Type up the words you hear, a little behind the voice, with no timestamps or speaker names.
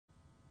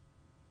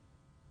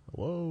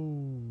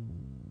Hello?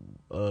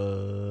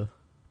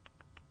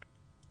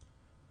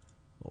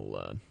 Hold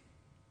on.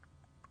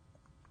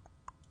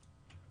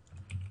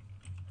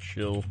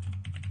 Chill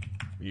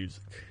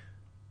music.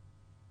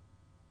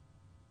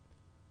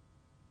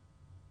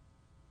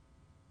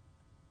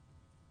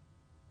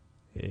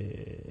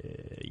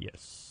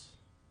 Yes.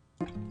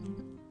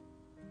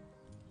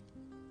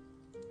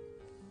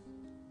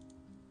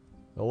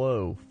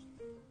 Hello.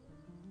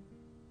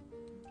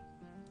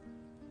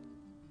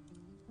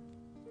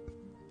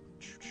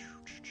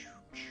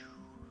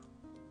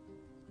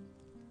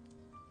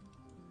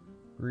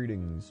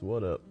 Greetings.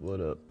 What up? What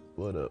up?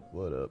 What up?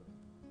 What up?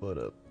 What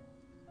up?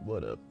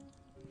 What up?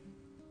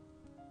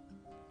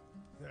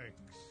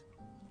 Thanks.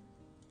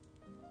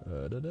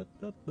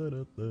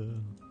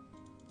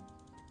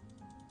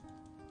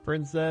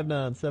 Prince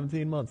Avnon,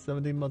 17 months.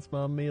 17 months,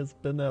 mamamia. It's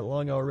been that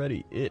long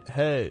already. It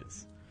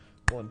has.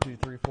 1, 2,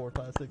 3, 4,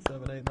 5, 6,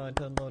 7, 8, 9,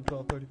 10, 11,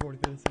 12, 13, 14,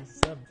 15,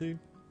 16, 17.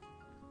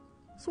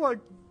 Swag.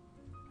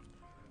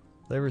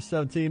 They were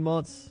 17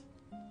 months.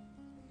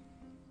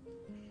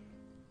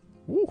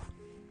 Woo.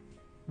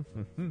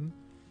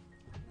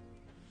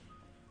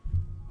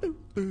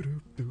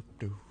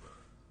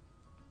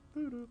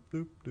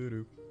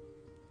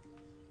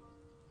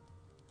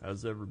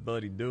 How's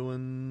everybody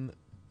doing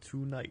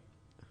tonight?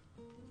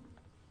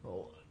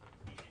 Hold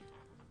on.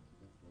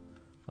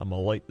 I'm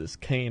gonna light this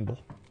candle.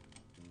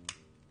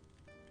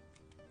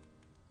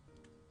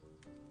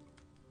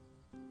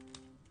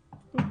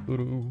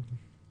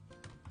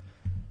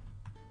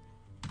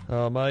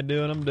 How am I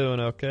doing? I'm doing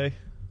okay.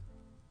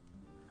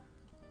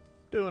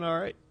 Doing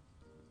alright.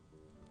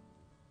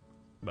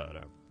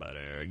 But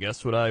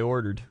guess what I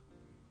ordered?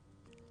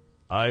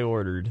 I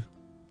ordered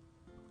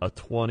a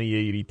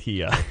 2080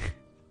 Ti.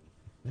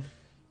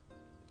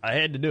 I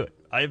had to do it.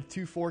 I have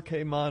two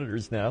 4K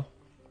monitors now.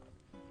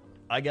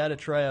 I gotta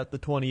try out the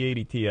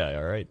 2080 Ti,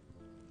 alright?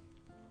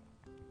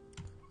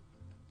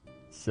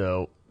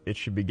 So, it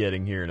should be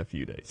getting here in a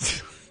few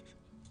days.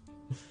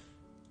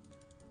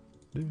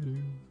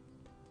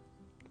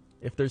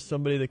 If there's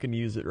somebody that can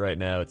use it right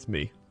now, it's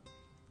me.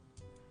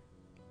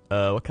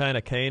 What kind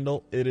of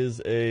candle? It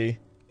is a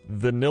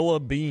vanilla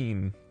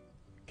bean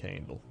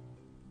candle.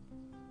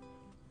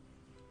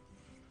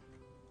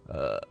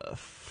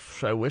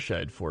 I wish I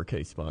had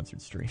 4K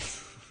sponsored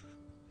streams.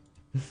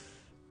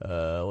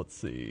 Let's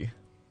see.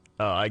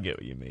 Oh, I get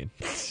what you mean.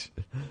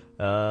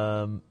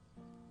 I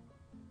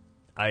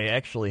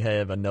actually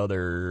have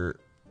another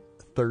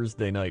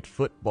Thursday night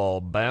football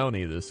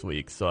bounty this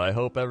week, so I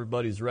hope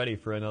everybody's ready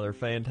for another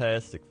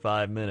fantastic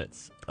 5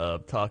 minutes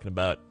of talking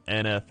about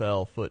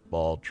NFL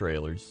football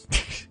trailers.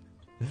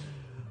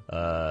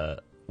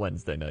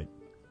 Wednesday night.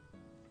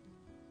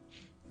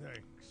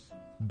 Thanks.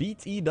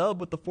 Beats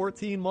E-Dub with the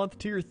 14-month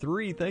Tier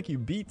 3. Thank you,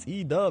 Beats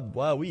E-Dub.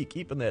 Wow, we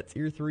keeping that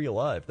Tier 3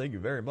 alive. Thank you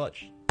very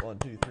much. 1,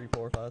 2, 3,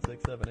 4, 5,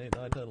 6, 7, 8,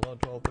 9, 10, 11,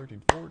 12,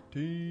 13,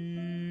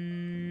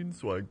 14.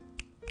 Swag.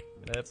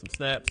 Gonna have some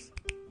snaps.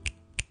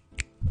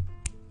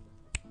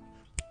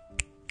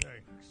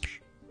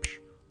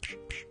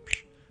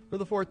 For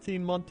the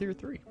 14-month Tier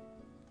 3.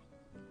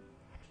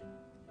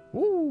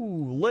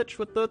 Ooh, Lich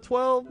with the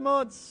 12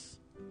 months.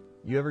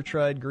 You ever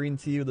tried green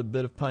tea with a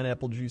bit of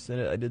pineapple juice in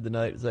it? I did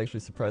tonight. It was actually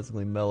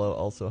surprisingly mellow.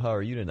 Also, how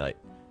are you tonight?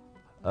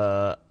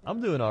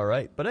 I'm doing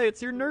alright. But hey,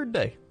 it's your nerd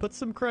day. Put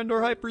some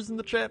Crendor Hypers in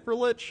the chat for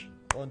Lich.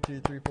 1, 2,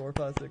 3, 4,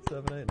 5, 6,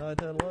 7, 8, 9,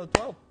 10, 11,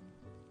 12.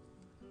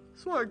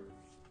 Swag.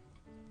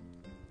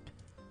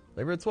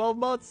 They were 12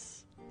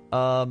 months.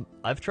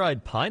 I've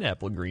tried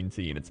pineapple green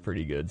tea and it's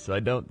pretty good, so I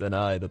don't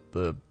deny that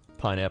the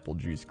pineapple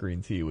juice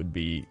green tea would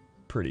be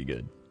pretty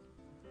good.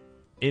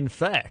 In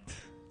fact,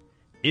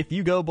 if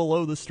you go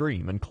below the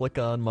stream and click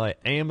on my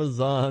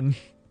Amazon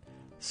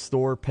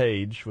store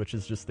page, which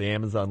is just the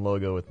Amazon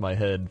logo with my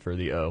head for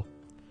the O,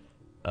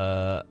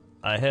 I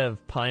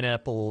have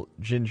pineapple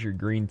ginger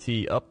green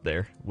tea up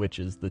there, which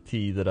is the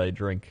tea that I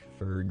drink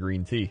for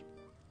green tea.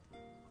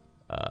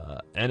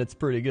 And it's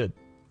pretty good.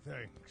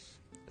 Thanks.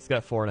 It's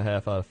got 4.5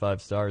 out of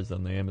 5 stars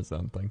on the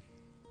Amazon thing.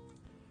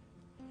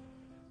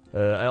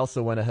 I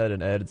also went ahead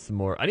and added some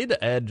more. I need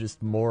to add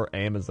just more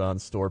Amazon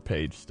store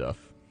page stuff.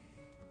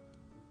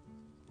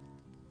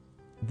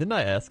 Didn't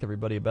I ask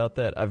everybody about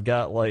that? I've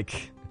got,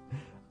 like,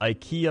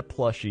 IKEA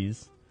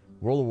plushies,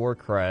 World of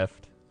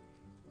Warcraft.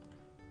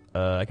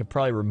 I could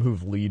probably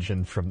remove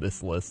Legion from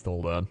this list.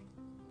 Hold on.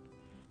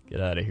 Get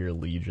out of here,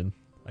 Legion.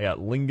 I got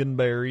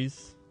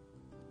lingonberries.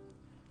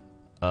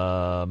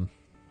 World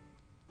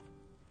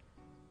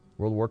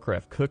of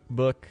Warcraft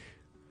cookbook.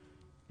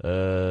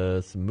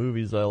 Some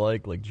movies I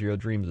like Jiro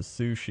Dreams of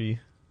Sushi.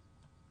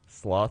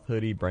 Sloth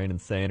Hoodie, Brandon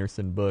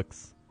Sanderson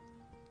books.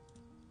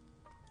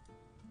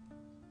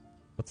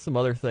 What's some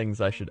other things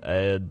I should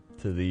add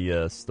to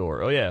the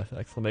store? Oh yeah,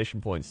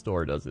 exclamation point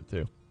store does it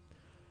too.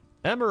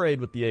 Emerade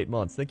with the 8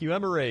 months. Thank you,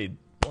 Emerade.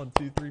 1,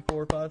 2, 3,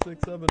 4, 5,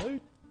 6, 7,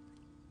 8.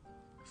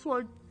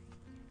 Swag.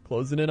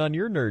 Closing in on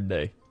your nerd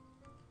day.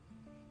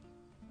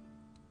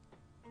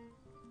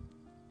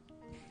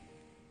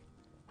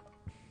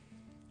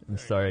 I'm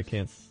sorry,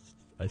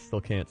 I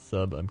still can't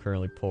sub. I'm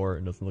currently poor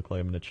and doesn't look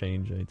like I'm going to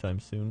change anytime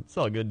soon. It's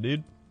all good,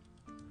 dude.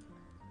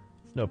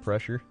 It's no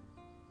pressure.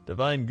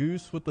 Divine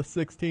Goose with the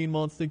 16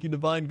 months. Thank you,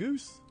 Divine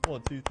Goose.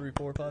 1, 2, 3,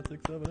 4, 5,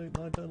 6, 7, 8,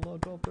 9, 10, 11,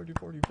 12, 13,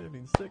 14,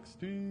 15,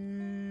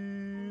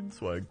 16.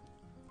 Swag.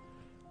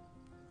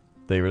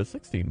 They were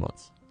 16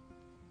 months.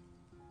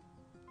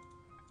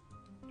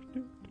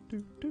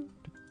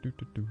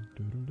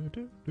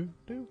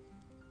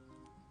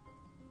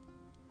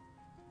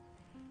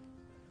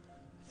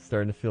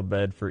 Starting to feel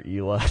bad for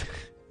Eli.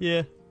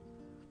 Yeah. A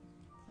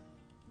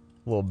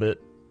little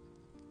bit.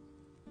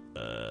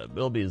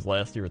 It'll be his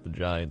last year with the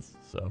Giants,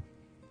 so.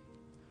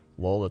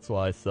 Lol, that's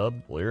why I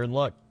sub. Well, you're in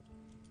luck.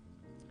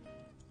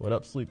 What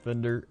up, Sleep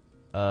Vendor?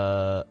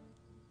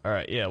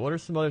 Alright, yeah, what are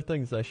some other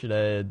things I should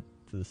add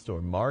to the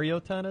store? Mario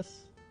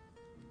Tennis?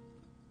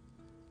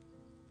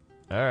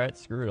 Alright,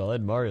 screw it, I'll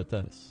add Mario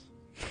Tennis.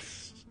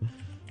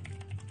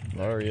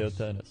 Mario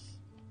Tennis.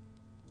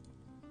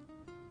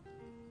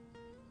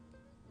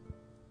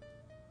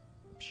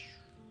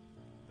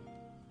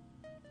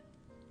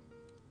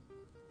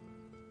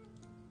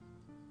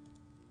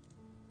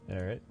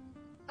 Alright.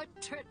 A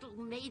turtle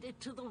made it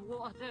to the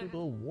water. To the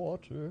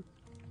water.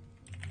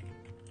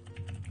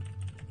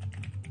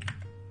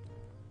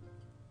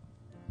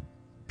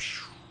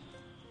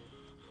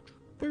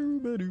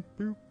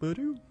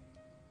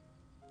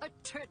 A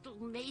turtle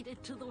made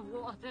it to the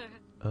water.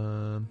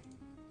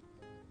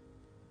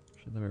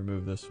 Should let me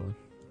remove this one.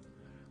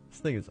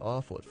 This thing is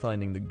awful at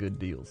finding the good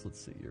deals. Let's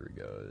see, here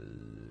we go.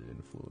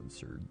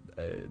 Influencer.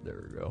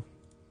 There we go.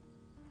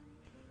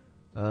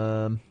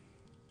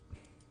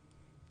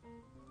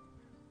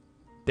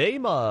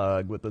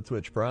 Daymog with the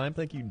Twitch Prime.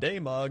 Thank you,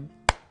 Daymog.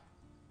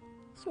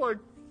 Swag.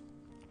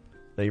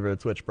 Thank you for the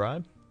Twitch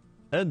Prime.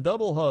 And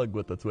Double Hug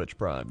with the Twitch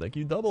Prime. Thank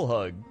you, Double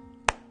Hug.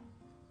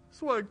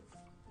 Swag.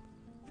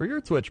 For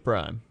your Twitch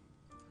Prime.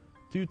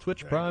 2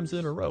 Twitch Primes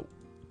in a row.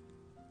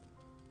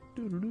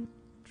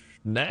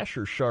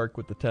 Nasher Shark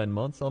with the 10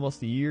 months.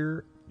 Almost a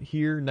year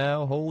here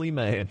now. Holy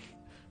man.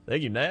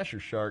 Thank you, Nasher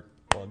Shark.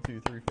 1,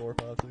 2, 3, 4,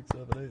 5, 6,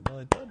 7, 8,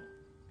 9, 10.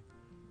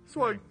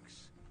 Swag.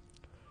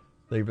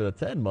 Thank you for the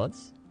 10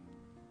 months.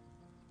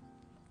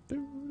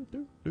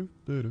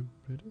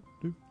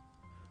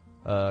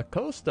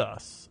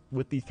 Kostas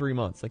with the 3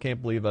 months. I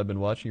can't believe I've been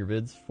watching your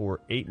vids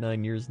for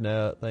 8-9 years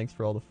now. Thanks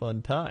for all the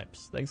fun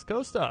times. Thanks,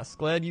 Kostas.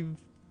 Glad you've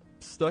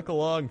stuck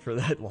along for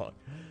that long.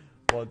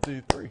 1,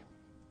 2, 3.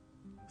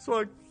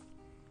 Swag.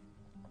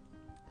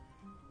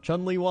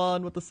 Chun-Li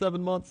Wan with the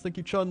 7 months. Thank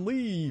you,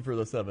 Chun-Li, for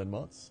the 7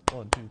 months.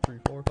 1, 2, 3,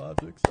 4, 5,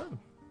 6, 7.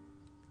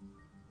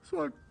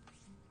 Swag.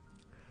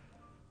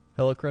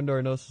 Hello, Krendor.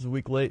 I know this is a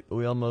week late, but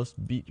we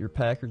almost beat your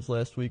Packers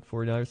last week.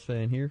 49ers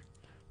fan here.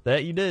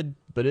 That you did,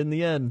 but in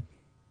the end,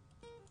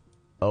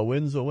 a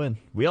win's a win.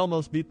 We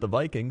almost beat the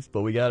Vikings,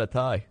 but we got a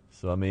tie.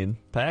 So, I mean,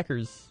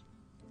 Packers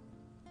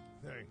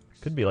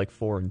could be like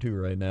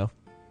 4-2 right now.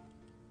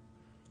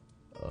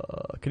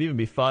 Could even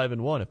be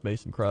 5-1 if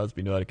Mason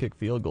Crosby knew how to kick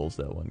field goals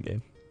that one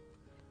game.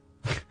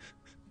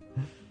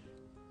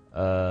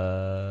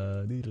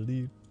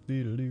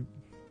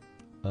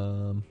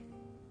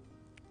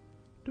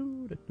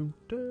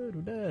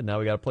 Now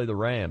we gotta play the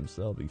Rams.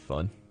 That'll be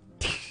fun.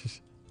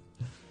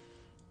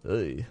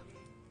 Hey.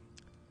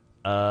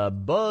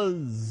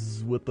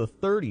 Buzz with the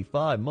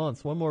 35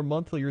 months. One more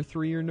month till your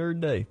 3-year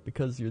nerd day.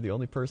 Because you're the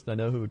only person I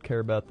know who would care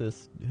about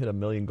this. Hit 1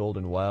 million gold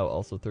in WoW.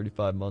 Also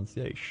 35 months.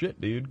 Yay. Shit,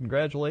 dude.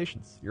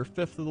 Congratulations. You're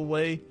 5th of the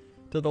way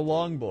to the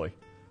long boy.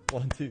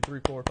 1, 2, 3,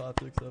 4, 5,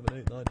 6, 7,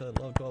 8, 9, 10,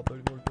 11, 12,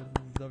 13, 14,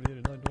 15, 16, 17,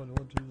 18, 19, 20,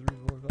 1, 2, 3,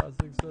 4, 5,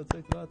 6, 7,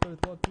 8, 9, 10, 11,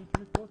 12, 2,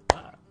 3, 4,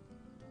 5.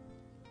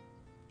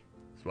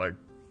 Swag.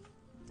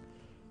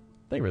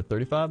 Thank you for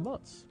 35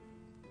 months.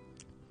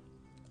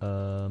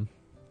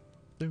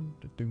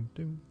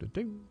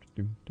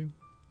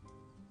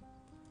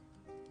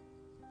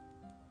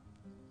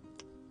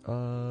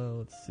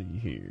 Let's see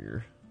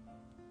here.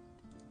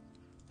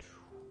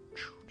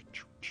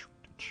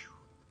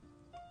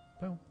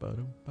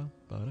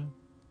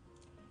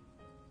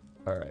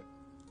 All right,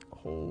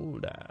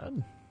 hold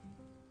on.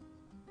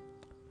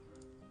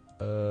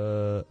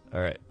 All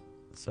right.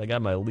 So I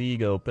got my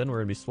league open. We're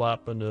gonna be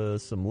swapping to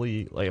some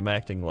league. Like I'm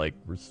acting like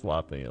we're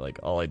swapping it. Like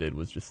all I did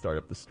was just start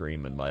up the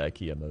stream in my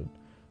IKEA mode.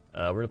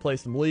 We're gonna play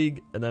some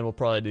league, and then we'll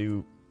probably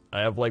do.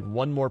 I have like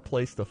one more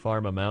place to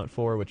farm a mount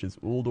for, which is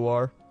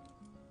Ulduar.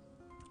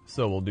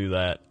 So we'll do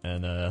that,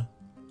 and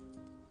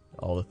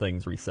all the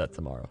things reset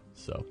tomorrow.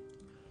 So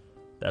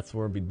that's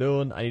what we'll be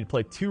doing. I need to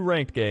play 2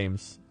 ranked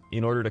games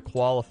in order to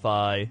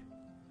qualify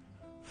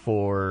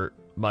for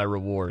my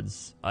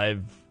rewards.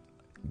 I've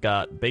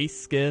got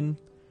base skin.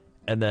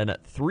 And then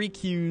at 3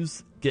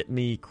 Qs, get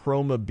me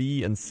Chroma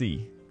B and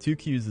C. 2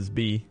 Qs is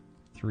B,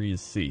 3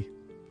 is C.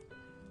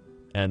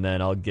 And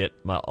then I'll get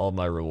all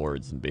my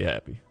rewards and be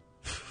happy.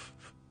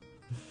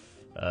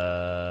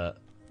 Am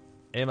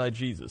I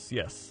Jesus?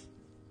 Yes.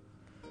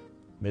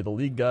 May the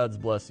league gods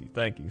bless you.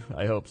 Thank you.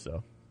 I hope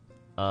so.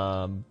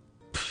 Alright,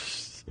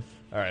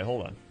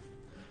 hold on.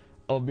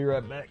 I'll be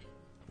right back.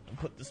 I'll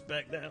put this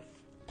back down.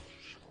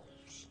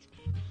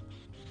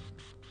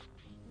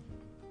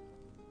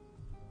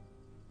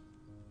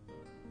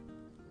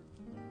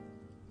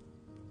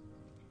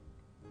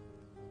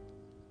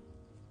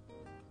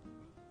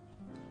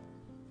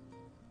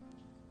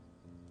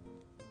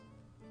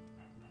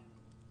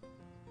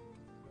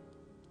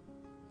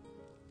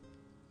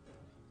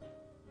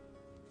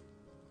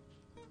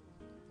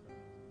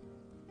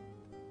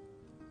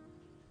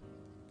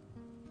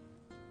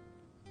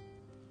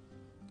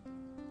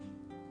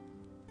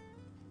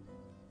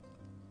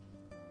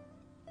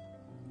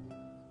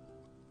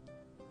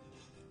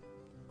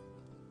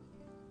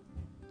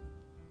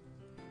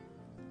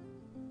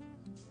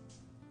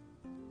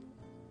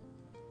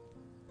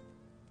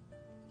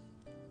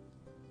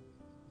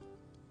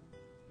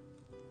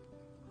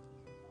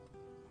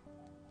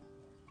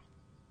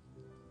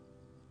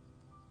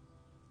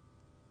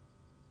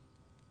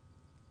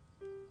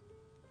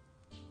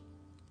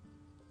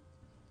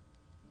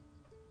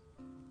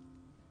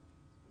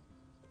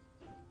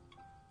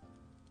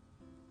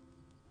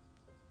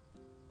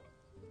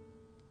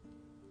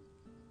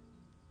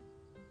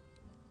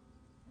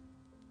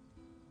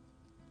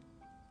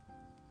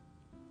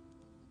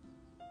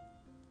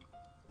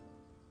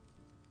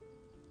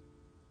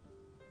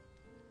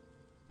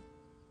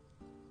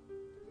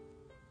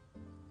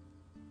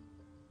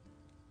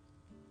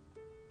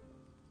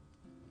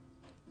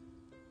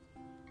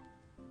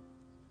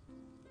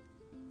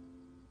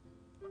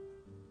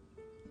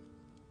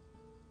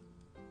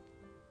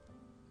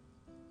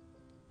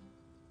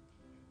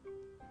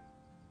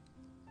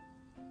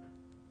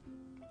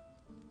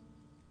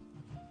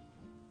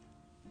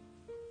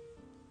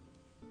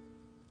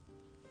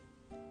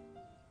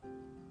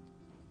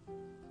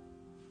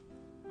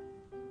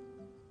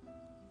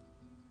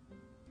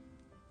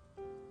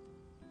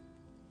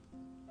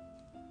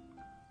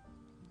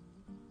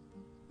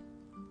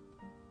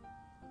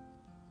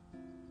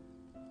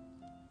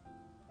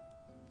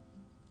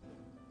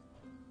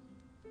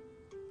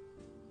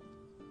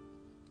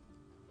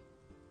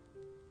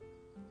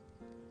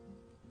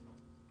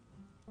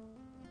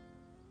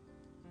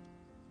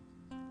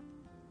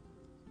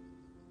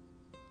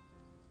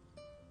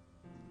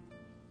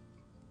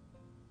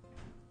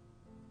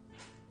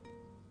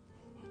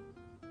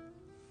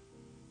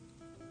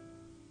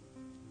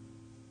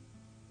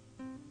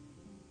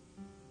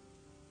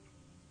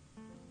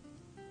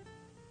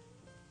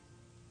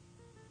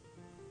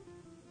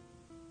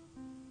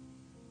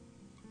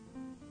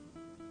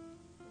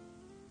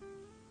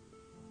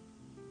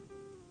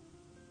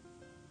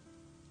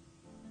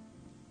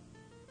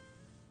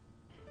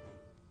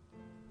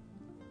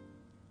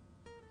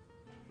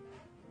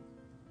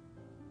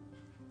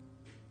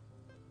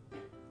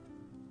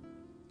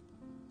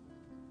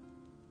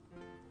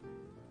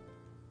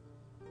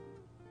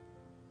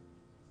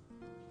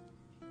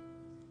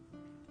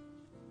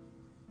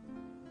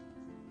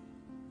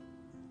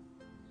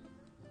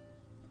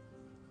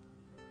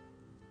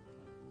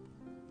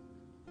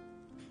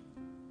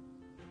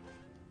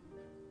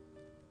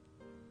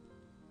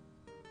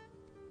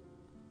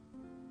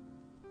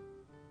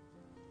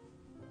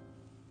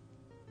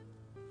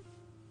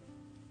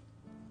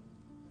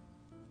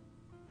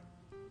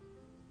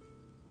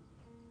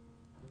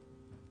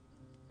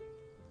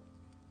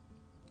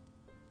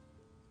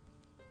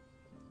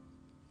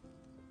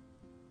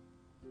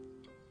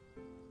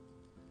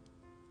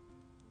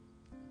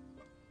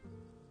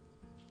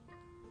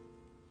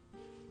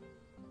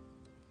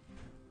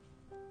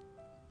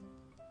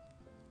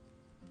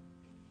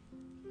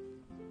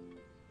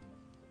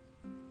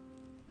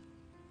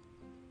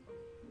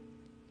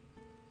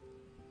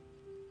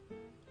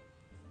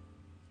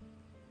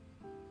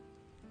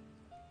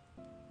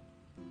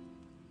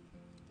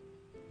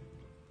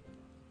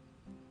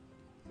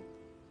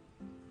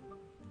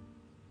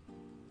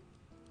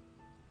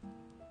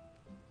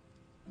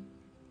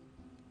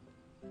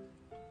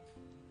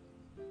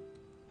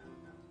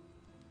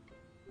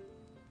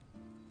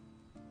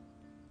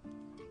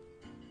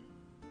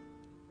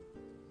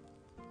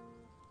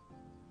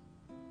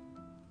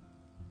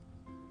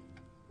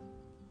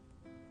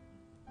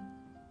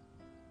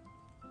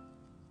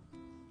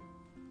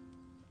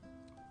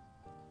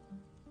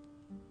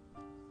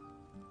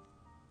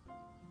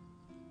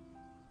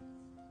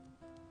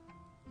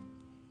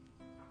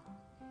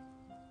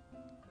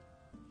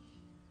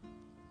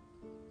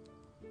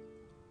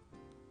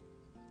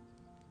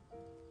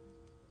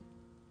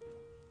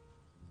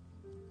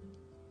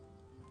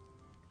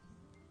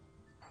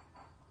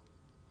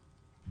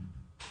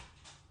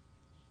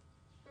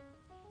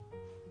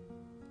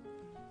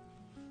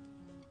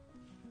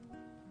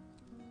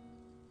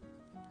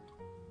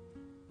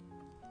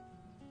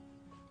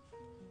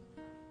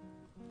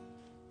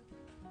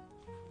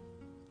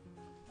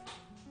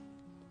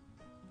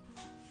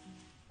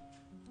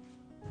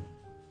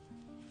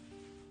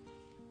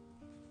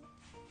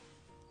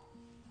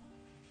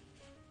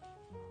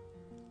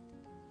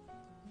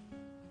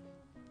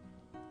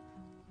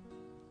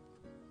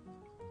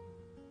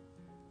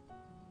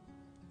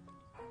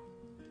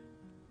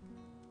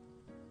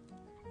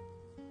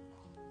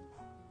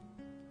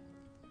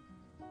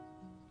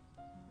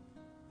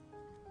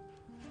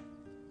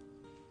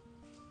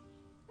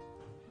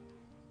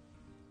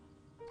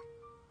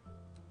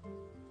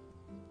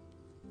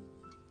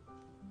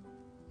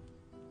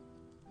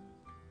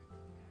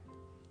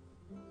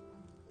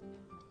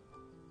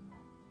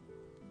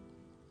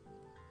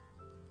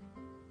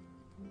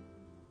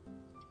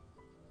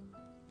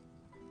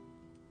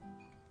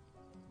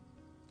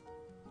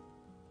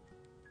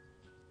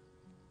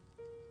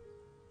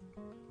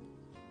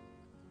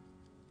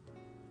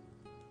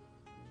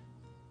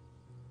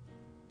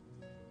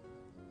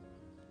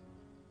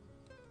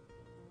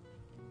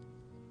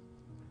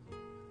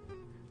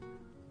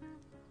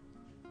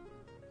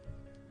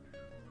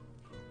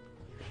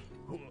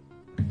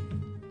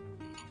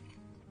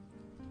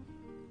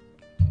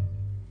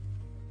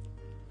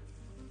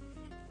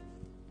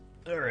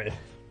 Alright.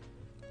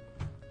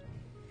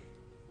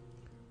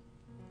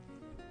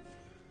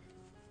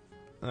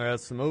 I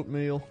got some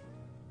oatmeal.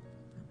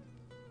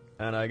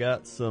 And I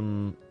got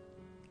some,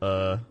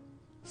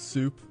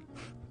 soup,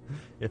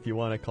 if you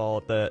want to call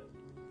it that.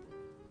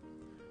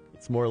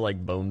 It's more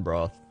like bone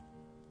broth.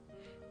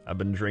 I've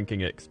been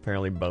drinking it because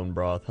apparently bone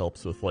broth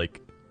helps with,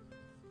 like,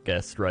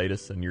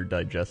 gastritis and your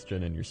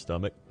digestion in your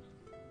stomach.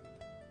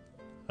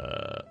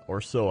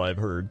 Or so I've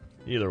heard.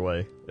 Either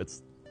way,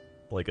 it's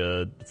like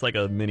a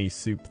mini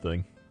soup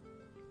thing.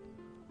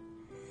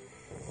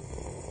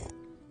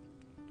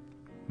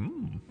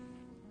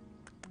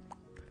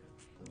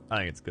 I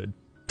think it's good.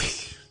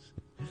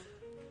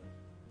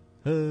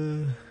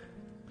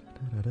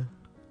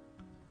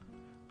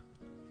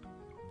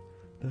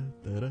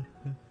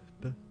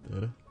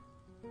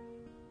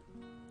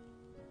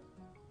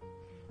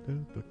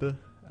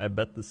 I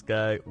bet this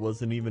guy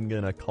wasn't even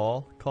gonna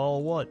call.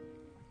 Call what?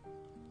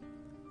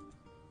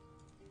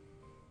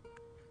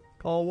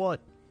 Call what?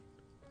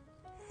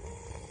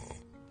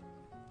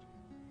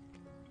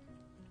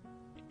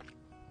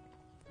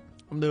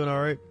 I'm doing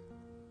alright.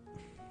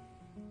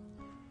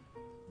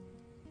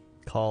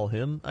 Call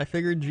him? I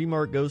figured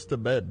Gmart goes to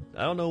bed.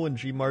 I don't know when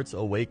Gmart's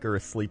awake or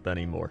asleep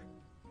anymore.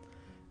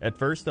 At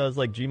first I was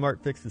like,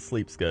 Gmart fixed his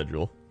sleep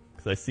schedule.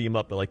 Because I see him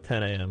up at like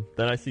 10 a.m.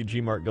 Then I see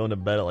Gmart going to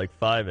bed at like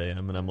 5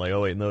 a.m. And I'm like,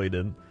 oh wait, no he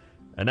didn't.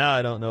 And now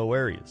I don't know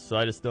where he is. So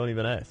I just don't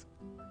even ask.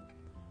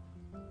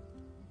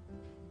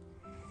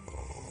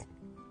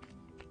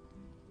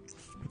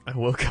 I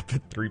woke up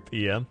at 3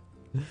 p.m.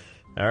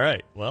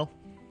 Alright, well.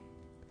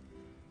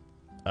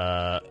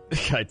 I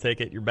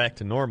take it you're back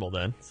to normal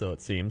then, so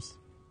it seems.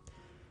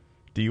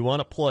 Do you want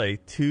to play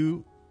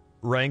 2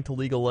 ranked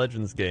League of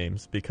Legends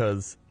games?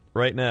 Because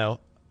right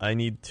now, I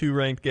need 2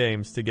 ranked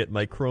games to get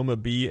my Chroma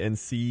B and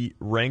C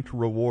ranked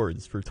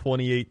rewards for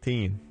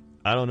 2018.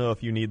 I don't know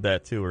if you need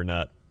that too or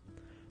not,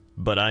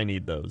 but I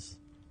need those.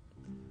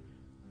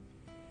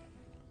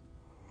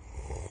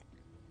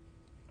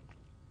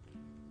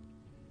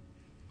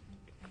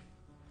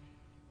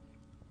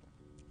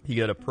 You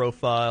get a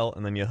profile,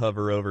 and then you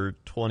hover over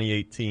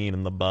 2018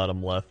 in the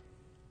bottom left,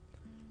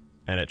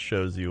 and it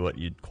shows you what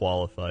you'd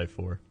qualify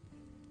for.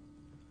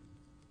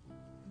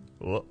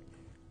 Whoop.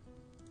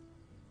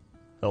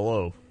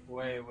 Hello.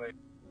 Wait.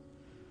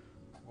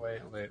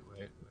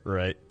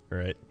 Right.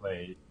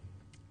 Wait.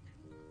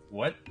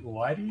 What?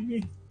 Why do you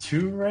need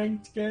 2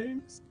 ranked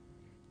games?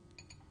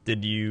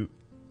 Did you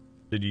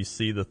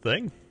see the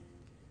thing?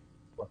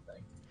 What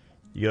thing?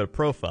 You go to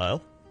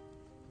profile.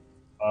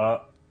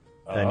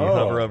 And you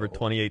hover over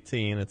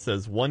 2018. It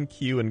says 1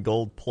 Q in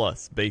Gold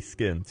Plus, base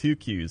skin. 2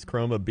 Qs,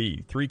 Chroma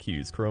B. 3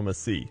 Qs, Chroma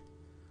C.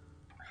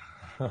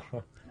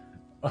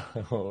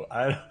 Oh,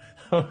 I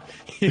don't...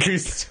 You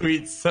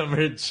sweet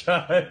summer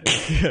child.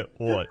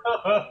 What?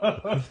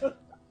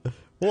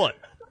 What?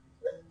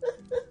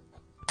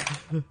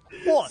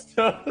 What?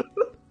 So,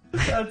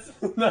 that's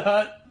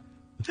not...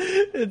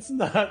 It's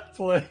not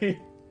play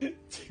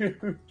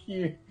 2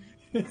 Q.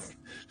 It's...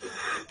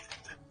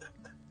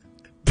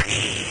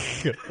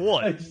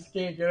 What? I just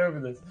can't get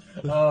over this.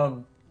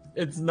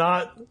 It's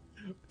not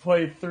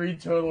play 3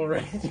 total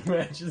ranked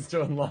matches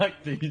to unlock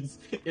these.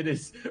 It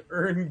is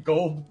earn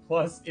gold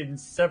plus in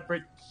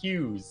separate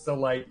queues. So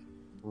like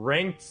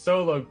ranked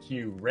solo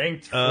queue,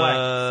 ranked flex,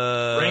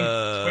 ranked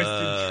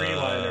twisted tree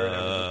line, or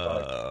whatever the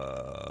fuck.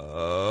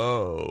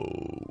 Oh,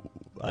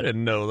 I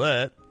didn't know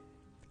that.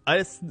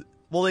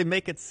 Well, they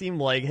make it seem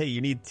like, hey,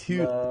 you need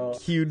 2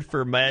 queued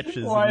for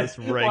matches in this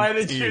ranked Why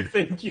did tier. you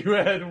think you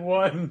had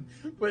 1,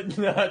 but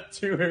not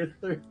 2 or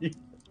 3?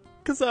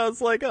 Because I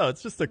was like, oh,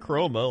 it's just a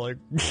chroma. Like,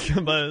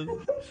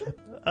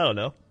 I don't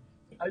know.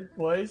 I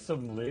play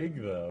some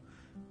League, though.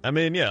 I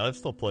mean, yeah, I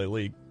still play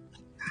League.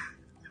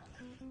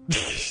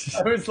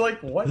 I was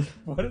like, what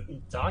are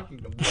you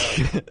talking about?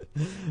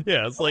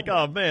 Yeah, it's like,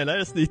 oh man, I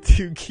just need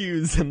 2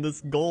 Qs in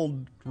this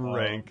gold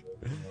rank.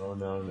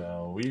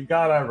 No. We've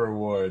got our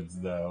rewards,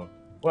 though.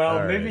 Well,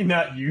 All maybe right.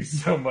 not you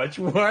so much.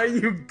 Why are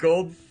you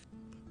gold?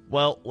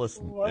 Well,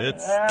 listen,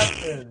 What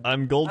happened?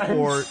 I'm gold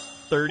for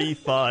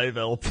 35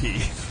 LP.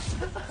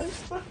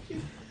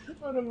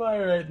 What am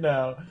I right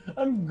now?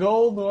 I'm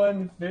gold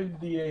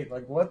 158.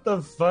 Like, what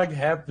the fuck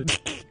happened?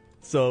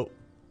 So,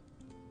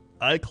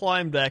 I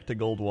climbed back to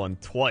gold 1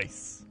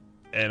 twice,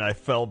 and I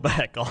fell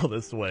back all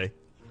this way.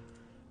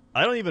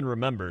 I don't even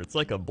remember. It's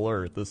like a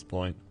blur at this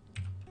point.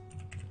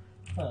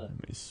 Let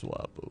me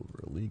swap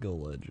over League of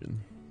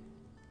Legends.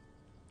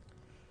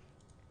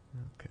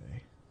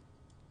 Okay.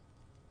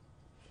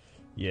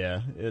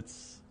 Yeah,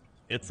 it's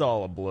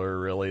all a blur,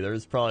 really.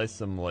 There's probably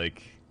some,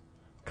 like,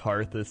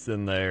 Karthus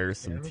in there,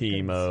 some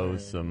Teemo,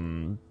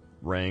 some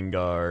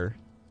Rengar.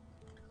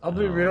 I'll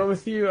be real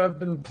with you. I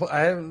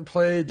haven't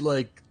played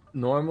like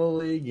normal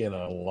League in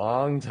a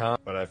long time,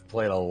 but I've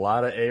played a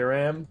lot of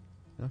ARAM.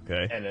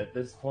 Okay. And at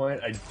this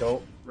point, I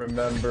don't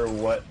remember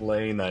what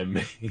lane I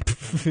made.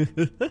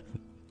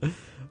 I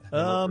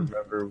don't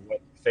remember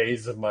what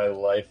phase of my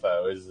life I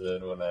was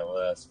in when I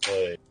last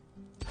played.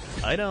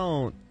 I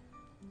don't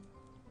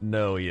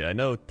know yet. I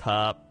know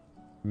top,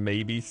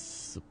 maybe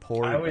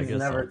support. I was guess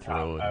never I'll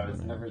throw top. it I was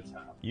in. never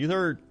top.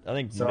 Either, I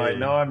think. So mid. I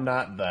know I'm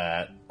not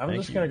that. I'm Thank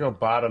just you. gonna go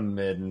bottom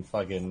mid and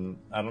fucking.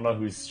 I don't know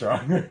who's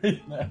stronger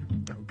right now.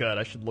 Oh god,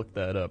 I should look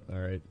that up. All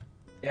right.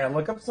 Yeah,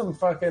 look up some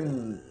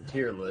fucking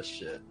tier list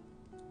shit.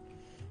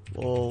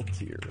 Full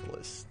tier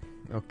list.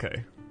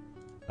 Okay.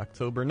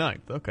 October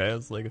 9th. Okay, that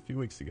was like a few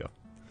weeks ago.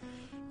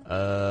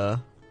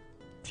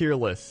 Tier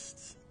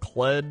list.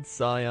 Kled,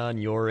 Scion,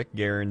 Yorick,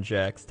 Garen,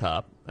 Jax,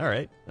 top.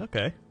 Alright,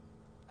 okay.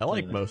 I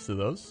like most of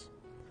those.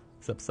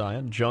 Except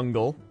Scion.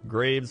 Jungle,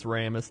 Graves,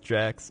 Rammus,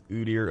 Jax,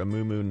 Udyr,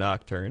 Amumu,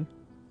 Nocturne.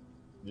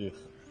 Ugh.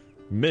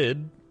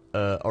 Mid,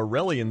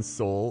 Aurelion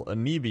Soul,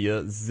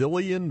 Anivia,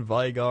 Zillion,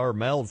 Vigar,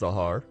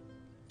 Malzahar.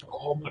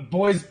 Oh, my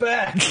boy's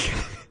back!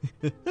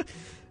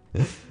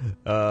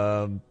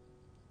 Let's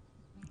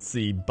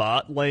see,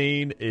 bot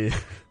lane is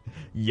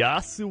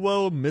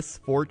Yasuo,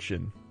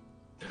 Misfortune.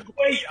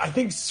 Wait, I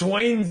think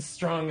Swain's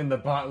strong in the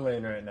bot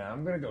lane right now.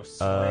 I'm gonna go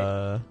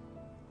Swain.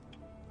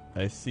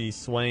 I see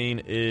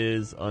Swain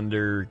is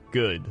under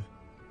good.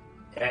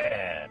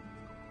 Yeah.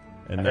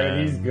 And I heard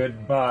then he's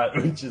good bot,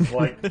 which is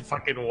like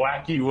fucking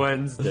Wacky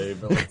Wednesday,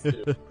 but let's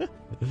do it.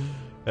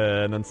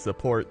 and then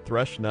support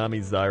Thresh,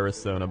 Nami, Zyra,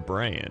 Sona,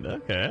 Brand.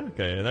 Okay.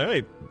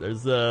 Alright,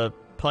 there's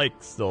Pike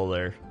still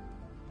there.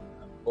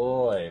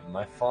 Boy,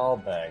 my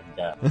fallback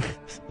guy.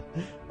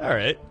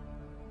 Alright.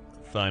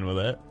 Fine with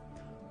that.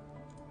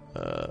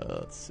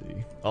 Let's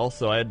see.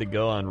 Also, I had to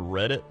go on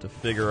Reddit to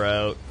figure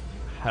out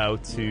how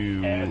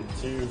to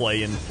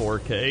play in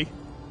 4K.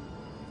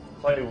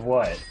 Play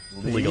what?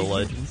 League of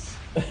Legends.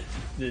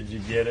 Did you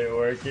get it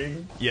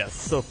working? Yes,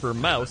 so for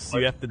mouse,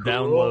 you have to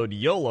download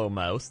YOLO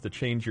Mouse to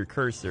change your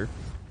cursor.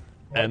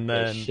 And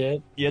then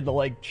you had to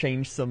like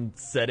change some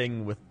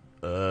setting with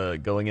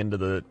going into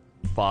the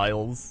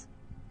files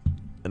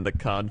and the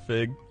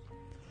config.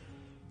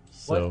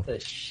 So, what the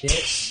shit?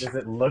 Does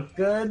it look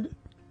good?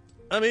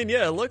 I mean,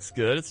 yeah, it looks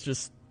good. It's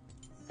just...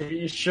 Are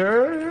you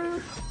sure?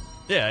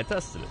 Yeah, I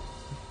tested it.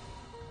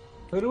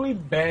 Who do we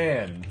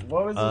ban?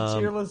 What was the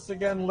tier list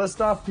again? List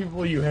off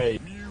people you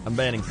hate. I'm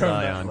banning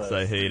Scion because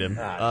I hate him.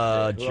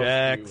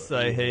 Jax,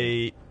 I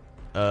hate.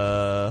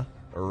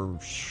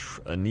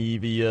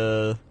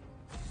 Anivia.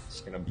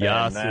 Just gonna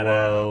ban that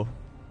Yasuo. out.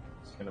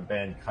 Just gonna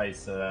ban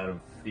Kaisa out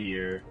of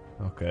fear.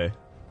 Okay.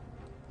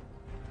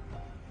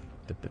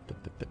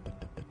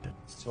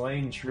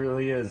 Swain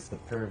truly is the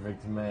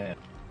perfect man.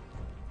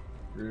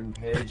 Rune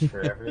page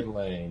for every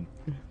lane.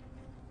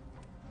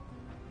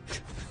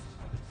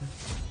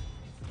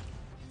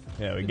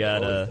 Yeah, we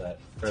got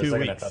For a 2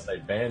 second, I weeks. thought they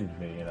banned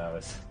me, and I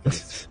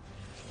was.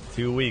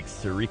 2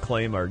 weeks to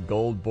reclaim our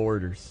gold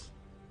borders.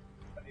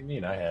 What do you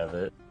mean I have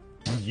it?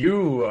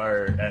 You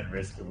are at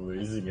risk of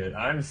losing it.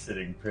 I'm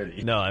sitting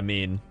pretty. No, I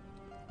mean,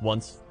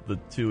 once the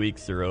 2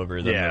 weeks are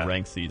over, then Yeah. the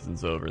rank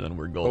season's over, then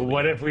we're gold. But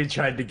what if we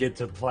tried to get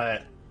to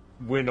plat,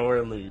 win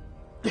or lose?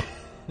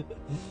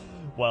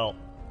 Well,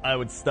 I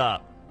would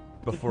stop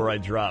before I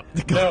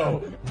dropped.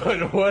 No,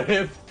 but what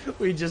if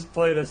we just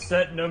played a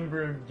set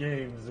number of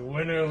games,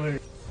 win or lose?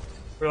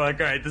 We're like,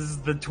 alright, this is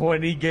the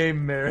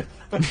 20-game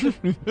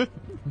marathon.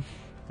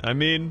 I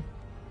mean,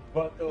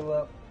 Buckle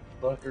up,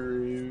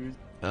 buckaroos.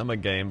 I'm a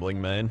gambling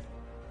man.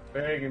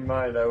 Bearing in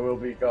mind, I will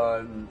be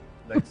gone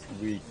next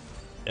week.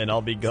 And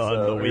I'll be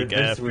gone the week this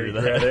after week,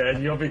 that. rather,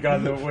 and you'll be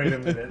gone the wait a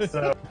minute.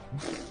 So,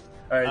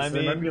 alright, I so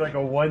there might mean- be like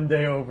a 1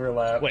 day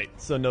overlap. Wait,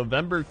 so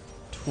November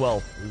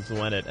 12th is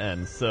when it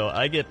ends. So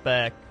I get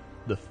back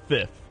the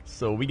 5th.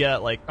 So we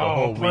got like a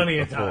whole plenty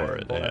week of time, before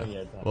it. plenty Yeah,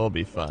 of time. we'll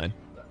be fine.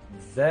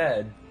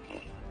 Zed.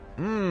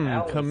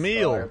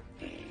 Camille.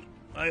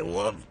 I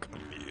love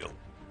Camille.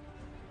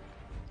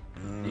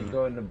 You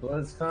going to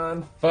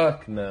BlizzCon?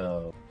 Fuck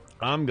no.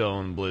 I'm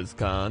going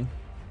BlizzCon.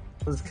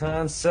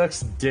 BlizzCon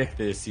sucks dick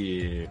this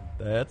year.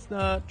 That's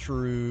not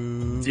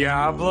true.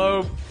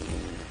 Diablo,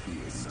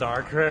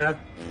 StarCraft,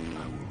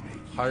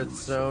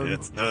 Hearthstone.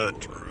 It's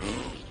not true.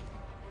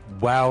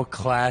 WoW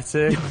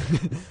Classic.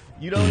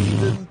 You don't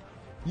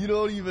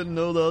even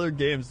know the other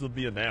games will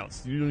be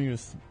announced. You don't even.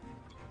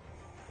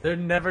 They're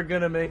never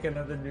gonna make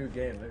another new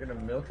game. They're gonna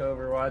milk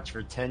Overwatch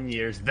for 10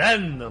 years,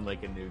 then they'll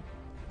make a new.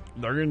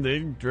 They're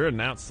gonna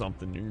announce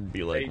something. You're gonna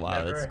be like, They wow,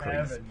 never that's have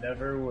crazy. and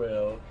never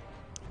will.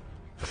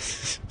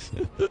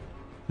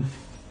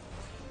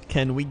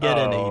 Can we get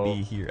an Oh.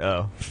 AD here?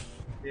 Oh.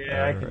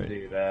 Yeah, I can Alright.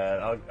 do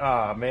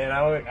that. Man,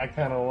 I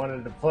kind of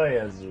wanted to play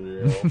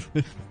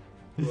Ezreal.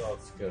 Who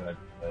else could I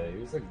play?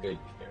 Who's a good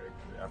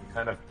character? I'm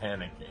kind of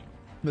panicking.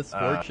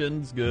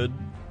 Misfortune's good.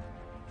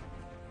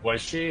 Was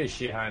she? Is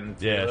she high in the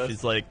tier Yeah, list?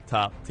 she's like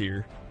top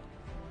tier.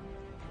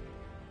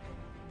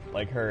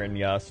 Like her and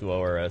Yasuo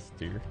are S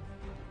tier.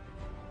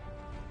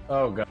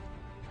 Oh god.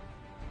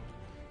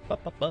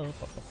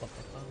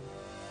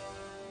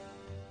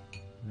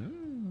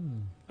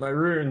 My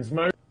runes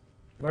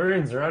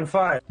are on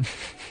fire.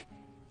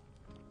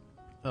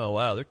 Oh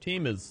wow, their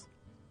team is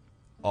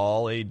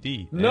all AD.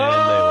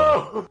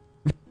 No!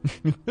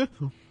 And they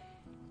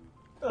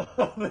left.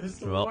 All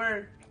this Well.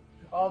 work,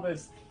 all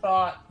this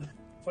thought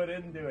put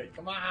into it.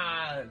 Come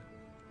on.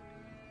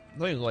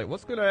 He's like,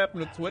 what's gonna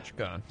happen at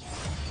TwitchCon?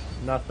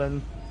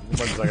 Nothing.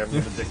 One second, I'm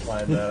gonna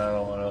decline that. I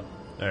don't wanna.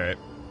 Alright.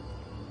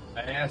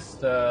 I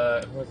asked, who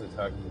was I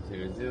talking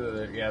to? It's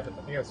either, yeah, I think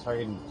I was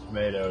talking to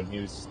Tomato, and he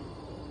was,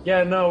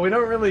 yeah, no, we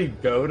don't really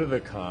go to the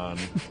con.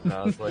 And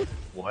I was like,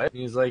 what?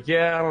 And he's like,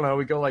 yeah, I don't know,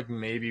 we go like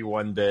maybe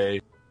one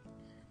day.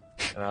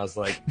 And I was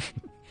like,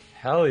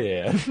 hell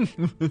yeah. So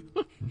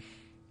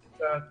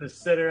I have to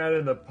sit around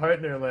in the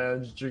partner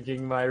lounge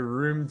drinking my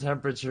room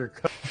temperature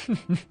cup.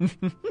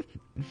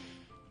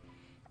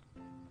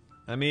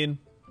 I mean,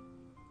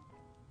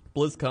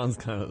 BlizzCon's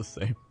kind of the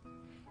same.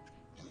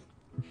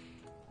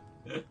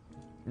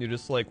 You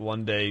just like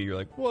one day you're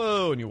like,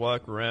 whoa, and you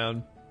walk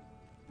around.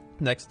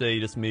 Next day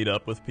you just meet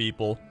up with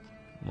people,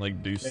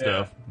 like do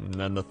stuff. And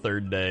then the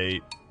third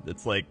day,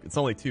 it's like, it's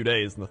only 2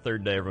 days, and the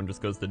third day everyone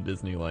just goes to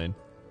Disneyland.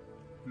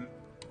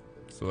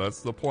 So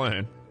that's the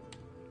plan.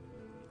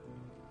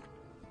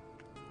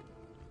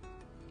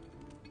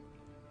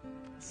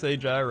 Say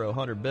Gyro,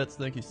 100 bits.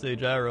 Thank you, Say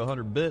Gyro,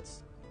 100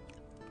 bits.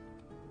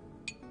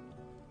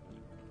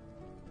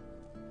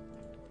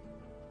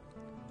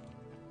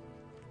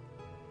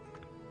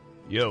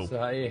 Yo. So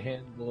how you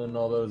handling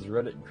all those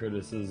Reddit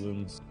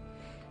criticisms?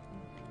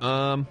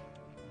 You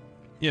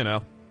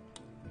know,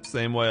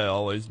 same way I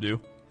always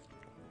do.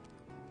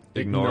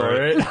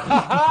 Ignore it.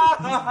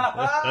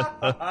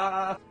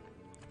 I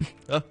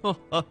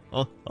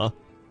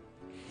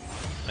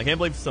can't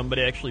believe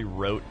somebody actually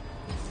wrote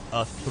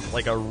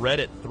like a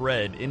Reddit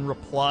thread in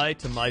reply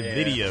to my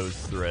videos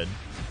thread.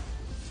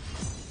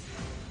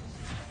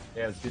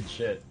 Yeah, it's good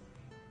shit.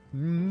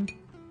 Hmm.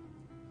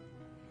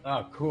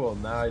 Oh, cool.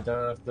 Now I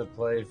don't have to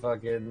play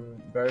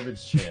fucking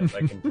Garbage Champ.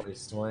 I can play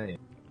Swain.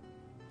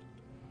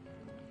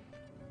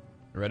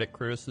 Reddit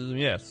criticism,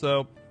 yeah.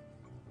 So,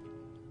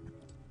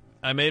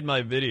 I made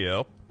my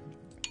video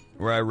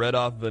where I read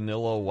off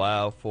vanilla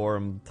WoW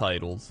forum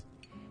titles.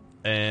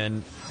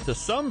 And to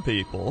some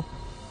people,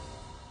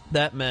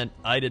 that meant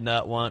I did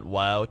not want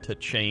WoW to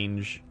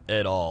change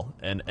at all.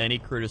 And any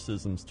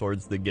criticisms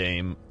towards the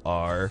game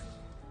are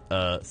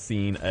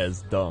seen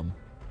as dumb.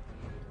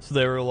 So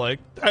they were like,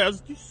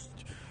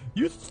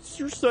 you're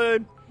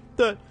saying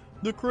that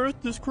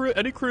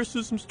any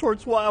criticisms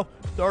towards WoW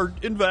are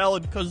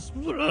invalid because...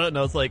 And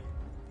I was like,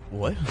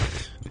 what?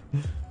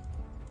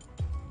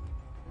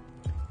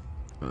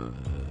 No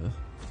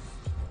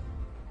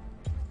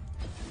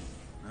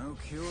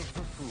cure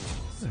for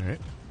fools.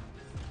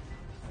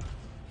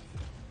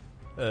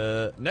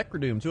 Alright.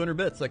 Necrodoom, 200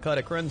 bits. I caught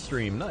a Kren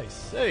stream.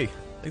 Nice. Hey,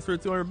 thanks for the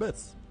 200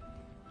 bits.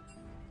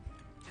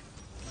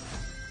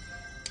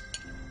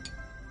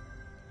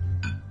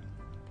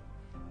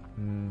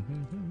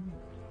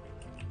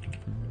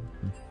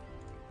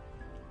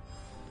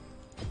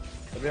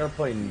 Maybe I'll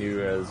play New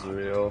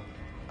Ezreal.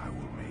 I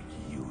will make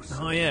use.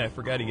 Oh yeah, I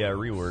forgot he got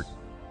reworked.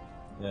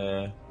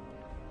 Yeah.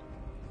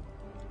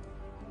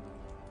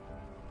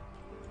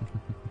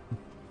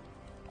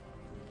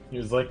 He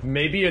was like,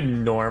 maybe a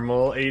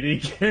normal 80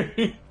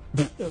 carry.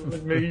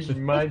 Like, maybe you should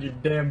mind your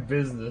damn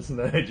business, and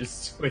then I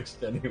just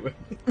switched anyway.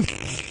 I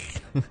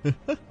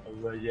was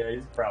like, yeah,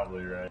 he's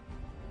probably right.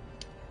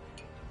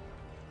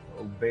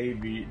 Oh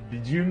baby,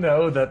 did you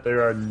know that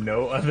there are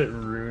no other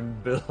rune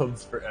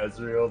builds for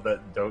Ezreal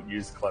that don't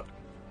use Clip?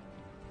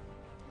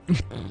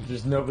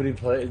 Just nobody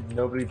plays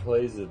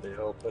it. They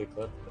all play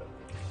Clip though.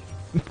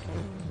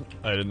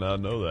 I did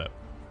not know that.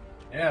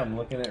 Yeah, I'm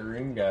looking at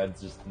rune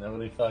guides. Just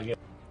nobody fucking.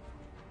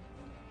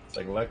 It's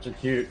like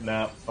electrocute.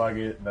 Nah, fuck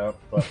it. Nope.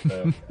 Fuck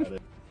no. Got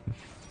it.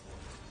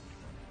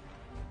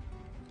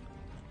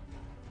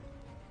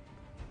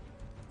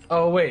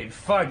 Oh wait,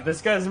 fuck.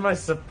 This guy's my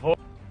support.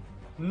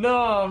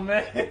 No,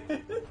 man.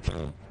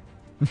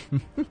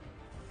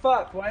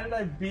 Fuck. Why did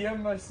I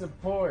BM my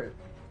support?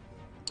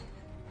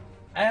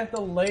 I have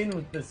to lane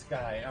with this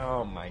guy.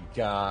 Oh my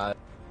god.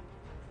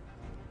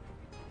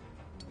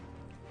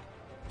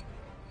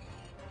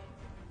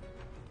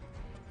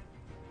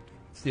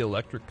 It's the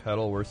electric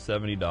kettle worth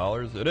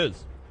 $70. It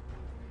is.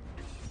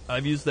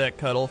 I've used that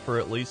kettle for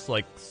at least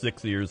like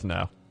 6 years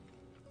now.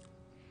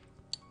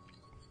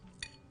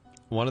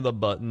 One of the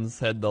buttons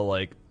had the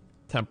like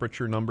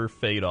temperature number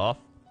fade off.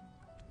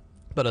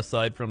 But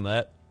aside from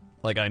that,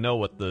 like I know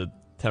what the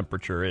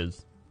temperature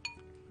is.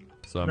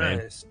 So I mean,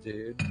 Nice,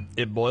 dude.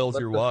 it boils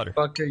your water.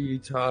 What the fuck are you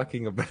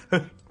talking about?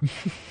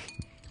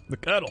 The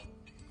kettle.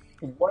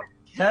 What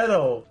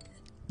kettle?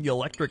 The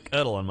electric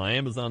kettle on my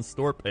Amazon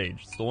store page.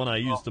 It's the one I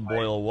use to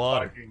boil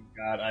water. Fucking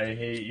god, I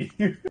hate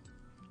you.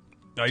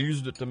 I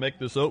used it to make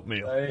this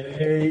oatmeal. I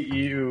hate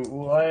you.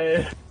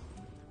 What?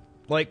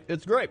 Like,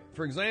 it's great.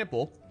 For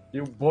example...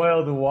 You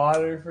boiled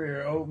water for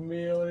your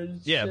oatmeal and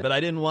shit? Yeah, but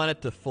I didn't want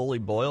it to fully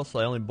boil, so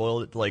I only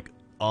boiled it to like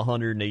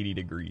 180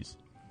 degrees.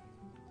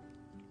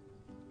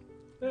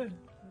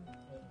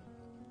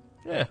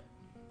 Yeah.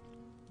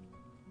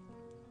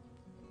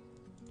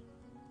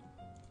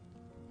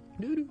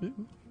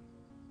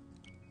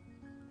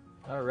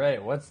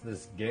 Alright, what's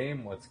this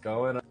game? What's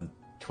going on?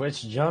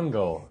 Twitch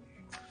Jungle.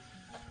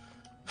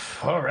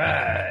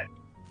 Alright.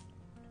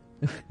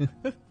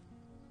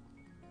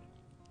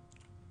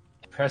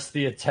 Press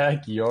the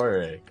attack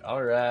Yorick.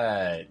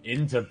 Alright.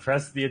 Into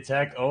press the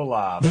attack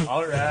Olaf.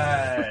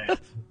 Alright.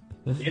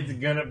 It's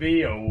gonna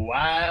be a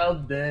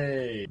wild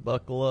day.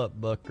 Buckle up,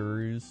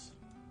 buckaroos.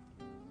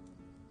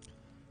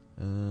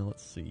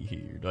 Let's see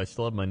here. Do I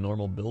still have my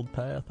normal build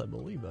path? I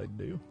believe I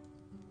do.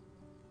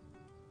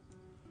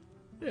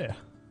 Yeah.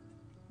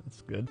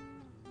 That's good.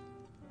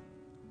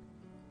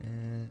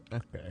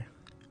 Okay.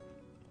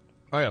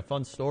 Oh yeah,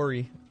 fun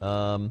story.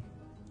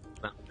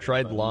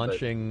 Tried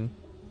launching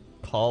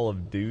Call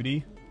of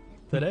Duty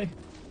today.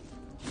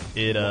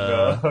 It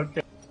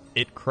Okay.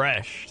 it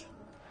crashed.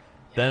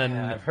 Then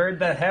Yeah, I've heard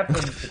that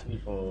happens to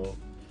people.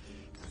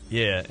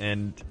 yeah,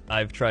 and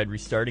I've tried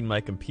restarting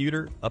my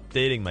computer,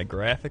 updating my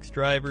graphics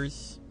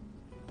drivers.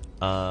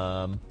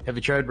 Have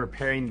you tried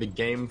repairing the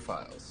game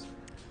files?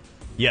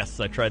 Yes,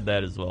 I tried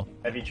that as well.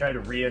 Have you tried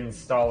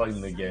reinstalling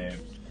the game?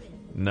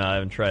 No, I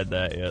haven't tried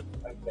that yet.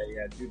 Okay,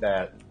 yeah, do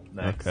that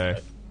next. Okay.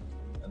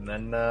 And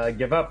then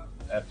give up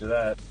after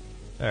that.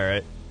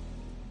 Alright.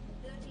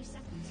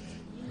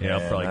 Yeah,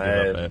 I'll probably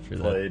give up after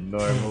that. Played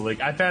normally.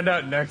 I found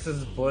out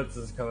Nexus Blitz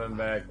is coming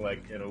back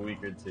like in a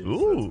week or two. Ooh.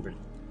 So that's pretty...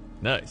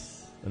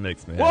 Nice. That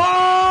makes me happy.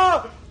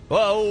 Whoa!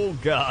 Oh,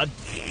 God.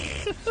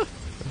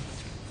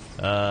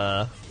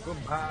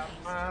 Goodbye,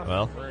 my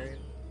Well. friend.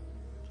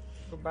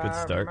 Goodbye, Good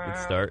start, good my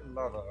start.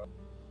 lover.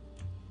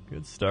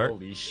 Good start.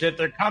 Holy shit,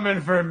 they're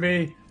coming for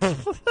me!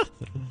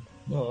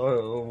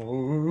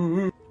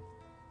 Oh,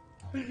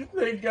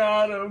 they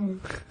got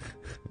him!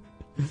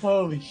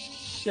 Holy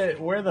shit,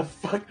 where the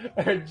fuck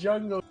are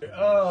jungle?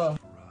 Oh.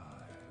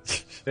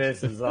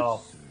 This is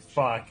all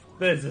fucked.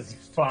 This is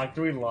fucked.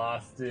 We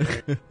lost,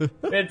 dude.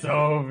 It's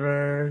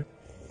over.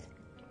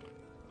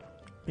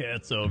 Yeah,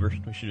 it's over.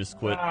 We should just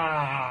quit.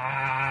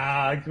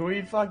 Can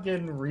we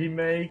fucking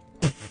remake?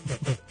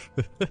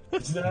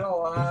 Is that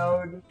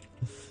allowed?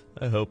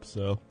 I hope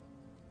so.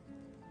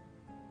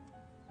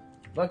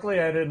 Luckily,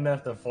 I didn't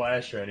have to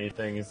flash or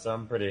anything, so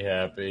I'm pretty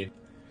happy.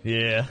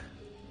 Yeah.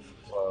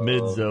 Whoa,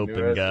 Mid's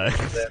open,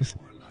 guys.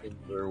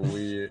 They're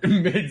weird.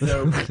 Mid's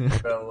open,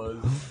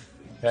 fellas.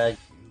 Heck.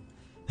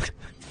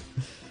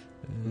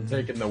 I'm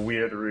taking the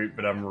weird route,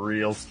 but I'm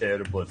real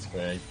scared of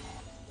Blitzcrank.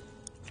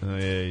 Oh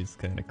yeah, he's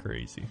kind of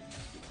crazy.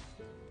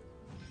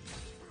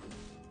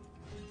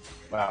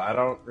 Wow, I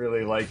don't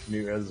really like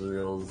new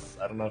Ezreal's.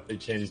 I don't know if they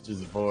changed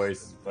his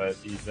voice, but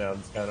he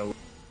sounds kind of...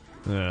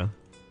 Yeah.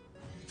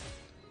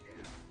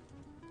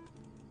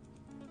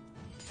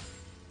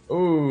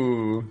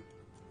 Ooh.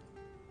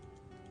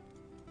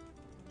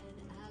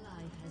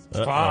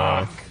 Uh-oh.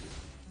 Fuck.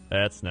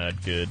 That's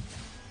not good.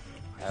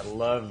 I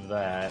love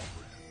that.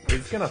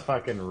 He's gonna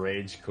fucking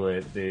rage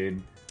quit,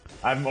 dude.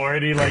 I'm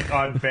already like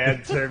on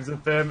bad terms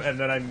with him, and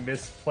then I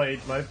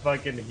misplayed my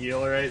fucking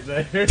heal right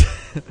there.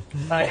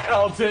 I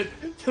held it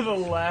to the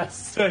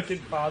last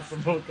second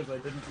possible because I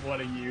didn't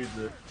want to use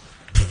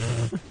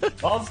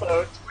it.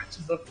 Also, Twitch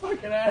is a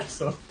fucking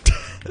asshole.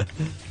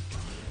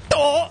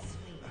 Oh!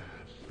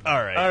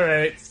 Alright.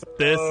 Alright, so...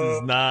 This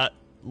is not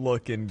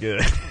looking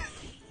good.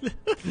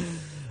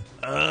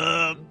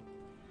 I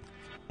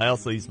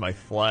also used my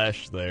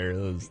flash there.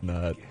 That was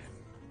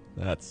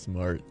not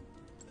smart.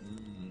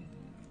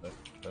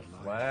 The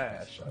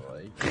flash, I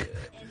like it.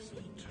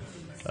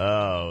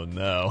 Oh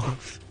no.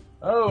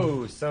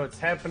 Oh, so it's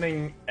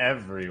happening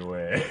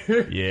everywhere.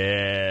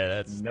 Yeah,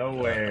 that's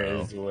Nowhere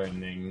is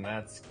winning.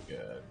 That's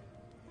good.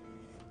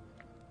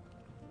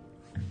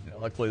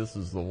 Luckily, this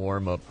is the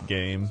warm-up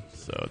game,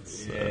 so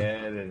it's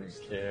Yeah, I didn't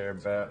care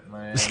about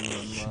my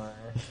anymore.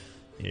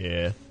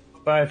 yeah.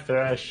 Bye,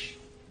 Thresh.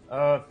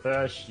 Oh,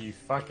 Thresh, you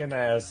fucking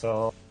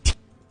asshole.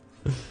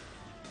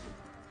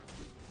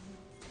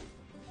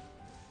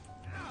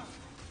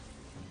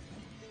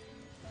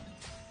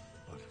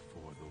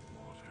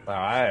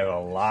 Wow, I have a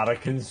lot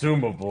of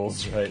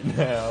consumables right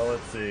now.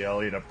 Let's see,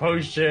 I'll eat a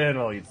potion,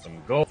 I'll eat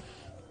some gold.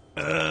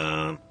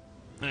 Alright.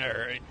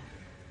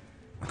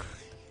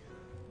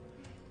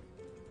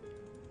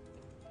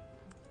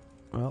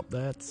 Well,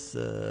 that's,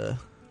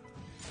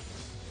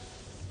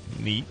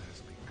 neat.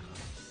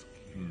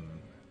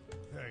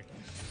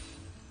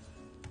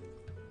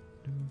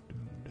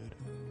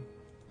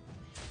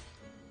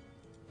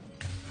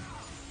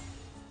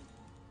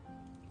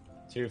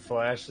 Two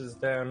flashes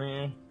down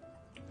here.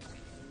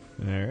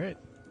 Alright.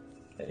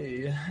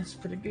 Hey, that's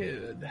pretty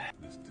good.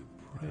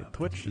 Hey,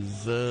 Twitch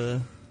is,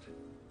 right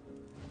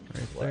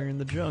there in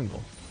the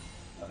jungle.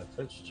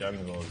 Twitch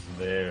jungle is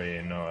very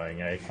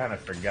annoying. I kind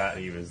of forgot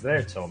he was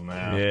there till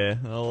now. Yeah,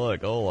 oh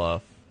look,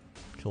 Olaf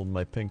killed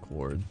my pink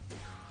ward.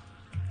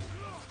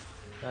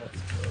 That's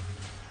good.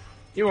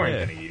 You weren't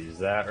Yeah. gonna use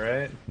that,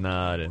 right?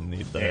 Nah, I didn't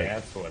need that. Yeah,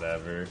 that's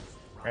whatever.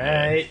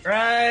 Right,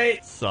 right!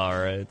 It's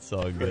alright, it's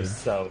all We're good.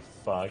 so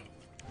fucked.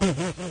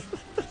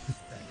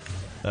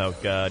 Oh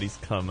god, he's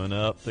coming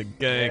up to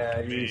gank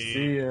Yeah, me. you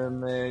see him,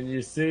 man.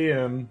 You see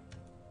him.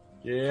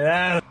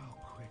 Yeah.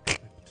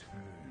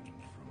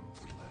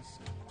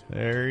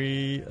 There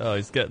he... Oh,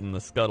 he's getting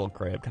the scuttle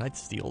crab. Can I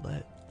steal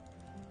that?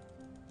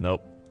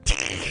 Nope.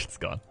 It's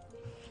gone.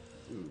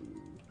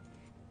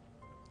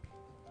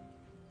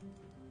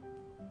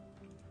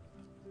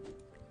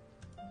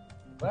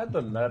 Glad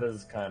the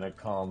meta's kind of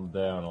calmed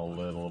down a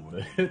little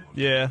bit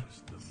Yeah.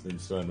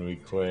 since when we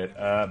quit.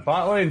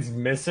 Bot lane's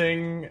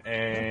missing,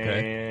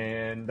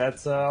 and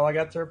that's all I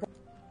got to report.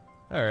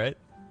 All right.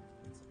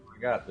 I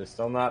got. They're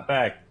still not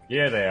back.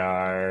 Here they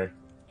are.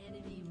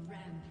 Enemy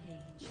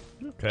rampage.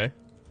 Okay.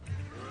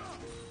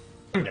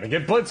 I'm gonna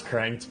get blitz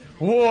cranked.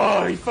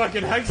 Whoa! He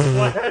fucking hex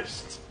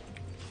flashed.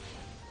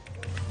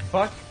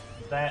 Fuck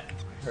that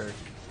hurt.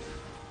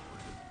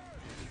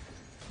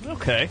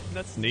 Okay,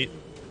 that's neat.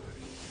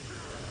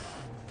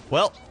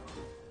 Well,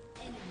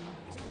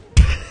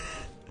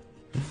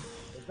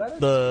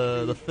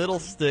 the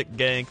fiddlestick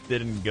gank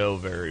didn't go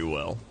very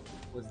well.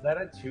 Was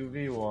that a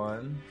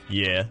 2v1?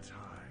 Yeah.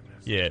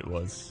 Yeah, it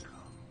was.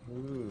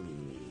 Ooh.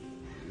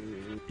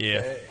 Yeah.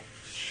 Okay.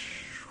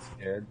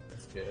 Good.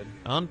 That's good.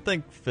 I don't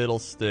think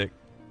Fiddlestick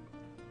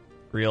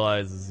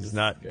realizes he's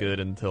not good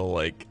until,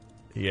 like,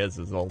 he has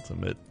his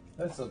ultimate.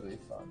 This'll be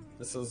fun.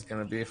 This is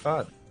gonna be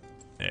fun.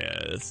 Yeah,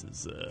 this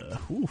is,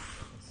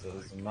 oof.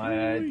 This is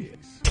my idea.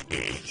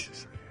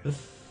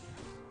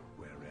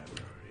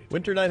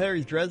 Winter Night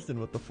Harry's Dresden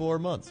with the 4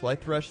 months. Why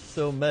Thresh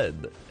so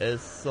med?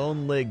 Es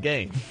only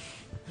game.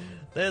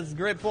 That's a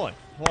great point.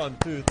 1,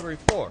 2, 3,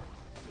 4.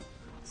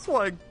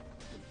 Swag.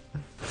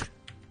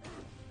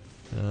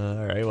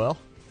 Alright, well.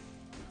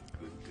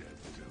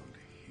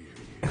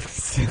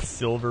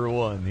 Silver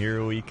 1,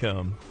 here we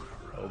come.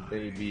 Oh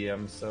baby,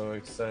 I'm so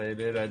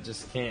excited. I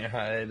just can't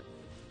hide.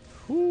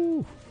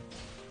 Whoo.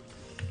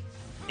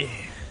 Yeah.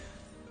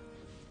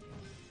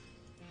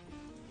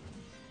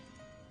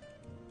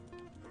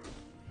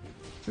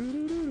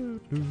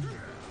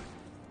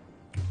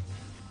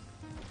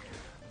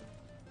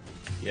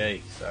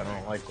 Yikes, I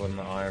don't like when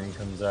the arm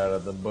comes out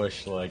of the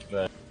bush like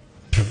that.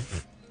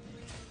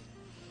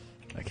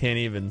 I can't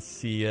even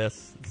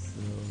CS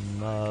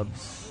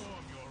mobs.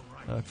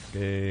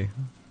 Okay.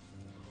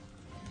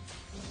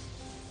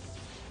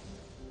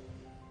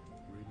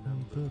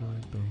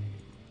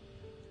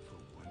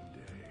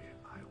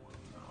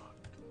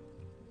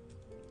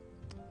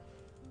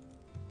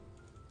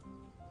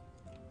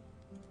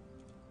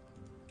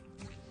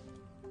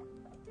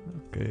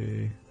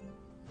 Okay.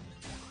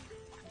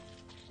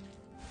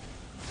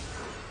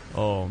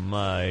 Oh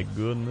my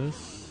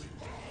goodness.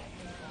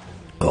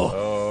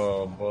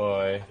 Oh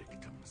boy.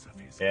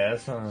 Yeah,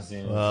 this one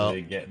seems Well. to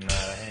be getting out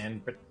of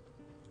hand. But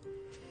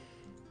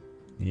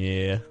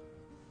Yeah.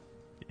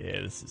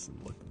 Yeah, this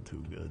isn't looking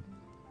too good.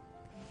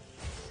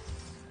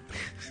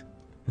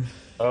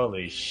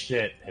 holy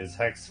shit, his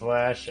Hex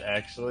Flash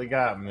actually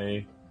got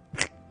me.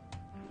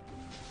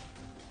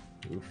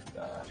 Oof,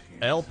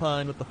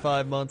 Alpine with the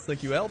 5 months.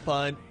 Thank you,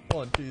 Alpine.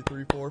 1, 2,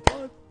 3, 4,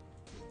 5.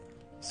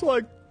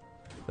 Swag.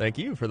 Thank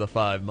you for the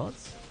 5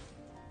 months.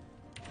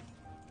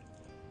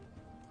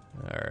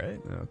 Alright,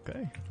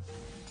 okay.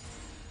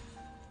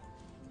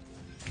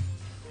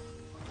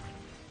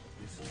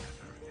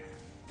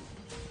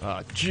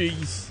 Ah,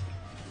 jeez.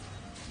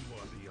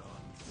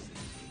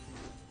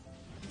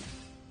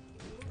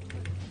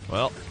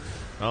 Well,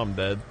 I'm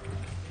dead.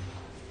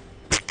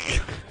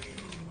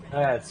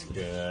 That's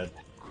good.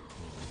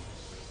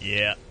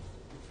 Yeah.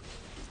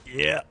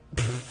 Yeah.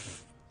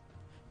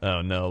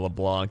 Oh no,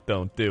 LeBlanc,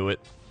 don't do it.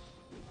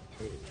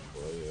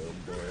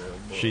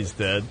 She's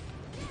dead.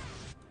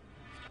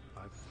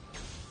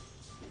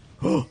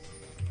 Oh.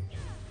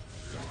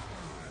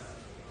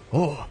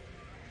 Oh.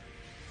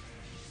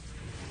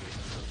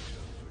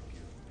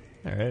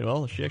 Alright,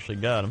 well, she actually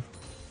got him.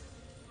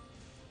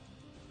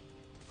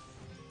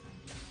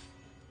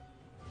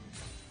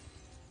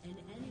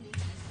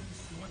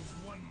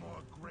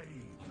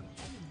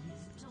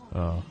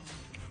 Oh.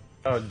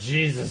 Oh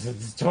Jesus,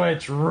 it's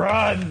Twitch,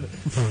 run!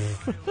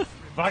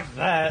 Fuck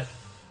that.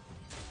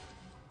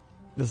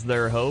 Is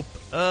there hope?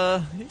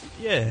 Yeah.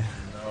 No.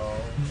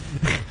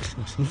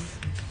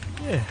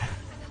 Yeah.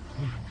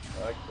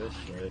 Fuck this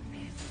shit.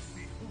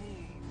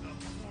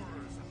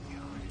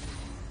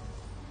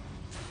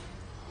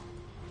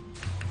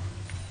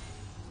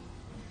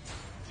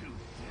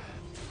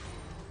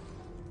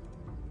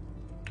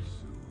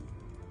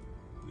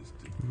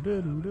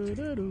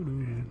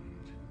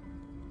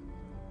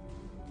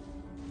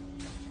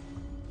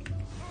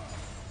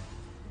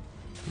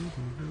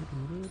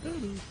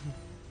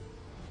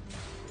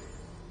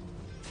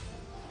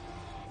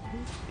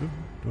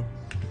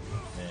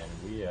 Man,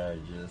 we are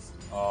just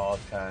all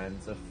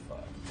kinds of fun.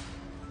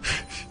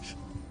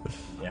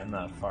 Yeah, I'm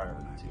not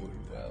farming too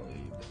well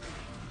either.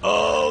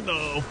 Oh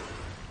no.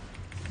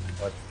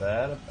 What's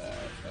that about?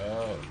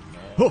 Oh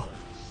no. Oh.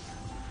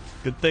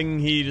 Good thing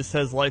he just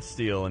has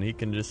lifesteal and he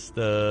can just,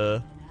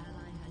 you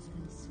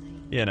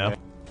know,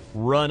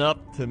 run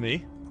up to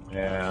me.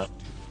 Yeah.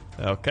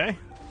 Okay.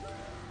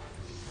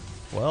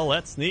 Well,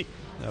 that's neat.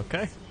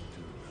 Okay.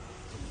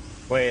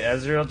 Wait,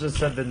 Ezreal just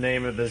said the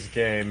name of this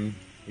game.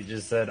 He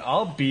just said,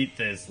 I'll beat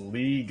this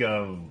League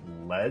of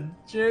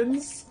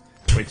Legends?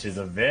 Which is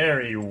a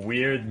very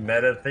weird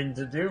meta thing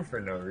to do for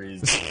no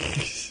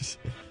reason.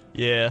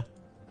 Yeah.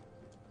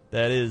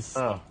 That is.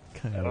 Oh,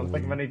 I don't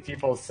think many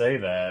people say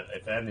that,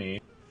 if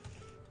any.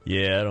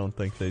 Yeah, I don't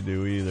think they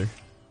do either.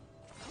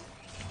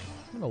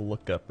 I'm gonna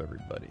look up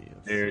everybody.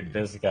 Dude,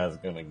 this guy's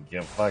gonna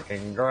get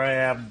fucking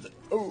grabbed.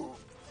 Ooh.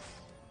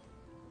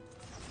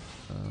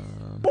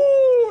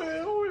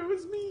 Oh, it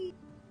was me.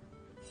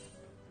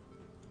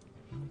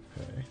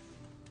 Okay.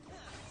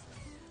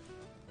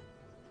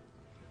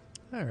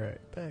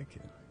 Alright, back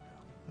in.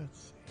 Let's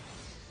see.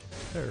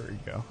 There we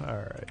go.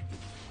 Alright.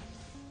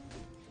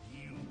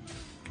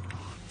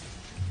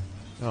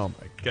 Oh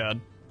my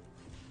god.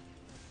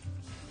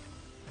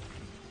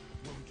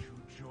 Won't you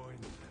join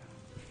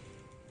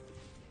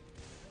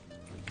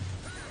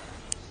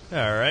them?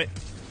 Alright.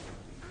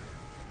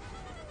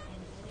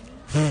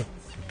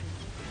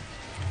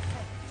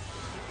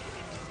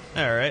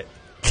 Alright.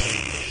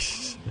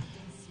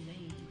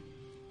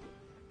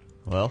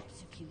 Well,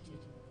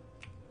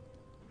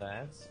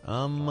 That's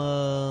I'm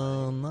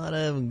not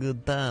having a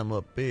good time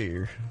up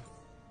here.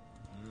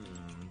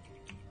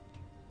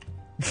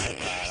 I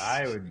thought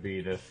I would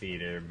be the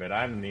feeder, but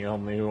I'm the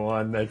only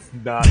one that's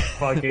not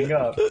fucking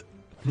up.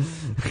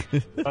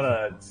 What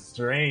a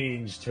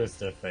strange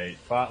twist of fate.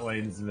 Bot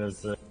lane's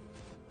missing.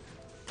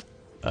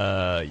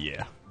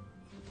 Yeah.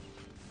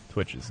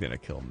 Twitch is gonna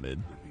kill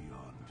mid.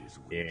 Beyond is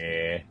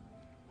Yeah.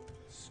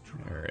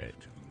 Alright.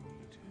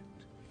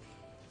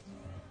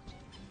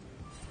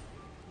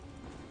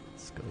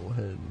 Let's go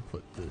ahead and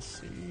put this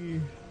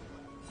here.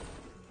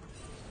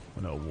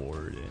 I'm gonna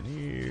ward in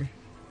here.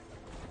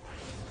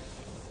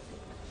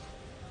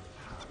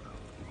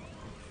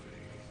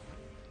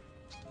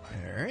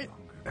 Alright.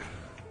 I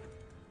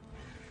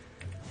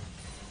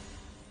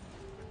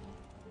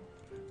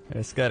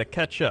just gotta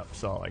catch up,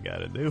 that's all I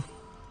gotta do.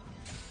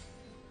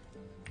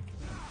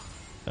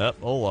 Up,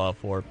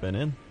 Olaf warping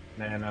in.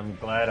 Man, I'm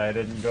glad I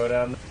didn't go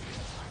down.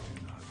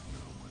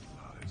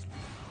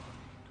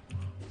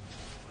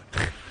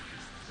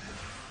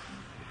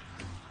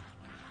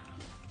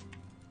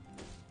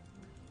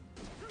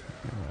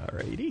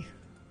 Alrighty.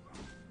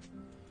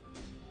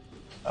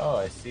 Oh,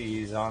 I see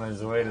he's on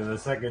his way to the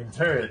second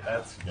turret.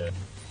 That's good.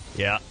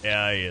 Yeah,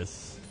 he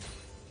is.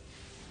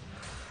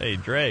 Hey,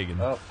 Dragon.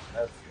 Oh,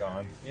 that's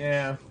gone.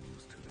 Yeah.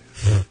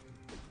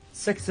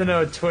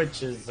 6-0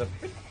 Twitch is a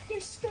pretty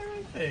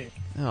scary thing.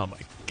 Oh my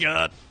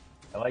god.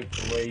 I like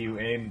the way you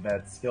aimed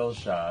that skill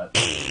shot.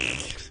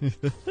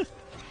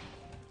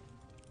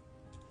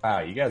 Wow,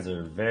 you guys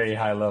are very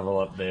high level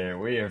up there.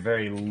 We are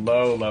very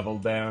low level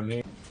down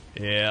here.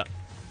 Yeah.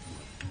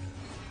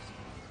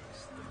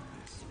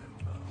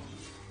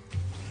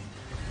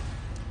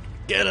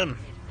 Get him!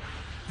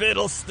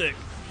 Fiddlestick!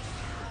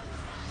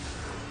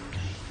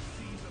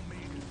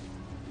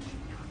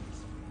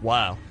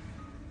 Wow.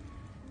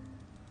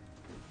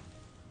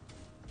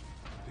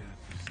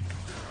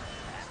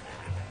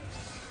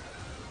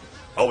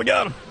 Oh, we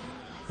got him!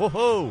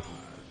 Whoa!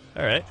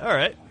 Alright,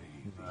 alright.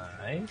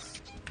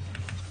 Nice.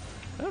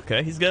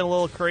 Okay, he's getting a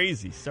little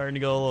crazy. Starting to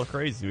go a little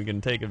crazy. We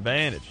can take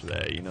advantage of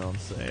that, you know what I'm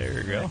saying? There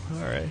we go.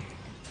 Alright.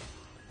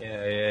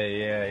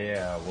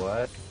 Yeah.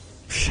 What?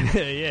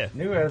 Yeah.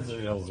 New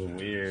Ezreal's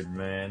weird,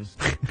 man.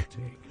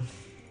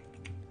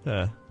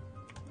 Huh.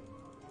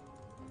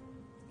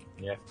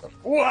 You have to.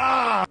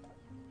 Wow!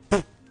 I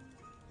shall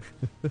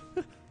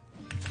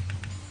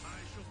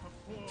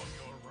perform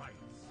your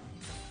rites.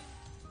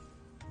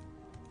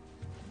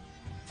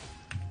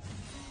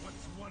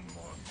 What's one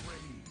more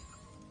grave?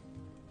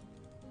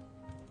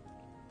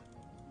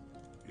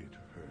 It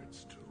hurts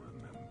to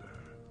remember.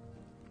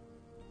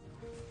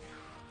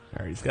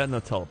 Alright, he's got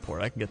no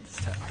teleport. I can get this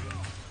tower.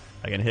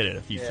 I can hit it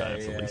a few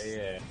times at least.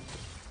 Yeah.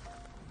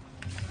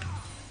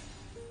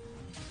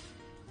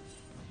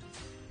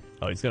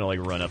 Oh, he's gonna like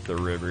run up the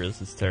river.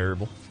 This is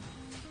terrible.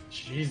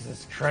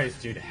 Jesus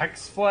Christ, dude.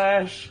 Hex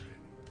Flash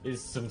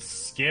is some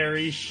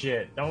scary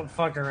shit. Don't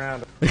fuck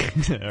around.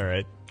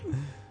 Alright.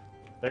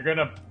 They're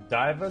gonna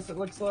dive us, it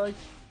looks like.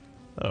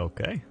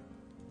 Okay.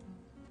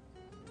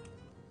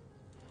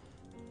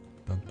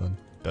 Dun dun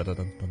dun dun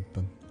dun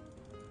dun.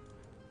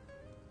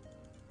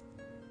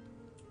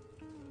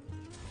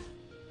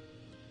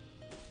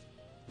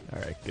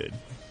 Alright, good.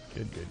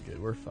 Good.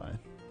 We're fine.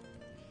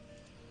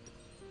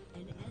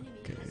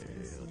 Okay,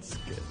 let's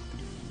get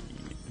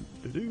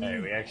the... Hey,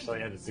 we actually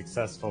had a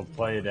successful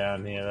play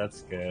down here.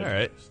 That's good.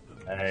 Alright.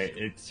 Alright,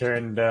 it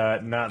turned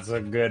not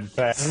so good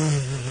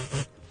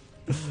fast.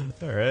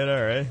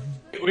 Alright.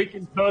 We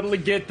can totally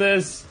get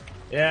this.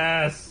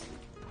 Yes.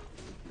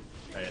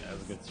 Alright, that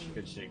was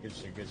good shit.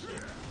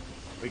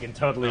 We can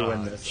totally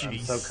win this. I'm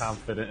so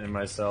confident in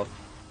myself.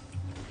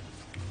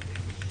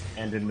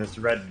 And in this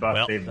red buff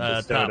Well, they've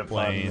bestowed top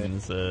upon me.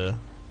 lanes, What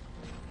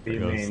do you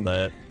goes mean?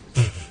 that.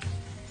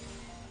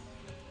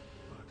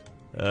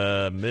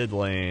 Mid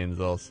lanes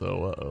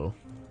also, uh-oh.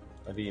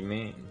 What do you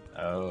mean?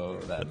 Oh,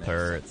 that The makes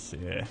turrets,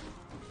 yeah.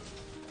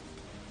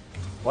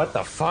 What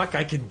the fuck?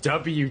 I can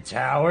W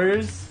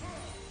towers?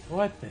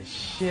 What the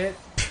shit?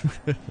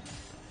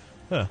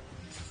 Huh.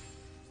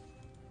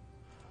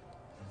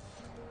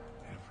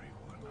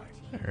 Everyone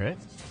I Alright.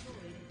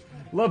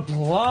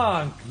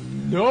 LeBlanc!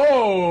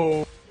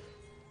 No!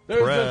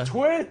 There's Bruh. a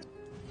twitch!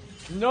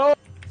 No!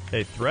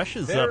 Hey, Thresh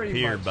is Very up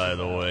here, much by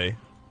the so. way.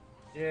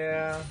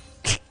 Yeah.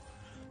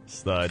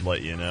 Just thought I'd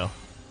let you know.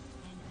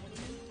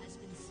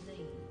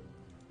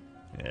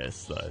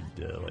 Yes, I'd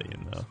let you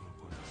know.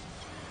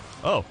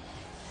 Oh,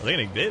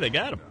 they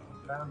got him.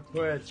 Found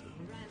Twitch.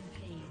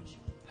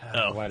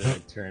 Oh. Why did I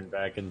turn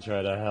back and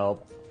try to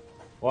help?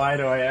 Why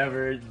do I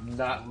ever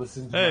not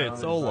listen to Hey, my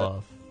it's own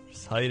Olaf.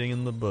 Just hiding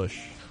in the bush.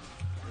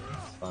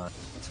 It's fun.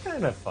 It's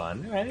kind of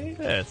fun, right?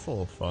 Yeah, it's a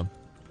little fun.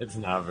 It's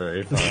not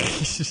very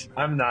fun.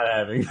 I'm not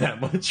having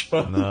that much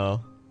fun.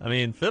 No. I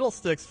mean,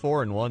 Fiddlestick's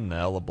 4-1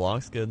 now.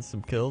 LeBlanc's getting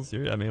some kills.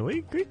 I mean,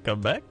 we come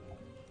back.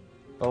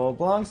 Well,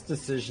 LeBlanc's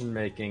decision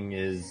making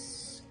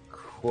is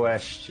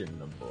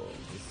questionable.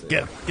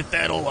 Get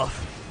that Olaf.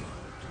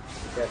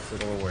 I guess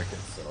it'll work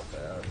itself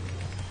out.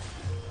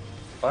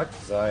 Fuck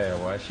Zaya,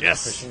 why is she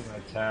pushing my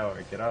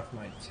tower? Get off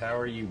my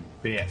tower, you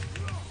bitch.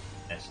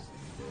 That's just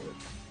gonna do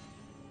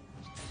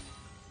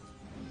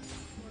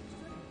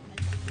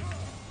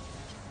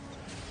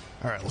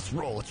it. Alright, let's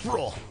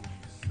roll.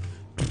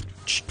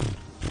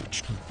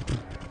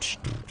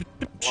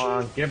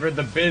 LeBlanc, give her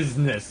the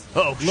business.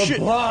 Oh, shit.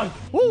 LeBlanc!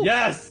 Woo.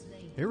 Yes!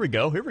 Here we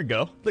go.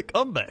 The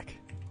comeback.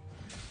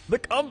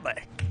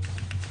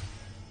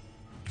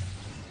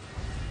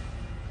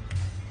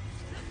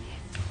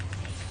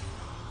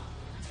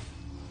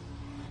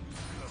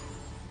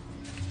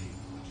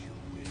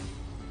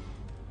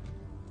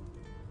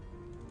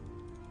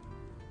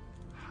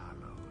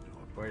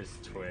 Where's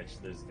Twitch?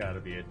 There's gotta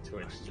be a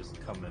Twitch just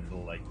coming to,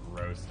 like,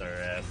 roast our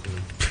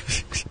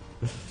asses.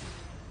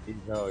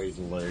 He's always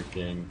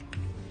lurking.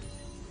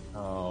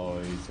 Oh,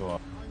 he's...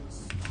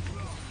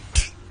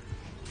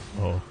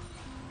 Oh.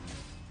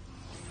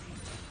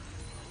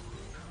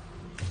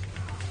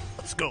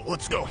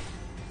 Let's go.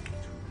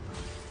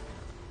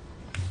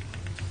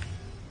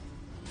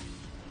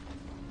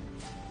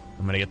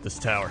 I'm gonna get this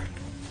tower.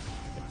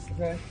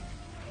 Okay.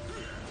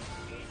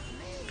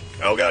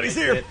 Oh god, he's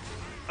here!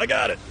 I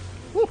got it!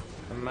 Woo.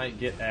 I might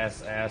get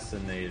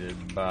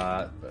assassinated,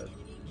 but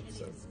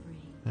it's okay.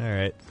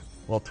 Alright.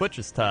 Well, Twitch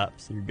is top,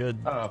 so you're good.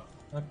 Oh,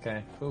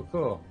 okay.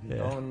 Cool. Yeah.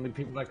 The only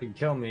people that can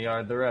kill me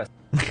are the rest.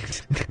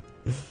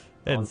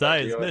 And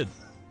Zaya's mid.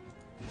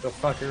 Go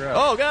fuck her up.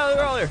 Oh god,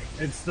 they're all here!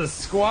 It's the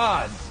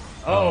squad!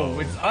 Oh,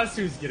 it's us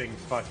who's getting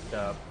fucked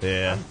up.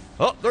 Yeah.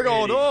 Oh, they're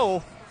going, Pretty.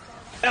 oh!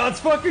 Now let's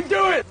fucking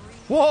do it!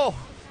 Whoa!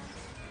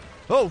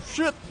 Oh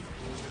shit!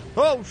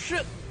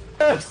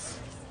 Yes!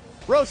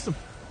 Roast him!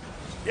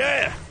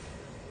 Yeah!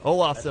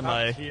 Olaf's in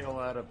my... heal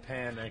out of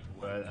panic,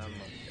 but I'm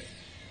okay.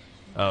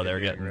 Oh, they're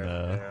Get getting, rid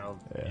of yeah. Harold.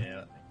 Yeah, I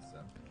think so.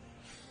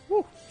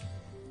 Woo.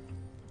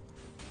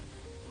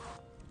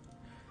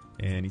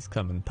 And he's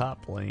coming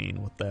top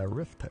lane with that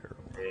Rift Herald.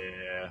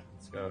 Yeah,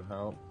 let's go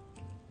help.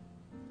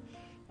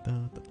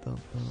 Dun, dun, dun,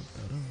 dun,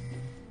 dun,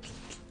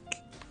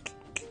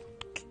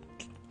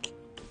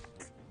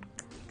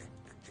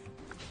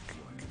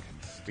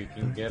 We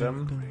can get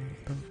him.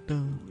 dun,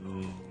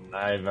 dun,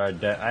 I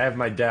have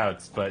my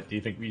doubts, but do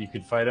you think you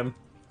could fight him?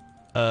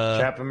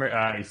 Trap him?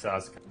 He saw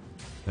us.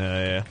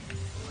 yeah.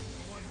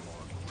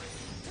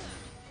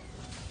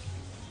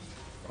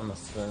 I'm a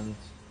spin.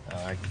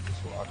 I can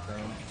just walk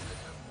around.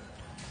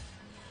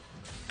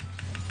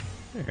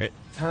 Alright.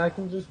 I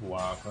can just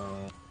walk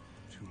on.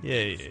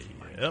 Yeah.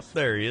 Up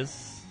there he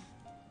is.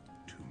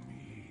 To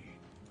me,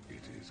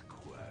 it is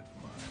quagmire.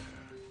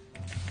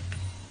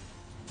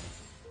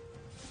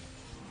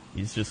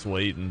 He's just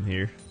waiting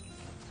here.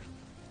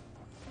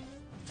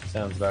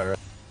 Sounds about right.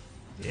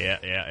 Yeah.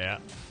 Yeah.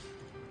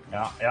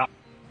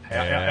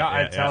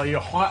 I tell you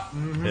what.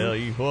 Mm-hmm. Tell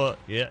you what.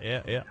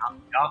 Yeah. Yeah.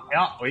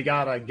 We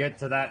gotta get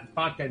to that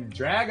fucking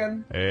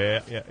dragon.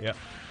 Yeah.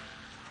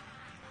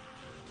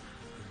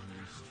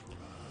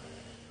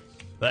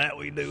 That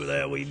we do.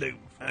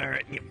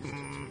 Alright.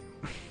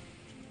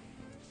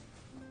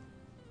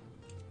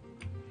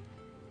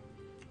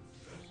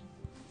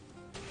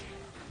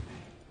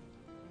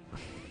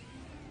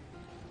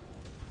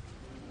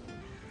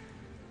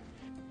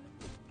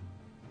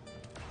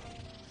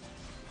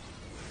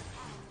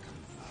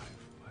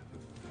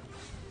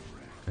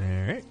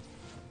 Alright.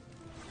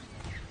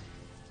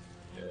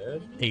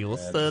 Good. Hey,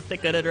 let's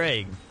take out a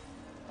dragon.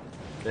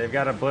 They've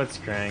got a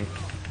blitzcrank.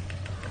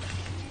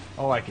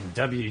 Oh, I can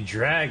W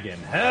dragon.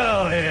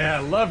 Hell yeah!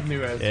 I love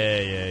new S.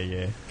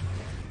 Yeah.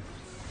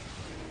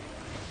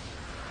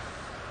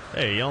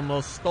 Hey, you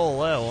almost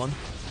stole that one.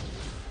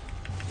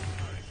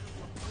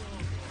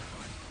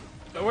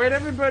 Where'd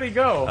everybody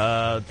go?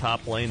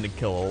 Top lane to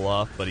kill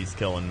Olaf, but he's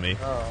killing me.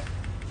 Oh.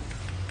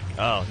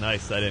 Oh,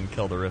 nice. I didn't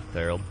kill the Rift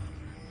Herald.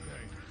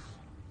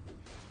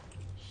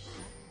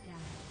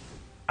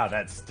 Wow,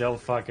 that still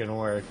fucking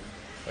worked.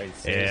 Wait,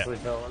 seriously,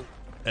 Philip?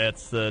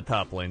 It's the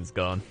top lane's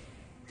gone.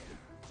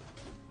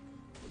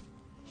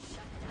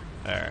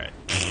 Alright.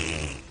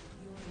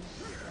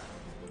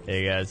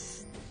 Hey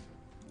guys.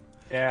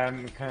 Yeah,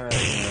 I'm kind of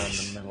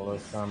in the middle of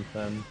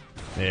something.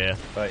 Yeah.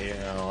 But,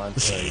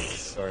 once I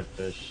sort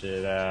this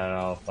shit out,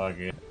 I'll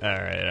fucking...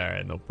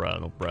 Alright, no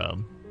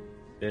problem.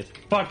 This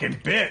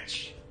fucking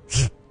bitch!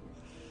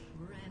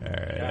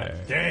 Alright. God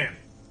damn!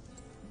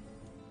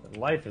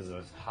 Life is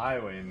a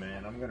highway,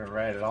 man. I'm gonna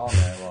ride it all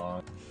night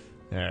long.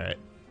 Alright.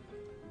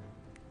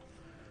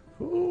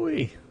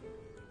 Ooh-wee.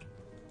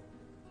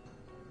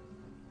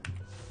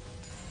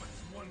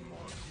 One more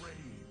grave.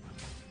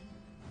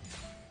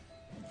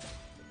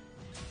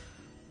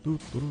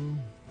 Doo-doo-doo.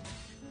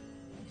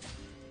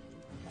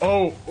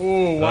 Oh,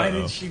 why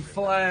Uh-oh. did she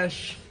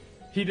flash?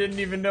 He didn't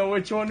even know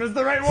which one was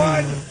the right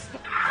one!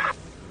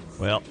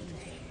 Well.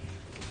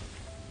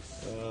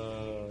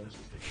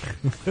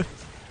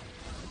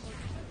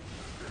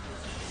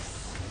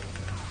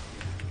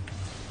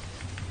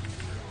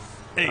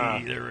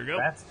 Hey, there we go.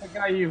 That's the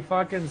guy you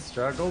fucking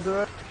struggled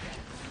with?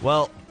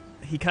 Well,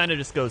 he kind of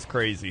just goes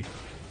crazy.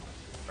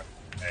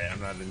 Hey, I'm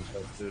not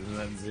interested in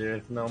that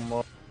Zerith no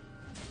more.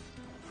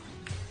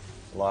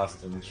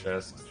 Lost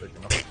interest, 'cause they're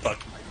gonna fuck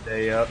my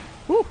day up.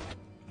 Woo.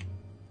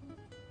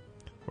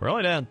 We're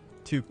only down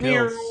 2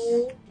 kills.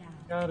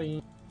 Got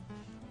him.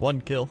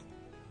 1 kill.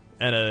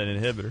 And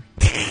an inhibitor.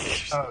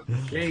 Oh,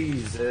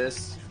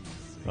 Jesus.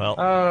 Well,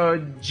 Oh,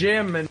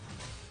 Jim, and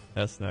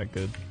that's not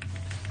good.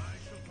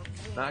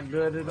 not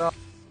good at all.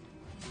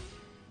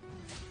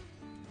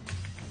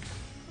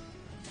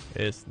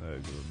 It's no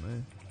good,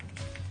 man.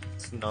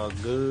 It's not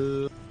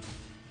good.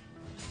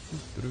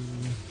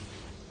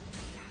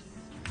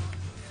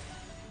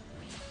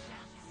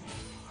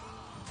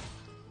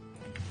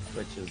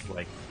 Which is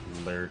like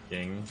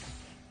lurking.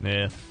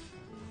 Yeah.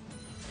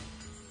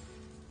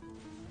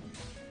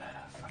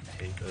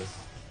 I hate this.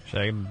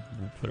 Should I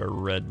put a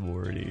red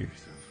ward here?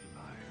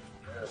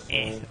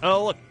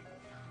 Oh, look.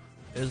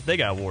 They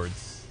got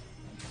wards.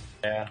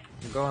 Yeah,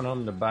 I'm going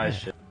home to buy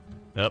shit.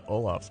 Yep,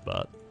 Olaf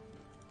spot.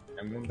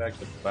 I'm going back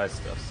to buy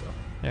stuff,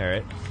 so.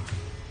 Alright.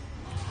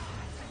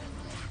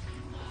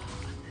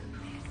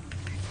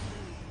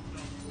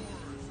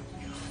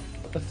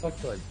 What the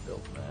fuck do I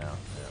build now?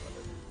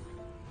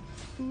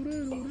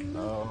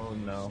 Oh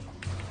no.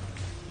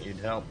 Need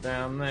help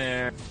down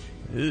there.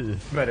 Ugh.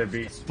 Better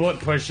be split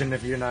pushing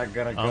if you're not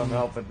gonna come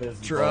help with this.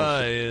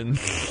 Trying.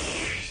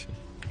 bullshit.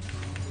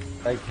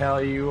 Like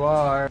hell you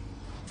are.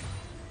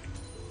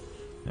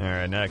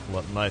 Alright, now I can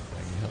let my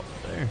thing help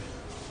there.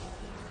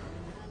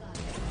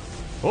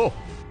 Oh!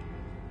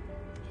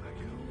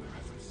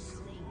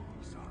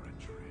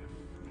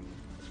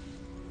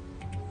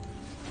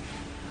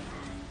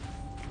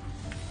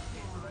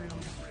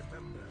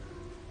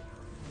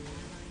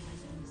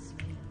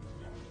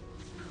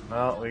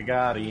 Well, we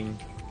got him.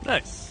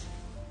 Nice.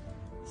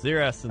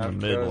 Xerath in the How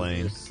mid goes lane.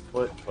 your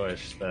split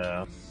push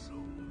though.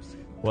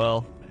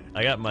 Well,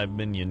 I got my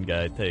minion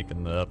guy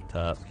taking the up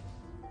top.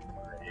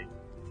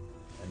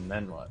 And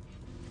then what?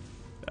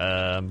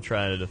 I'm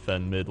trying to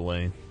defend mid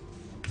lane.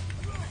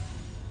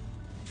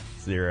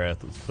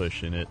 Xerath was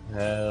pushing it.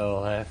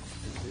 Hell, I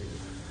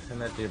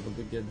might be able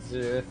to get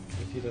Zerith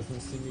if he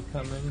doesn't see me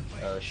coming.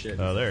 Oh shit.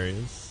 Oh, there he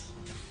is.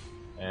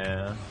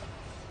 Yeah.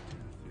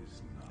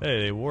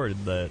 Hey, they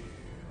warded that.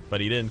 But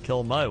he didn't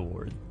kill my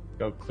ward.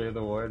 Go clear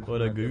the ward.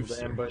 What a Might be able to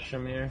gooser. ambush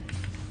him here.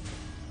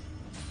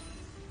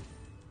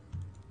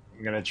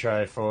 I'm gonna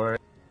try for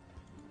it.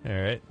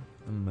 Alright,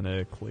 I'm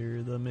gonna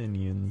clear the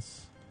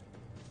minions.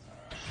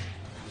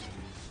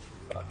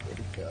 Fuck, where'd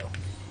he go?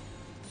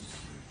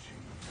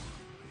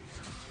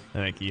 I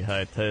think he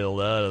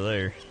hightailed out of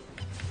there.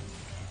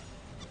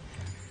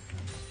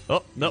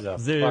 Oh, nope, a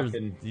Zera's,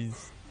 fucking-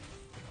 he's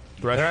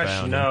Thresh Thresh,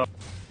 found him. no.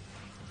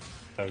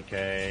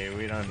 Okay,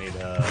 we don't need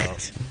help.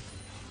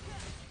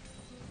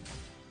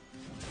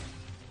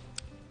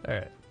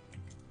 Alright.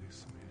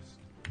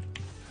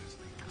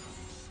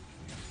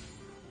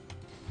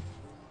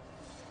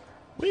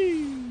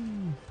 Whee!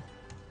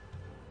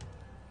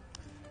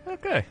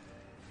 Okay.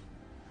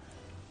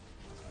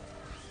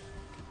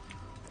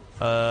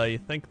 You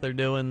think they're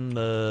doing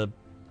the...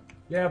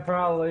 Yeah,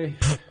 probably.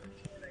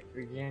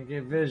 We can't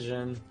get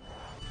vision.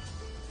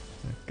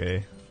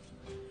 Okay.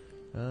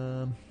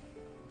 Okay,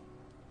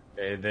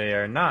 they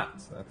are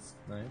not. So that's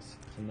nice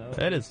to know.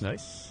 That is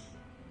nice.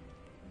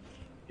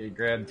 Get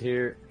grabbed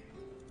here.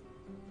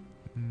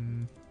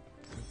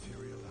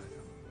 Material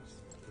items.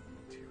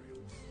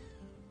 Materials.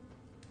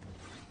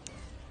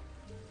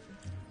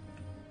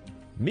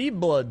 Me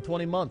Blood,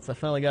 20 months. I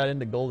finally got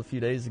into gold a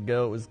few days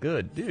ago. It was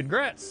good. Dude,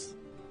 grats!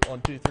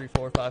 1, 2, 3,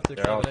 4, 5,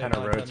 6, They're all 7, 8, kind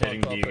of 9, 10,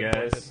 rotating 11, to you 12,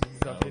 13, guys.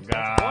 14, 15, 16, 17, 18, 19, 20.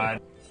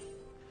 God.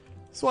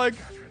 Swag.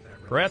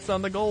 Grats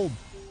on the gold.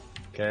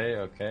 Okay,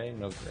 okay,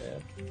 no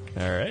grab.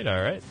 Alright,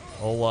 alright.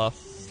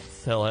 Olaf's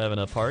still having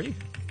a party.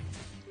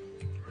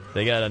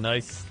 They got a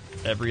nice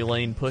every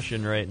lane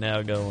pushing right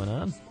now going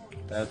on.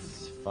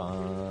 That's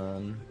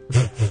fun. To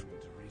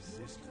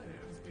resist their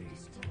fate.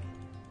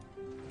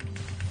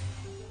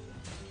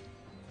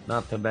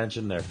 Not to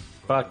mention they're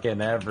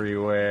fucking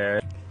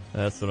everywhere.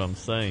 That's what I'm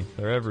saying.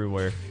 They're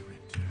everywhere.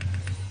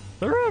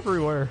 They're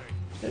everywhere.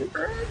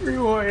 They're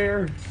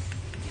everywhere.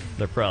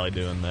 They're probably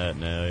doing that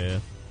now, yeah.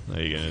 What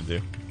are you gonna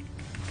do?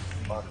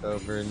 Walk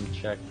over and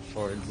check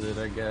towards it,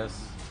 I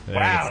guess. Yeah,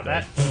 Wow,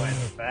 that's that went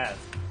fast.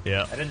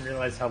 Yeah. I didn't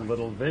realize how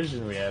little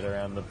vision we had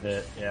around the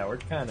pit. Yeah, we're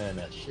kind of in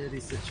a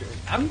shitty situation.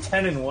 I'm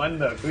 10-1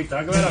 though. Can we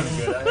talk about how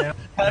good I am?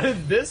 How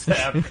did this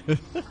happen?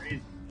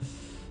 Crazy.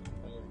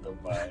 I'm gonna go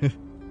buy.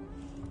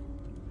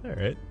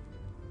 Alright.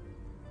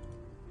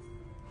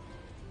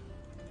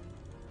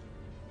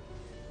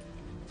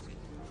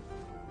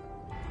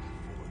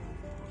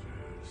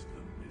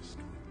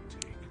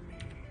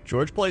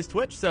 George plays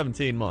Twitch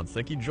 17 months.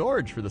 Thank you,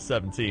 George, for the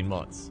 17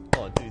 months.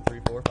 1, 2, 3,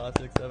 4, 5,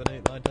 6, 7,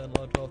 8, 9, 10,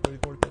 11, 12, 13,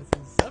 14,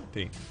 15, 16,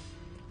 17.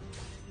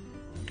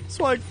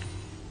 Swag.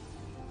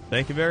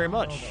 Thank you very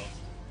much.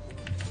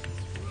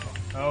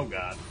 Oh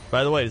god.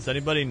 By the way, does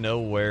anybody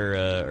know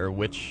where or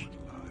which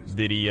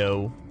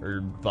video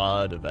or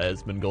VOD of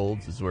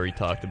Asmongold's is where he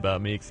talked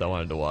about me? Because I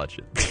wanted to watch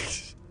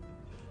it.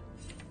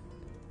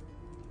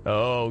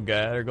 Oh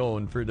god, they're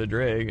going for the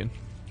dragon.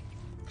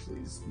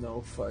 Please, no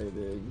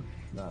fighting.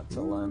 Not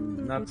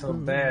till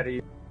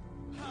daddy.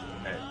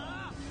 Hey.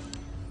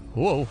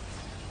 Whoa.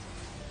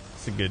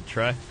 That's a good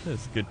try.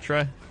 That's a good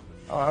try.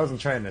 Oh, I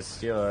wasn't trying to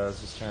steal it. I was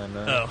just trying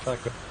to. Oh.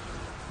 Fuck it.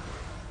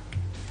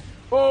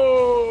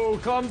 Oh,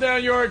 calm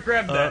down, York.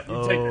 Grab that.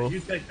 You take that. You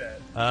take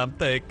that. I'm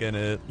taking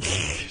it.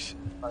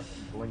 I can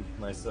blink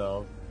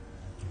myself.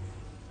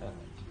 Oh,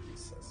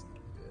 geez, that's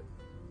not good.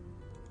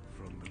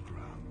 From the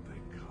ground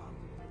they come,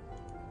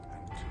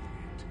 and to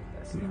it.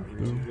 That's not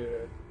really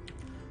good.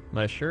 Am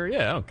I sure?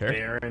 Yeah, I don't care.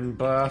 Baron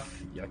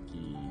buff.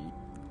 Yucky.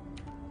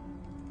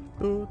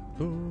 Do,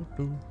 do,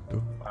 do,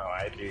 do. Oh,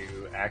 I do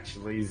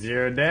actually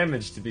 0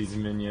 damage to these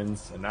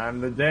minions, and I'm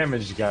the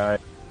damage guy.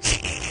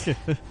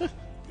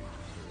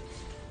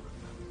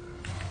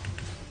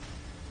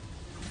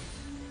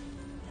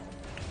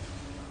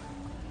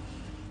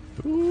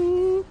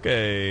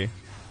 Okay.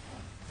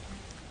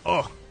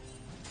 Oh.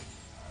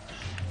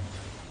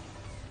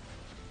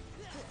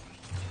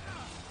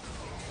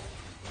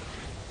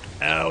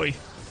 Owie.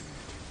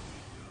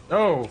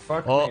 Oh,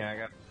 fuck Oh. me. I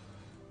got.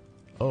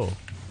 Oh.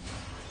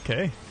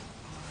 Okay.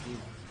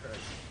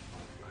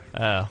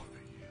 Ow.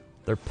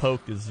 Their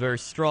poke is very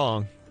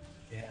strong.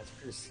 Yeah, it's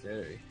pretty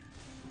scary.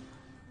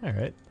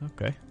 Alright,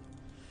 okay.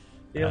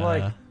 I feel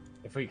like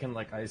if we can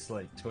like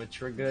isolate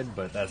Twitch, we're good,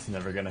 but that's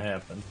never gonna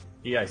happen.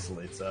 He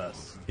isolates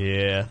us.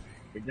 Yeah.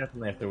 We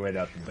definitely have to wait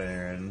out the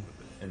Baron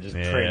and just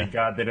Yeah. pray to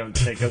God they don't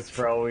take us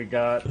for all we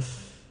got.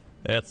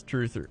 That's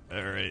truther.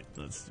 Alright,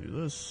 let's do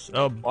this.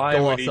 Oh, Why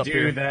would he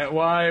do that?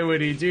 Why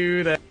would he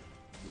do that?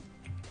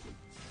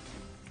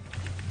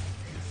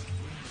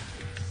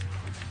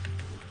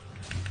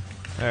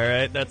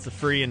 Alright, that's a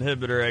free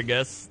inhibitor, I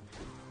guess.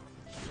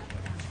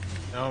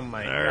 Oh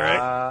my All right.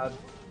 god.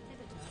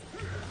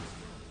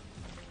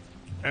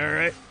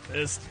 Alright,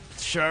 it's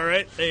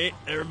alright. Hey,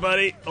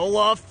 everybody, hold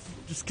off.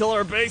 Just kill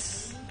our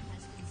base.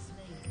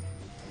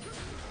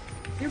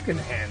 You can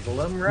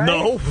handle him, right?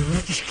 No! You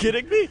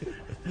kidding me?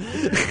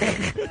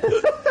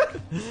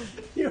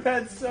 You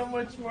had so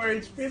much more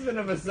HP than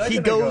him a second He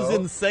ago. goes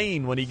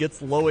insane when he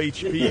gets low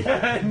HP.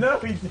 Yeah, I know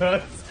he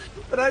does.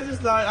 But I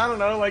just thought, I don't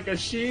know, like a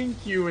Sheen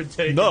Q would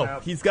take No, him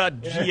out. he's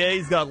got GA,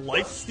 he's got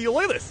lifesteal.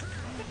 Look at this.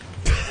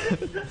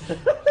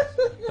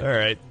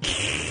 Alright.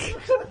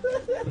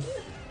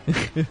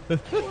 Why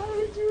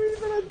would you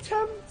even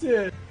attempt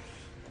it?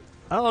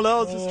 I don't know,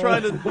 I was just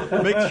trying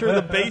to make sure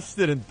the base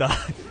didn't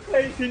die.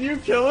 Hey, can you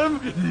kill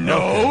him?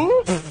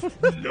 No!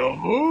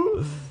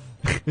 No!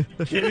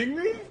 Kidding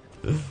me?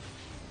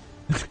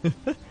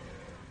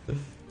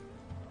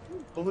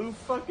 Blue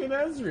fucking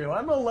Ezreal.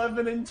 I'm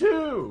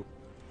 11-2.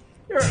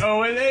 You're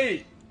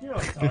 0-8. You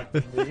don't talk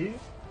to me.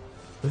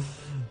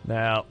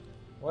 Now,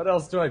 What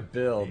else do I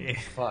build?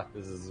 Fuck,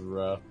 this is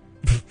rough.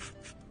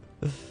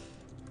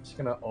 Just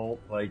gonna ult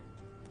like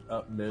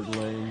up mid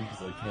lane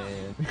because I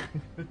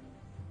can.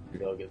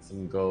 Maybe I'll get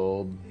some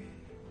gold.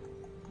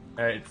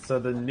 Alright, so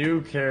the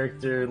new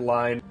character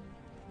line.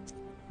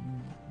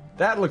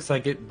 That looks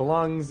like it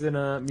belongs in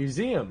a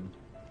museum.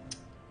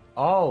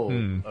 All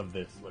of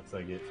this looks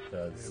like it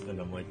does. And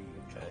I'm like,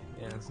 okay,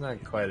 yeah, it's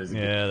not quite as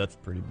good. yeah, that's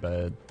pretty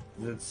bad.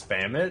 Does it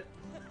spam it?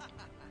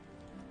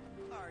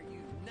 Are you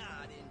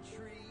not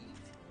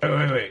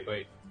intrigued?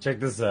 Wait. Check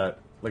this out.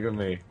 Look at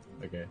me.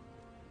 Okay.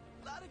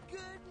 A lot of good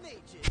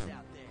mages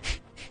out there.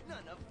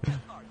 None of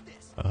them are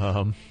this.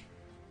 Um,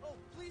 Oh,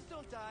 please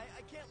don't die.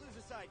 I can't lose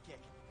a sidekick.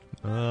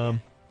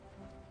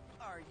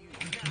 Are you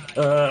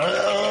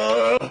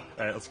not?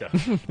 Alright, let's go.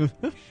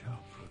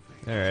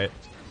 alright.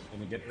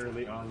 Gonna get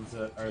early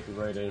onset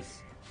arthritis.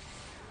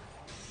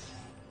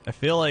 I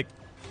feel like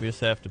we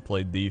just have to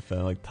play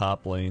defense, like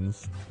top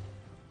lanes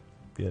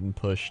getting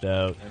pushed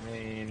out. I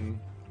mean,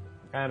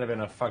 kind of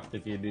in a fucked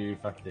if you do,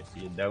 fucked if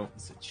you don't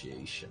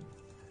situation.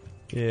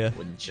 Yeah.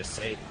 Wouldn't you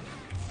say?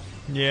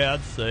 Yeah,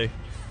 I'd say.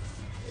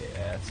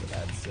 Yeah, that's what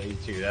I'd say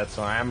too. That's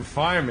why I'm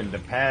farming to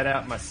pad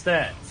out my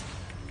stats.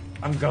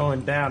 I'm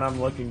going down, I'm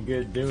looking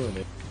good doing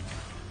it.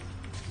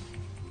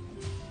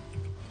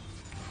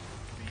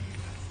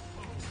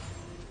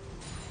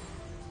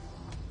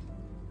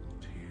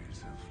 Tears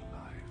of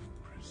life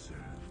preserve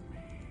me.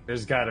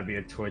 There's gotta be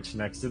a Twitch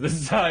next to the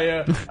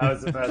Zaya. I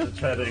was about to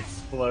try to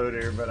explode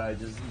her, but I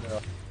just know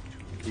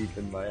deep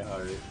in my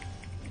heart.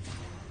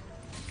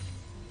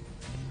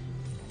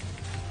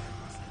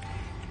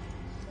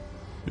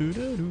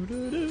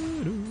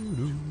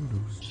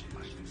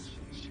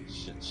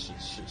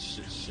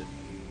 Shit.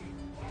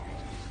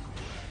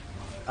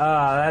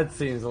 That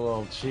seems a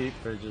little cheap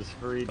for just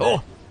free.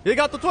 Oh, you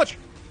got the Twitch.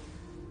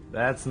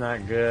 That's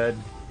not good.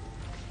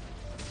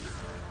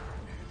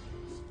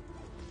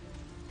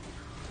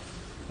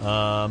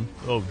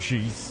 Oh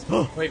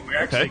jeez. Wait, we're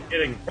actually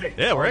getting picked.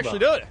 Yeah, we're actually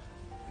doing it.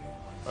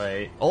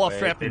 Wait. Olaf wait,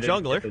 trapped they in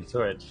didn't jungler. get the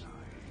Twitch.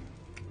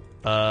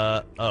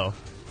 Oh.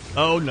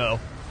 Oh no.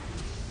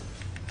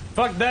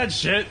 Fuck that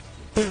shit.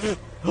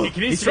 Hey,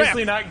 can he He's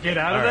seriously trapped. not get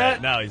out of Alright,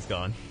 that? now he's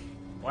gone.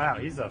 Wow,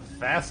 he's a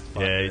fast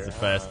fucker. Yeah, he's a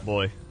fast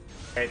boy.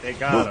 Hey, they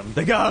got him.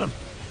 They got him.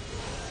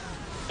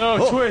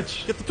 Oh, Oh,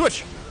 Twitch. Get the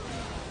Twitch.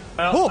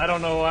 Well, Oh, I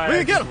don't know why we I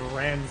can get just him.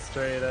 ran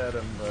straight at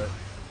him, but...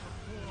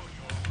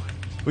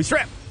 We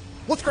strap.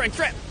 Let's crank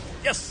strap.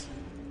 Yes.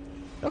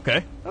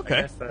 Okay. I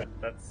Okay. guess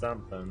that's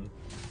something.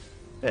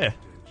 Yeah.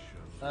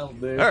 That'll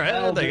do. All right.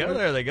 There they go.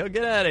 There they go.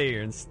 Get out of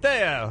here and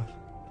stay out.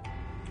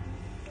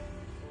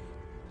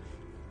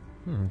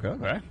 Okay.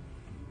 Okay.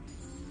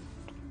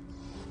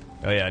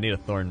 Oh yeah, I need a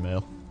thorn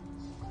mail.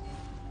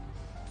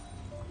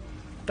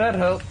 That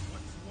helped.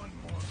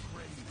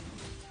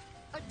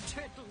 A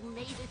turtle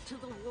made it to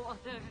the water.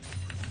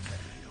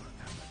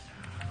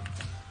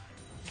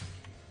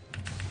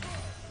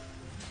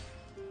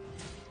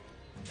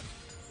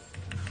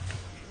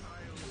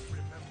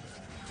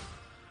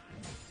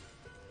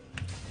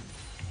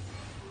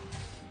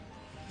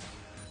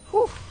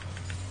 Whew.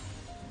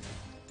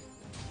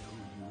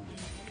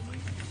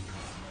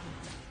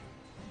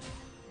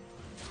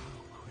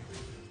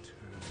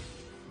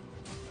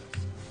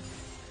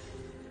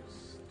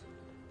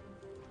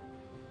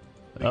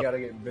 We gotta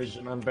get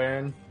vision on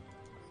Baron.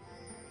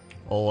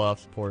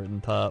 Olaf's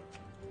porting top.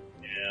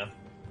 Yeah.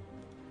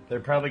 They're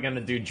probably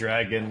gonna do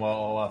dragon while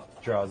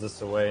Olaf draws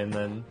us away, and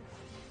then,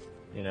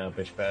 you know,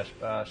 bish bash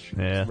bosh.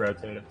 Yeah. Just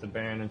rotate it to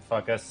Baron and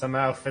fuck us.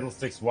 Somehow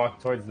Fiddlesticks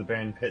walked towards the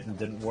Baron pit and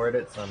didn't ward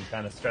it, so I'm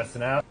kind of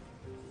stressing out.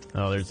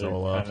 Oh, there's They're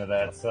Olaf. kind of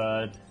that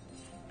side.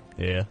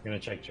 Yeah. Gonna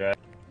check dragon.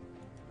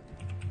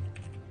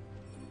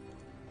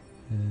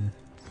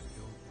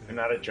 They're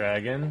not a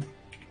dragon.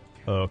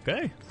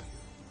 Okay.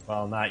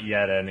 Well, not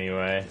yet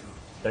anyway.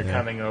 They're Yeah.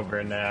 coming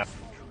over now.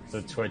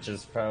 So Twitch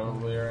is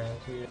probably around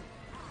here.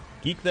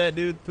 Geek that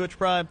dude, Twitch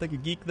Prime. Thank you,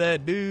 Geek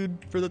that dude,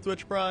 for the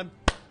Twitch Prime.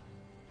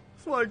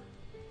 Swag.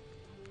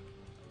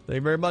 Thank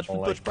you very much for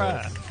Like Twitch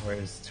Prime. this.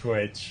 Where's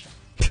Twitch?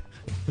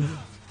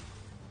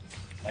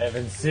 I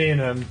haven't seen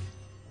him.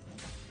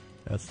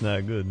 That's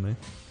not good, man.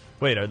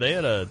 Wait, are they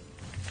at a...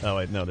 Oh,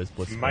 wait, no, there's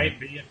Blitz. Might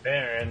be a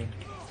Baron.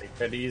 They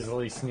could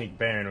easily sneak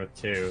Baron with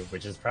two,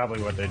 which is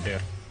probably what they're doing.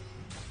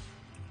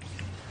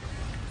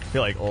 I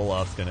feel like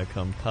Olaf's gonna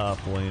come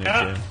top lane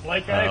Yeah, again.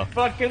 like I Oh.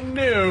 fucking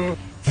knew.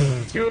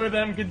 Two of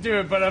them could do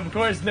it, but of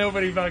course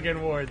nobody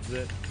fucking wards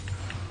it.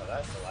 Oh,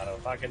 that's a lot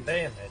of fucking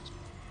damage.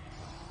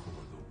 For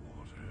the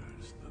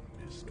waters,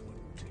 the mist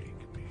would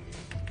take me.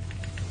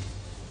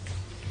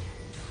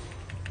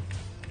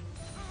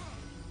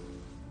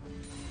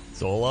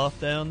 Is Olaf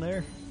down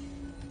there?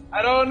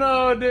 I don't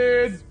know,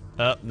 dude.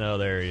 Oh, no,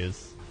 there he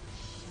is.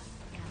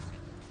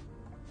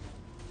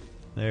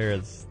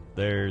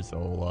 There's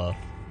Olaf.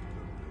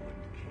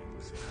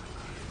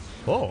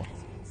 Oh.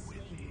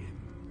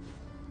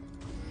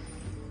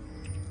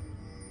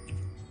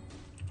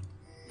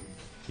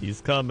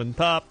 He's coming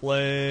top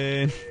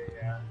lane.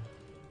 Yeah.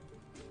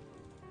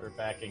 We're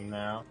backing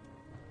now.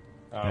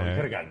 Oh, we Alright.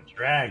 could have gotten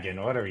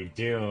Dragon. What are we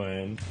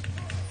doing?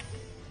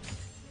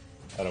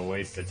 What a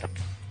waste of time.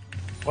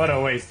 What a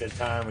waste of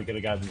time. We could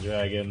have gotten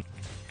Dragon.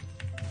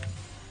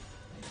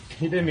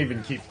 He didn't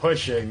even keep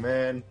pushing,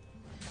 man.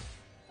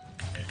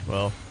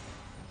 Well,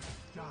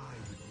 Die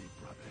with me,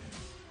 brothers,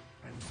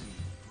 and be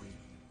free.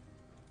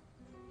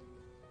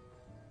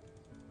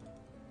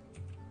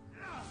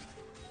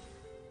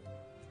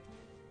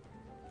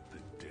 The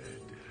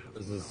dead have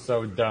This is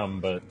so dumb,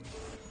 but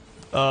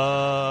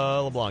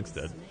LeBlanc's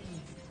dead.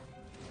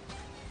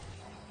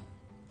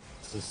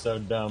 this is so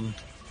dumb.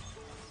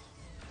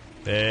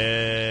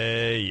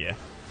 Yeah.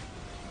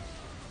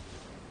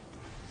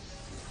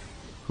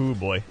 Hoo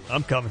boy,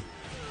 I'm coming.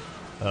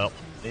 Oh,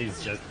 You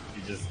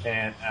just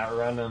can't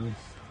outrun him.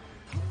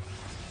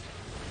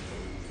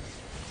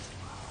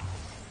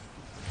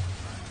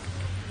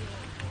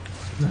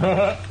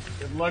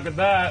 Good luck with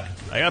that.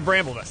 I got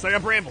Bramble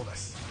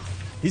this.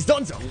 He's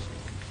done so.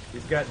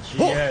 He's got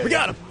GA. Oh, we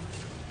got him.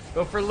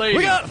 Go for lady.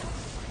 We got him.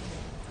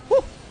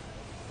 Woo.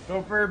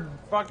 Go for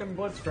fucking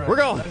Blitzcrank. We're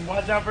going. And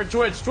watch out for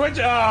Twitch. Twitch.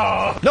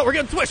 Oh. No, we're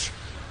getting Twitch.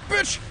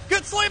 Bitch,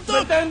 get slammed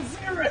But up. then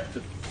zero.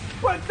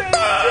 But then.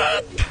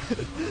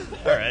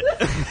 All right.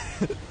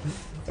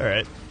 All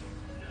right.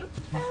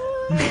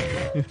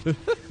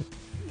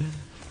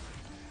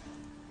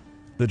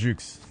 The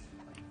jukes.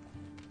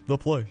 The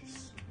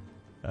place.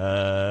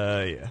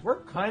 Yeah. We're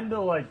kind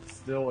of like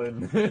still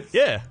in this.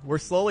 Yeah, we're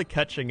slowly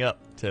catching up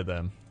to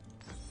them.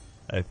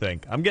 I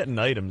think. I'm getting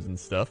items and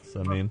stuff, so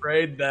I I'm mean.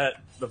 afraid that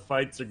the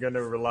fights are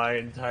gonna rely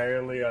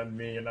entirely on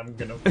me, and I'm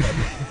gonna.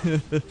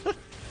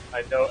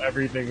 I know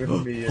everything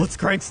with me. Let's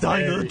crank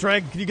Stein to the very-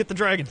 dragon. Can you get the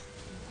dragon?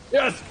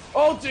 Yes,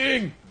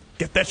 ulting.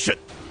 Get that shit.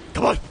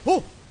 Come on.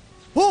 Oh.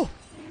 Oh.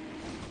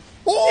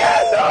 Oh!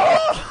 Yeah,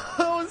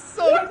 no! That was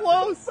so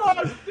close!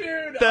 Fuck,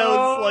 dude! That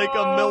was like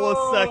a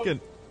millisecond.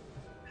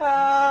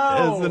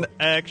 How? It's an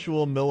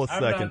actual I'm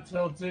millisecond. not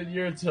tilted,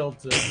 you're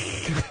tilted.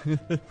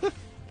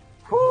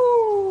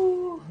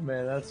 Whew!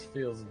 Man, that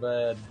feels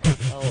bad.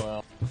 Oh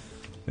well.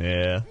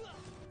 Yeah.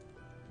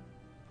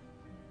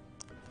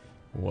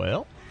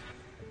 Well.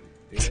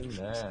 Doing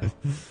that.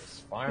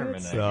 Just farming,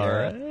 It's I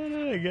alright,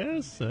 guess. I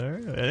guess.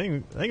 Alright. I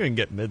think we can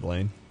get mid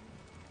lane.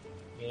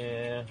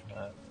 Yeah.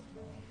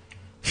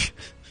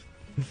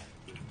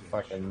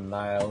 Fucking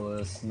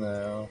nihilist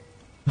now.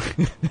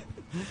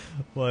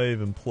 Why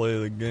even play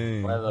the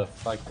game? Why the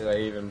fuck do I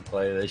even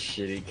play this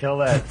shitty? Kill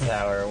that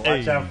tower. Watch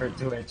Hey. out for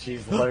Twitch.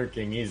 He's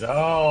lurking. He's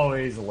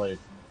always lurking.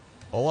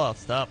 Olaf,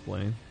 stop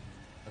lane.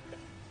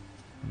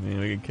 I mean,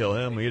 we could kill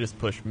him. We could just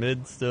push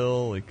mid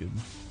still. We could.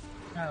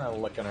 Kind of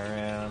looking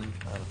around.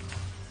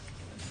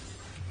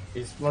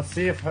 Let's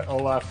see if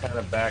Olaf kind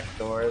of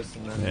backdoors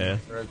and then Yeah.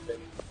 rotate.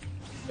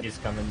 He's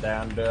coming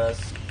down to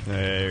us.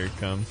 There he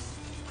comes.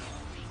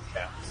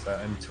 Yeah. So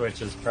and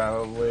Twitch is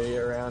probably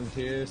around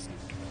here.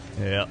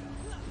 Yeah.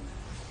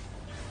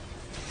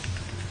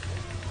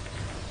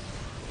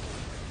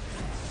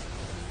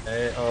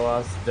 Hey,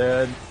 Olaf's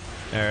dead.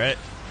 Alright.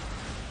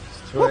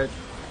 It's Twitch.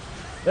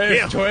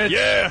 There's Twitch.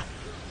 Yeah!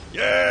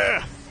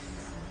 Yeah!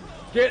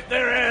 Get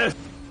their ass.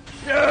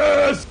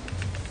 Yes.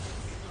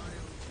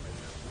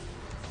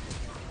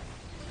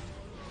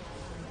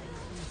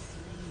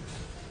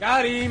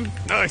 Got him.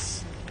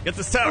 Nice! Get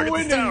this tower, We're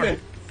get this winning tower! this.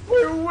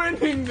 We're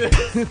winning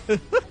this.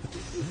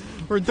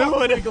 We're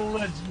doing it! League of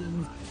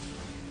Legends.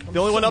 The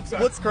only one up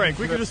Blitzcrank,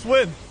 we can just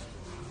win!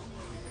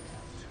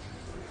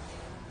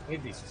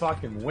 Need these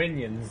fucking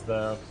winions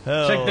though.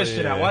 Hell Check this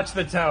shit yeah. out. Watch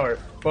the tower.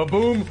 Ba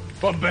boom,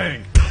 ba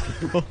bang.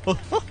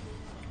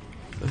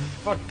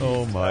 Fuck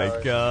Oh these my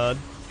towers. god.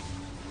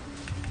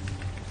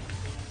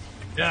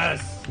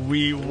 Yes.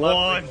 We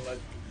won! League of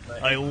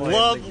Legends. I hate playing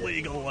love the game.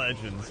 League of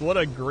Legends. What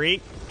a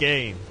great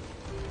game.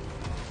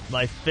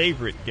 My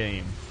favorite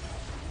game.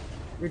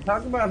 We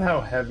talk about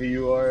how heavy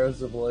you are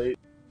as of late.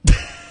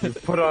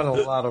 You've put on a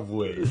lot of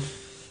weight.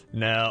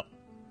 Now,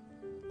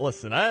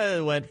 listen, I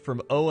went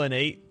from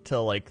 0-8 to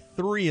like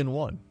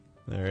 3-1.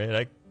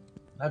 Alright,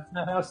 That's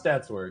not how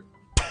stats work.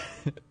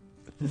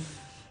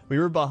 we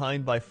were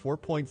behind by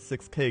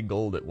 4.6k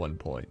gold at one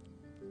point.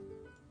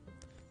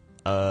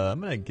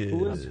 I'm gonna get.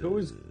 Who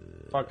is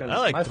fucking? I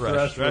like my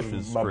Thresh. Thresh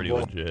was is my pretty boy.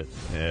 legit.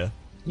 Yeah.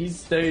 He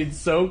stayed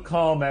so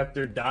calm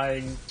after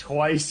dying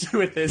twice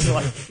within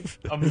like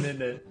a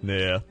minute.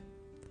 Yeah.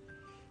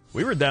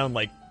 We were down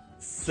like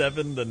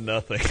 7-0.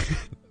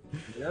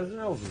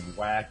 Ezreal's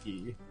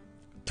wacky.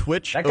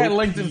 Twitch. That guy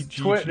linked his OPGG'd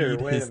Twitter.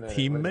 Wait his a minute.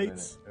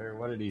 teammates. Wait a minute. Or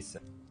what did he say?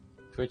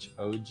 Twitch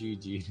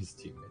OGG his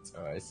teammates.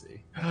 Oh, I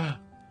see.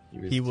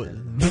 He was.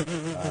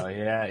 Oh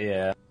yeah,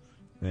 yeah.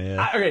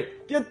 Yeah. Okay,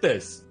 get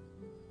this.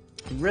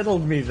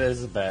 Riddled me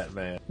this,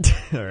 Batman.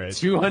 All right.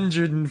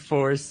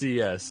 204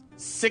 CS,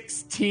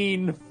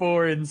 16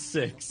 4 and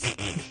 6,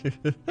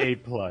 A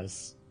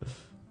plus.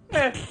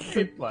 A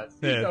plus.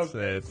 He's Yeah, okay.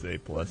 it's A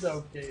plus. It's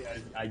okay,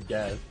 I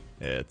guess.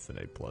 Yeah, it's an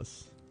A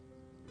plus.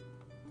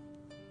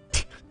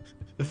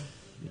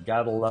 You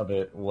gotta love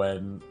it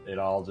when it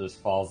all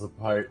just falls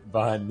apart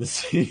behind the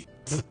scenes.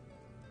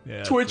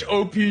 Yeah. Twitch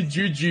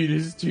OPGG'd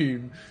his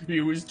team.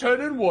 He was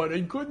 10-1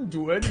 and couldn't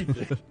do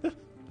anything.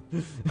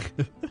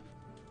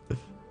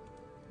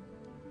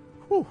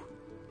 Whew.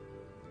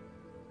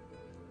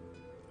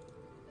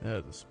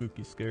 That was a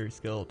spooky, scary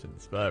skeleton.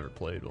 If I ever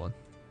played one.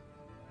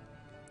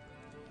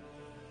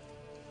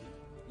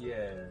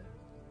 Yeah.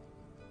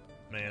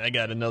 Man, I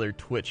got another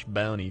Twitch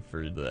bounty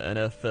for the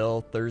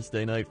NFL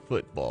Thursday Night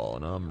Football,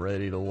 and I'm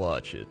ready to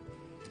watch it.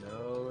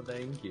 No,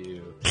 thank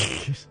you.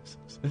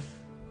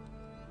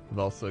 I've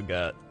also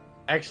got.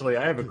 Actually,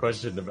 I have a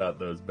question about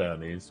those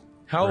bounties.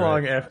 How Right.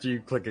 long after you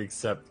click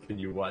accept can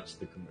you watch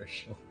the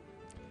commercial?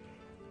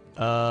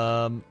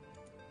 I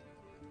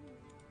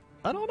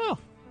don't know.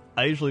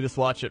 I usually just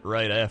watch it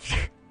right after.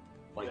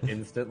 Like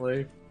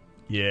instantly?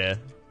 Yeah.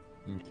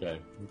 Okay,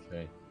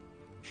 okay.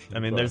 I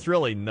mean, there's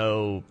really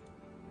no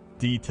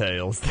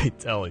details they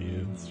tell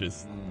you. It's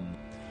just.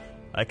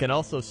 I can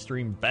also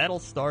stream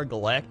Battlestar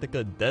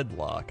Galactica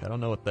Deadlock. I don't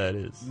know what that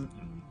is.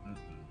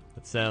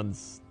 That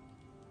sounds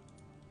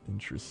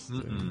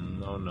interesting.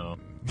 No, no.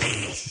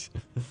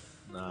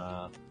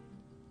 Nah.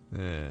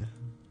 Yeah.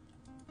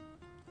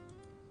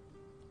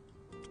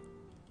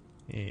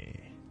 Yeah.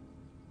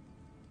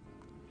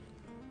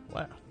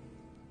 Wow.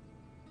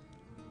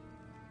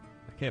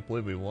 I can't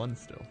believe we won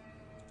still.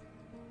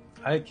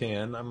 I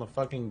can. I'm a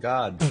fucking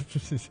god.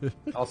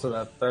 Also,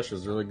 that Thresh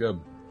was really good.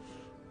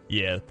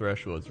 Yeah,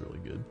 Thresh was really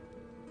good.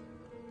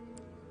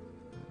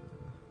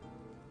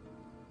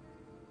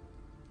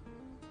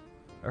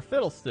 Our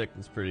Fiddlestick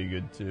was pretty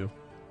good too.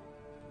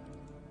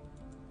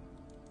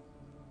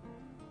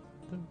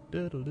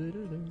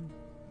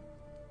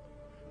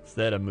 Is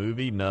that a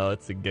movie? No,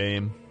 it's a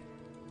game.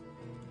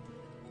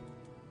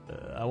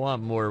 I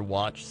want more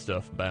watch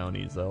stuff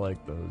bounties. I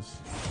like those.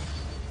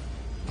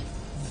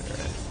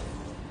 Alright.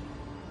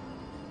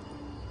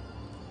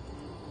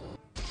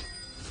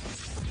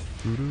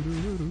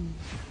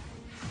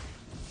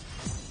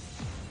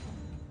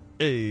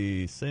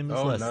 Hey, same as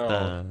Oh, last no.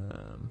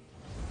 time.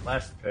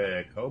 Last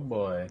pick. Oh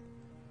boy.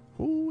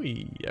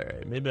 Hooey.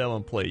 Alright, maybe I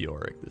won't play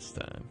Yorick this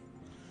time.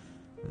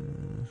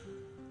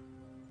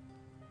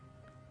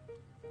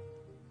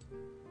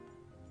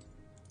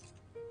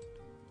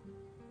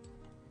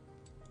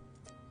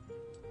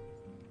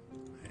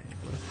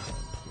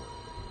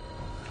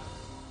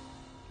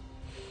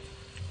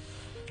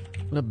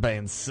 I'm gonna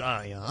ban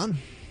Scion.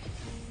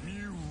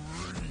 You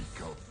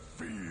reek of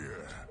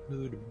fear.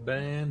 Who to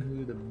ban?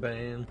 Who to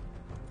ban?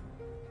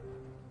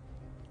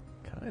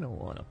 Kinda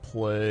wanna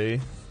play.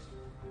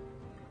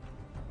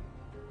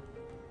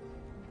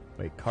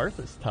 Wait,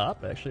 Karthus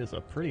top actually has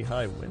a pretty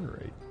high win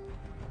rate.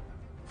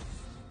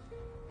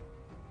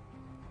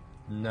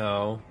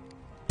 No.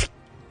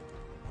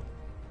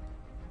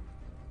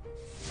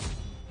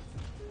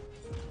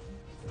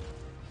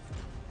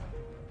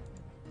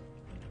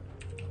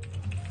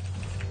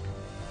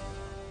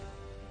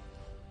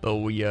 But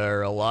we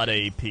are a lot of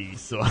AP,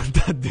 so I'm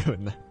not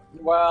doing that.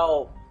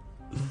 Well,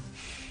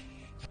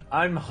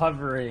 I'm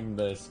hovering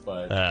this,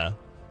 but Ah.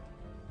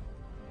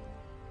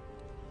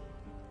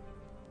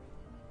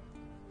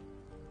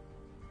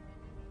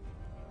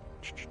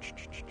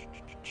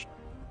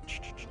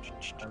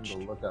 time to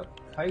look up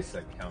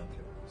Kaisa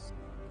counters.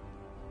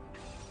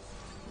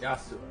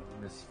 Yasuo,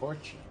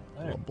 misfortune.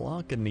 There.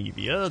 LeBlanc and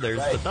Nevia, there's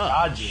Right, the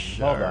dodge.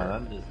 dodging. Hold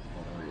on,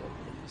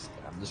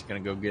 I'm just gonna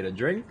go get a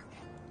drink.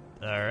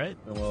 Alright.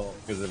 Well,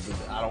 because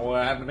I don't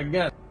want to happen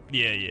again.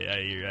 Yeah,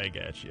 I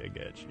got you.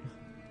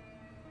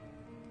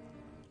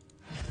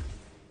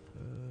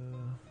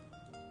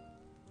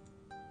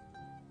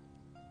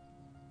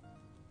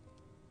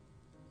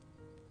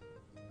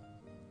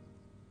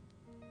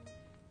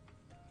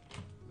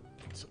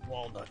 Some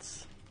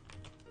walnuts.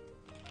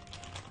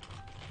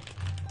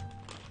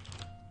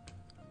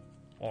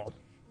 Oh.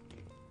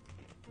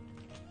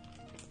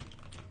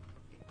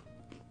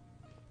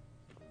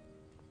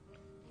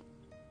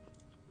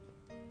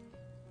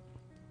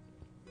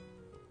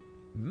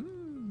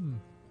 Mmm.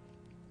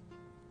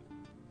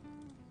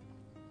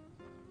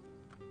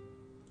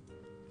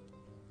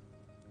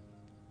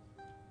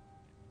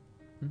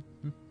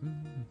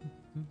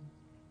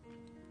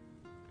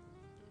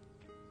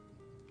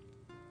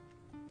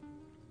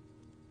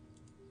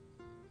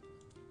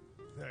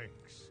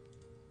 Thanks.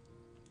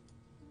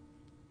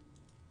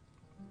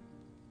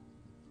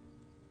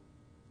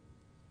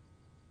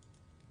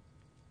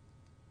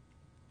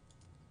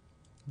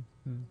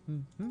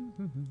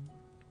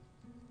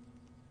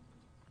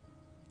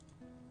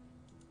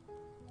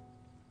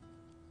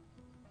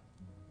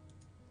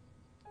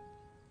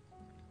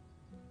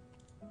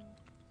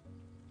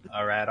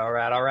 All right.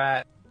 Alright.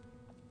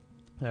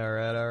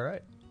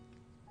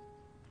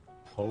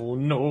 Oh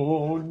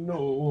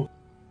no.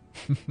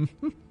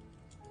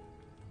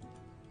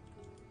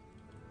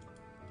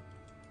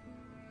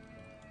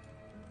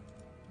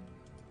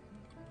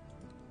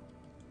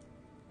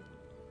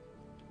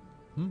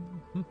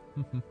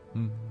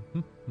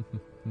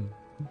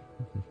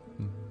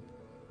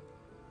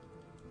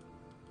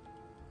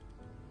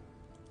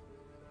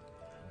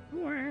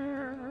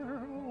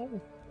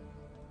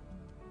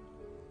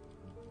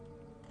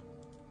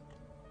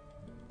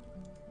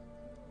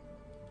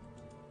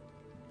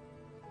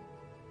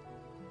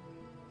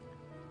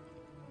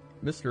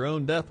 Mr.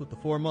 Own Death with the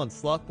 4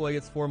 months. Slothboy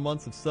gets 4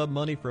 months of sub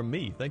money from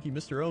me. Thank you,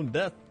 Mr. Own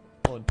Death.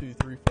 1, 2,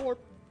 3, 4.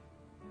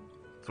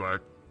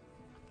 Swag.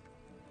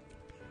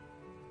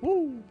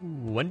 Woo!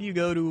 When do you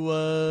go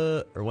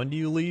to, or when do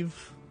you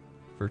leave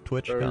for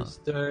TwitchCon?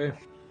 Thursday.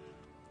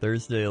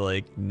 Thursday,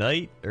 like,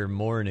 night or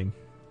morning?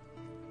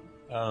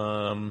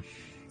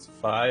 It's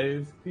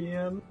 5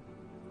 p.m.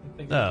 I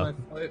think Oh. is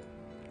my flight.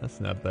 That's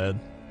not bad.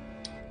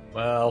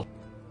 Well,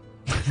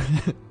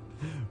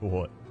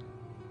 What?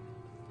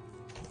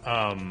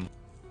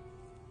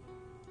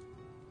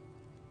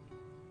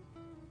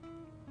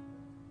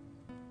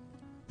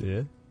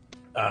 Yeah?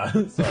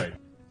 sorry,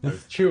 I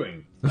was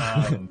chewing.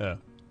 Yeah.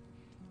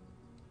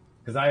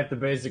 Because I have to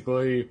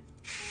basically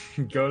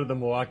go to the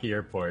Milwaukee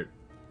airport,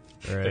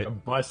 Alright. take a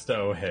bus to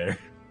O'Hare,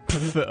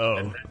 Oh.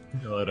 and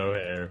then chill at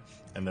O'Hare,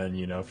 and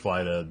then,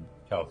 fly to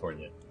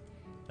California.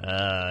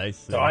 I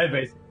see. So I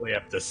basically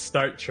have to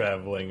start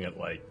traveling at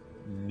like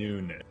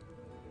noon.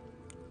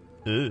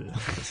 Ugh.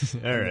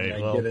 Alright, And I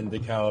well. get into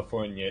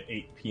California at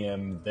 8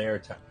 p.m. their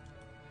time.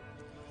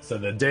 So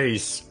the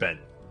day's spent.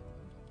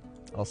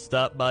 I'll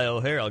stop by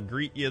O'Hare. I'll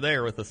greet you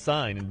there with a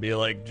sign and be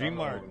like,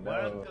 G-Mark, no.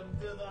 welcome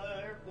to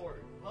the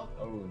airport. Welcome.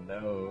 Oh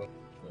no.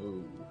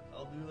 Oh.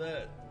 I'll do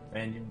that.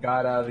 Man, you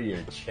got out of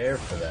your chair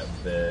for that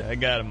bit. I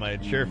got in my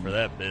chair for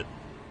that bit.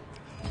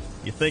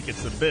 You think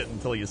it's a bit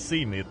until you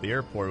see me at the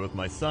airport with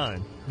my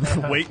sign.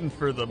 Waiting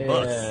for the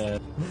bus.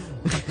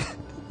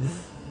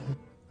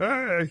 Yeah.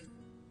 Hey!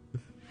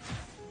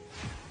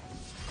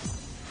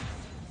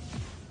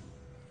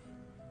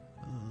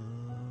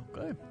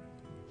 Okay.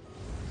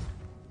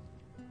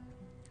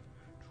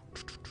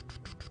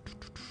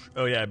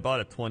 Oh yeah, I bought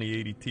a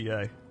 2080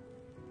 Ti.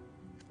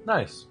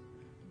 Nice.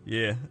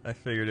 Yeah, I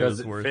figured it Does was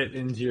it worth fit it.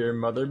 into your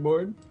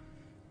motherboard?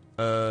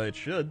 It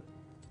should.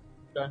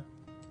 Okay.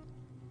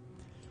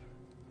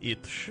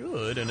 It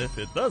should, and if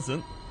it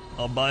doesn't,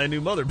 I'll buy a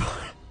new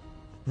motherboard.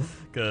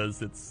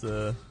 Because it's,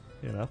 you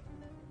know,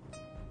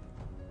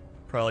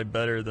 probably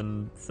better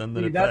than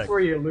sending See, it that's back. where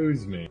you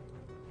lose me.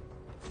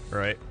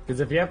 Right. Because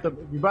if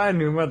you buy a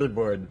new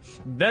motherboard,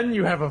 then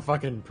you have a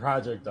fucking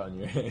project on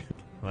your hands.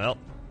 Well,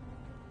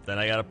 then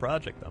I got a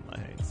project on my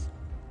hands.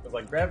 It's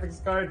like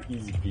graphics card,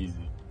 easy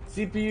peasy.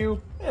 CPU,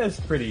 it's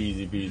pretty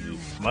easy peasy.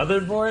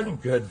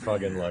 Motherboard, good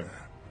fucking luck.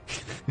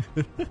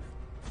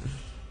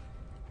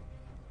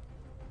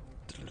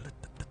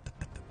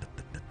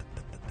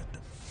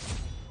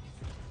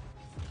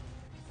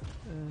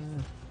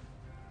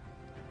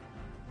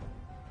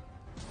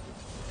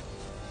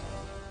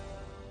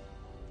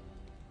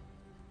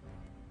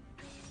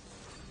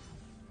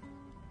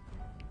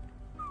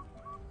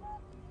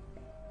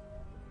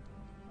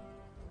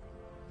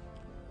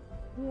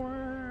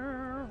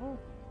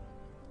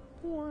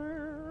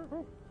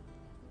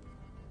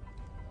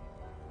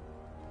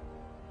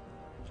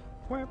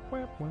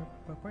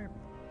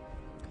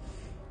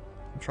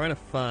 I'm trying to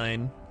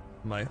find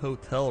my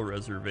hotel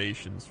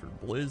reservations for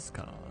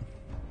BlizzCon,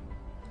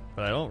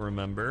 but I don't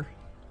remember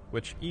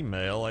which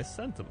email I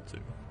sent them to.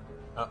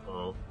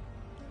 Uh-oh.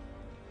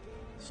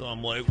 So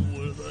I'm like,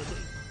 what did I do?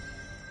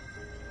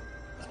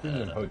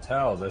 Speaking of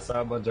hotels, I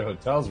saw a bunch of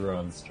hotels were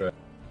on strike.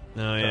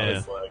 Oh, I yeah.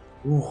 was like,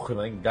 ooh,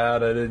 thank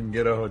God I didn't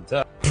get a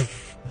hotel.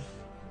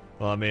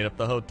 Well, I mean, if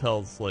the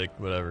hotel's like,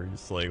 whatever,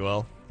 just like,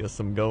 well, guess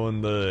I'm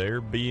going to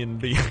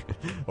Airbnb.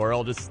 Or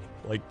I'll just,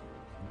 like,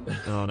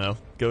 I don't know,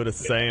 go to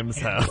Sam's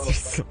house or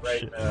some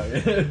Right shit. now. I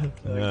guess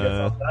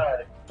I'll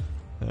die.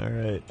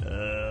 Alright,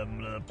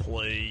 I'm gonna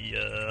play,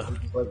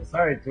 Like,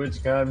 sorry,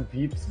 TwitchCon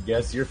peeps,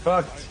 guess you're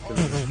fucked.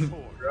 'Cause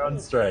you're on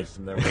strike.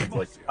 And everyone's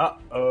like,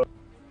 uh-oh.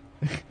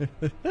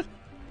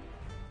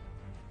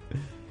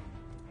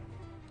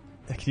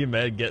 Can you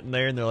imagine getting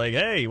there and they're like,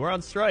 hey, we're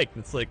on strike.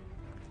 And it's like,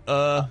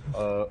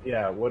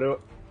 Yeah,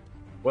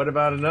 what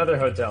about another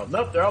hotel?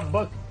 Nope, they're all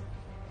booked.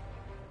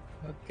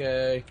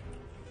 Okay.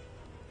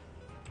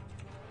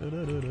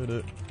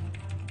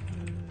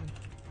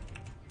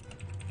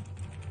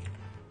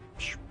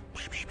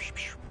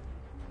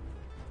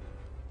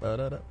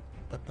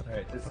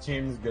 Alright, this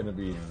team's gonna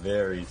be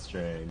very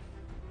strange.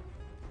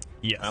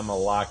 Yes. I'm gonna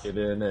lock it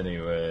in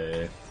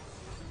anyway.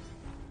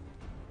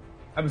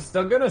 I'm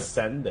still gonna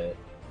send it.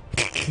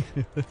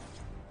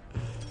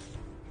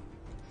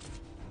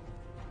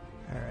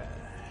 Alright.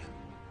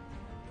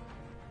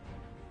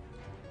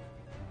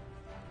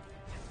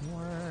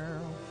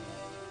 Wow.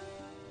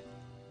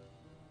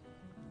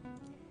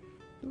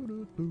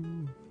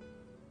 Doo-doo-doo.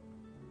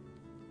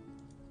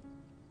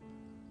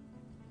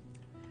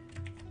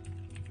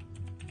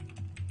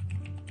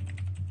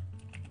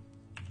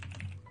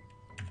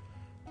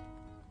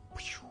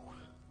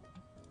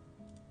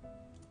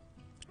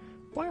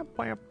 Wham,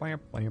 wham, wham,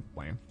 wham,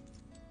 wham.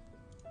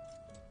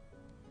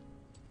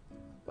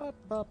 Bop,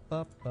 bop,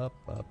 bop, bop,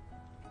 bop.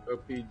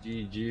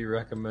 OPGG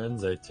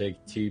recommends I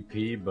take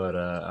TP, but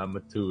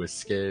I'm too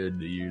scared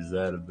to use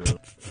that ability.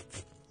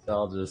 So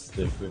I'll just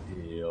stick with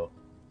heal.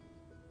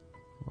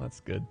 Well, that's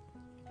good.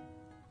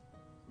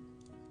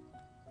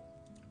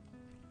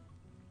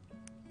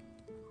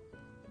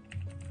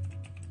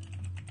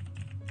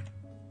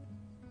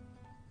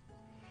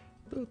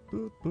 Boo,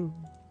 boo, boo.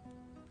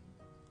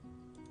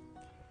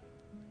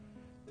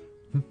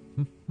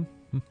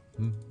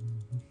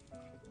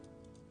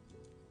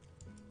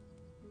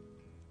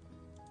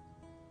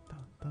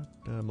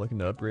 I'm looking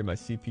to upgrade my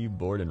CPU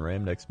board and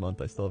RAM next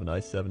month. I still have an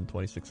i7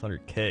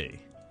 2600K.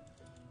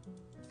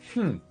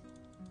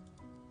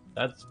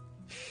 That's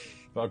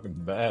fucking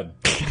bad.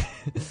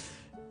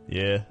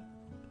 Yeah.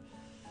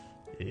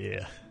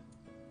 Yeah.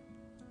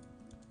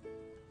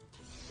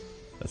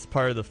 That's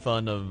part of the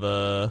fun of,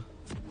 God,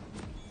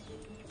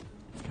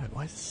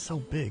 why is this so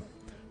big?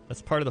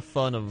 That's part of the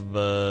fun of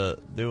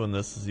doing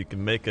this, is you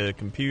can make a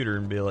computer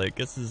and be like,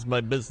 this is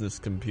my business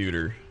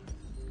computer.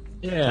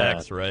 Yeah.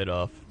 Tax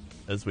write-off,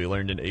 as we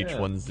learned in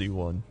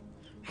H1Z1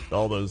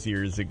 all those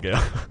years ago.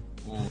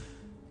 Let's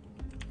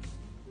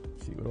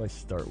see, what do I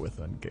start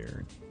with on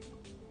Garen?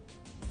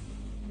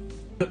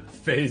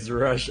 Phase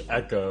Rush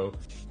Echo.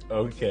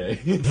 Okay.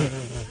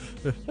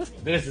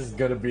 This is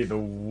gonna be the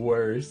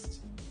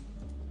worst.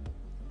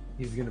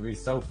 He's gonna be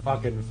so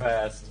fucking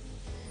fast.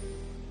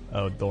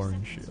 Oh,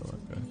 Dorn Shield,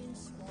 okay.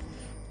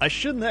 I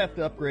shouldn't have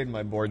to upgrade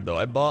my board, though.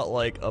 I bought,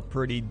 like, a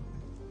pretty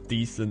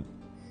decent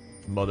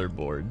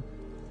motherboard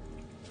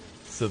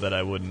so that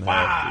I wouldn't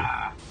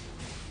have to.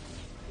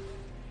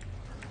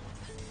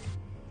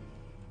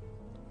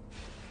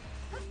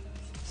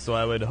 So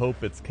I would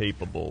hope it's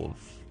capable of,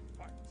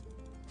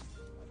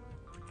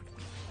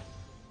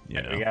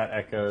 you know. We got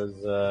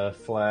Echo's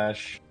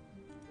flash.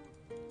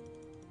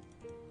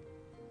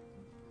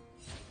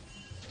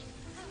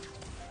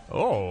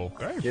 Oh,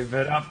 okay. Give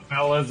it up,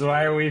 fellas.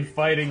 Why are we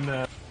fighting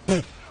them?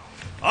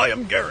 I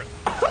am Garen.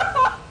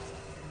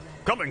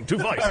 Coming to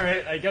fight. All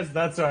right, I guess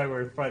that's why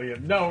we're fighting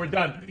him. No, we're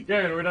done.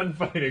 Garen, we're done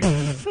fighting.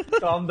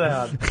 Calm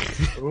down.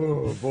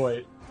 Oh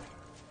boy.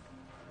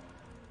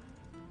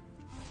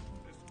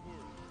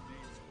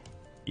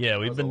 Yeah,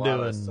 we've That been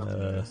was a lot of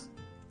doing stuff.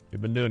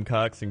 we've been doing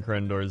Cox and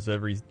Krendors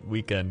every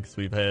weekend because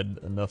we've had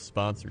enough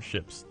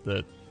sponsorships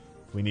that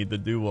we need to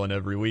do one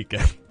every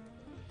weekend.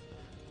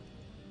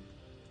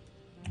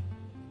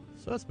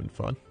 So that's been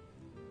fun.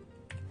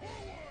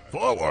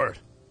 Forward,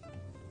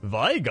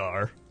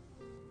 Vigar.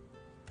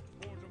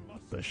 What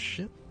the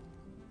shit?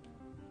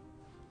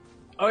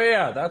 Oh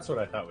yeah, that's what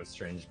I thought was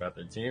strange about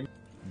their team.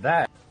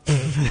 That.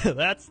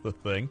 That's the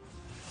thing.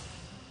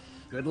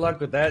 Good luck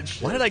with that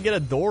shit. Why did I get a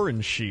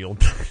Doran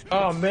shield?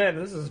 Oh man,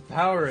 this is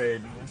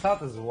Powerade. I thought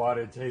this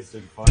water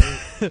tasted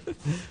funny.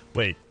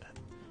 Wait,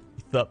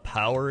 you thought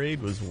Powerade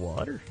was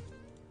water?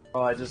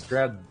 Well, I just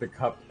grabbed the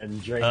cup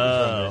and drank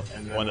Oh, from it,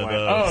 and then one of went,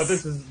 those. "Oh,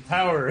 this is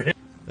Powerade."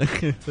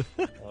 I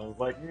was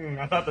like,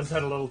 I thought this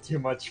had a little too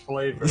much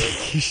flavor.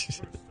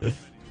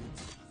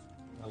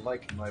 I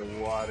like my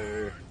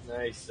water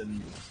nice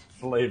and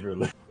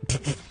flavorless.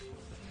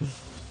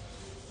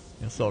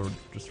 Guess I'll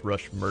just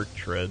rush Merc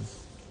Treads.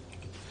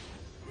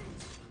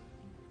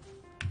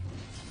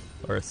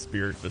 Or a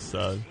Spirit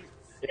Facade.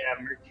 Yeah,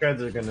 Merc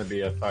Treads are gonna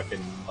be a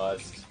fucking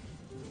must.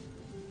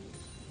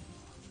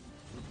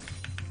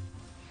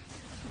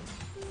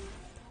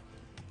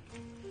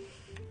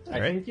 I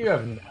Alright. think you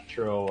have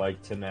natural,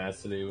 like,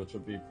 tenacity, which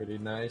would be pretty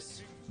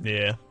nice.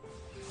 Yeah.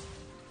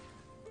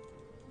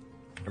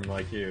 From,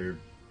 like, your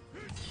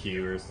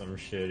Q or some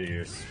shit, or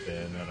your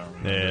spin, I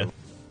don't Yeah. remember.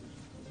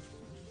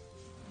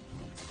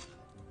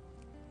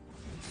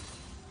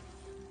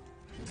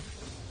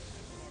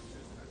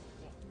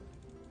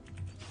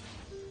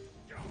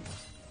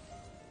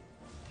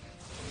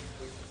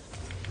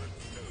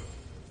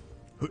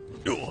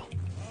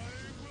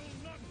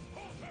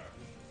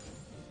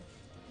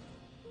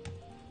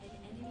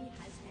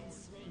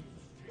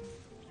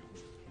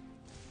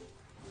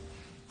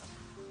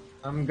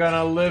 I'm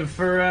gonna live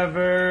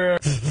forever!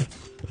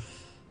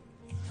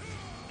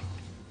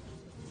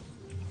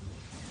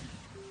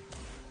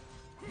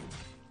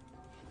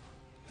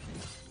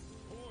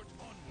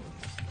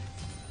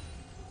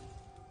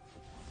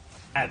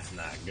 That's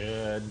not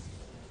good.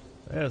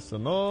 That's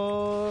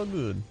no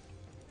good.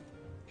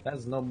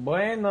 That's no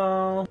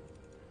bueno.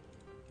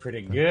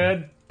 Pretty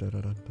good.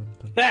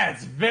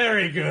 That's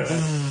very good!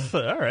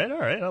 Alright,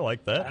 I like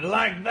I that.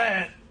 like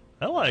that!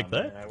 I like Oh,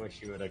 man, that. I wish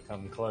you would have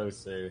come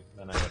closer,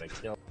 then I would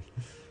have killed.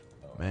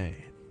 Man.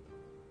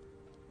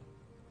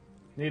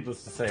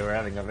 Needless to say, we're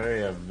having a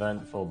very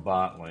eventful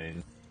bot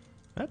lane.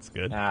 That's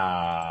good.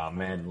 Ah,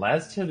 man,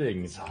 last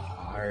hitting's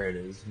hard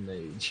as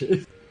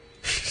mages.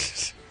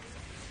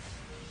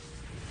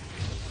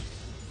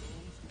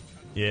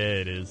 Yeah,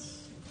 it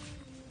is.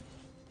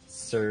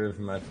 Serve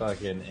my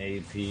fucking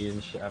AP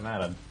and shit. I'm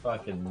out of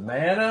fucking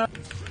mana.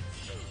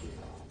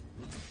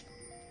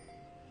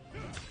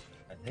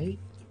 Are they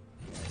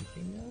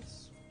flanking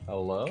us?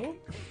 Hello?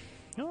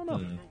 I don't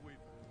know.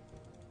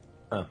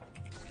 Huh.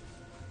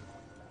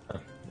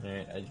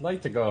 Alright, I'd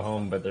like to go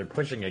home, but they're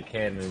pushing a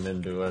cannon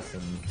into us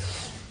and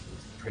it's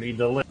pretty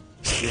delicious.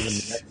 Given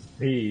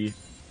XP. Is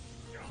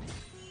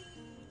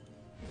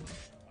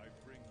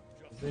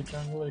there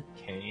jungler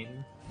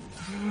Kane?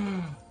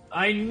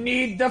 I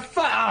need the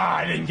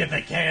I didn't get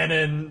the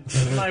cannon!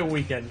 My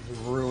weekend's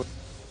ruined.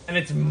 And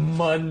it's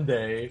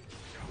Monday.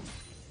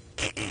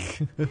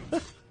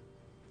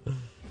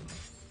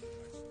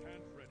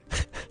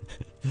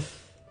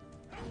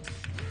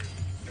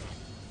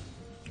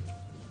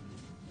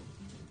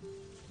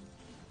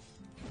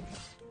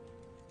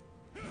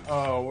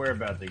 Oh, we're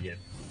about to get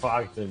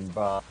fucked in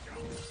bot.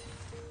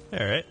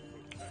 Alright.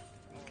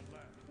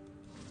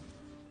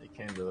 They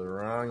came to the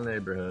wrong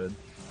neighborhood.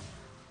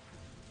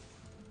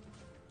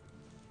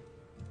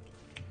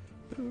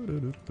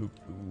 An ally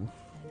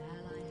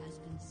has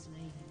been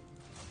slain.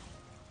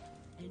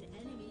 An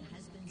enemy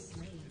has been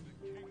slain.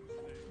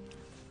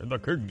 And the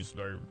king's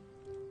name.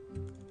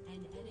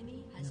 An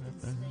enemy has been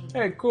slain.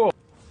 Hey, cool.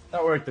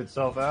 That worked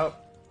itself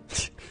out.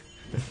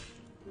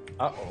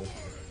 Uh-oh.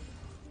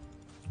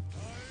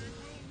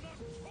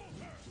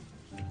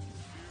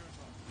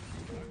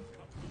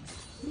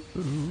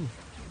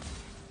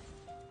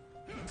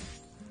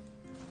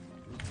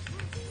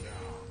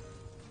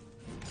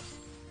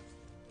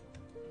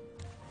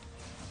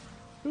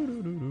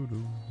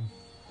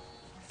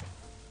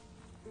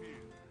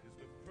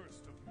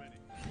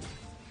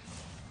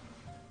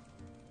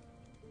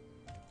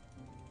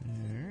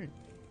 Alright.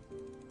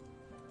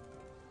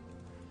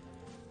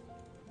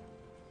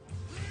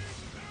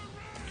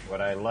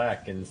 What I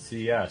lack in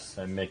CS,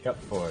 I make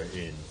up for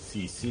in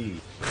CC.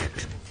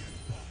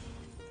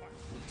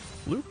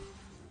 Loop.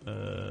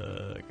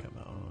 Come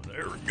on.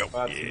 There we go.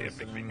 Bot's Yeah,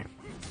 missing. big.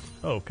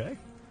 Okay.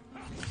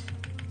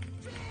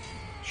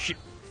 Shit.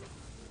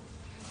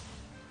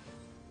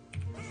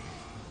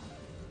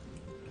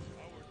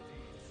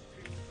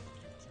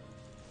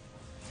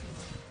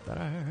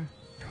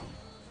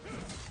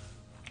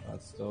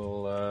 Bot's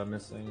still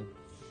missing.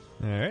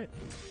 Alright.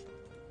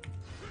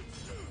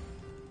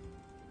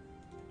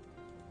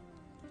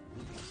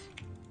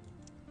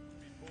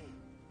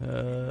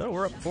 Oh,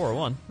 we're up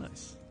 4-1.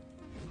 Nice.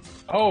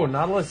 Oh,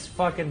 Nautilus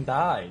fucking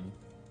died.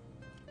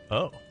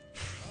 Oh.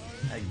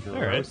 I All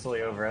right.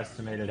 grossly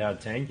overestimated how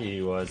tanky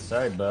he was.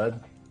 Sorry, bud.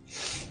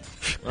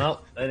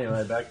 Well,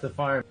 anyway, back to the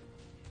farm.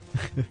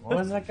 What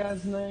was that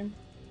guy's name?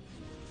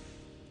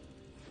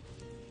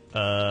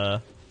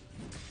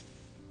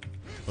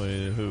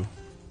 Wait, who?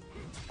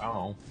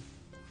 Oh,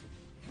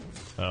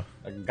 Oh.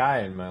 a guy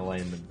in my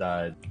lane that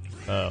died.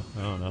 Oh,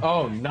 I don't know.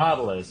 Oh,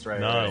 Nautilus, right?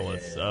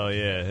 Nautilus. Right, yeah. Oh,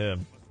 yeah,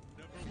 him.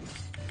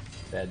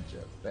 Bad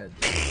joke. Bad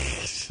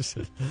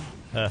joke.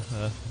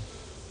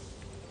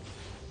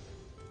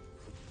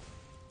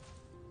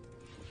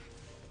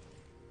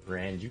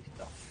 Brand, you get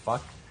the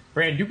fuck.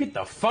 Brand, you get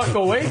the fuck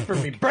away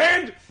from me,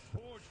 Brand.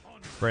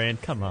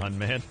 Brand, come on,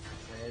 man.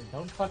 Brand,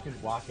 don't fucking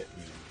walk at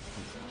me.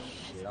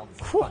 Shit, I'll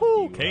Woohoo, fuck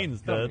you up.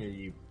 Kane's Come dead. here,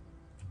 you.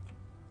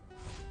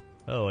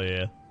 Oh, yeah.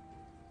 An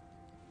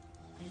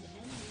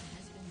enemy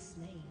has been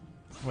slain.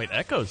 Wait,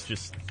 Echo's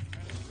just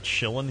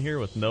chilling here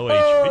with no HP.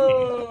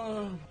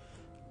 Oh!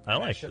 I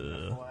like shouldn't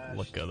the have flashed.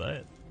 look of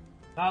that.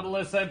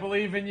 Nautilus, I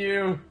believe in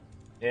you.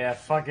 Yeah,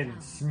 fucking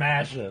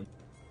smash him.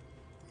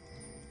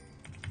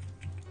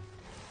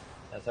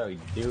 That's how we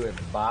do it,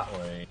 bot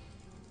lane.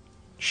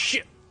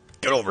 Shit!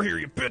 Get over here,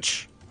 you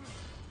bitch!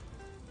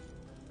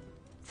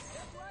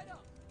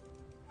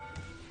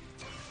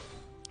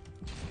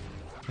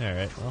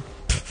 Alright, well.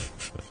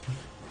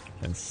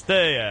 And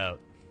stay out.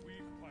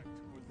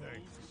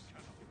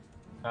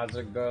 How's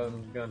it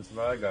going against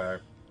Vygar?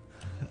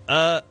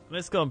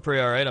 It's going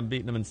pretty alright. I'm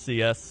beating him in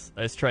CS.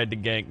 I just tried to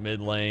gank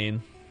mid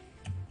lane.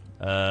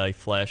 He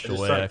flashed I just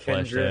away. saw I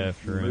flashed Kindred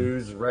after him.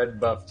 lose red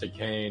buff to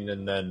Kane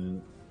and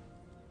then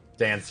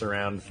dance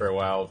around for a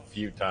while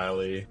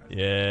futilely.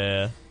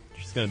 Yeah.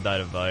 She's gonna die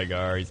to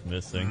Vygar. He's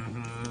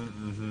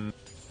missing.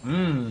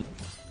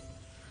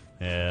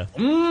 Yeah.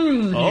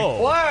 He Oh.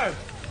 flashed!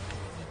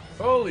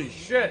 Holy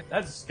shit,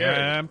 that's scary.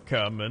 I'm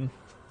coming.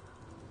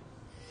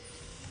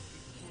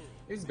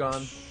 He's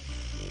gone.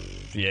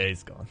 Yeah,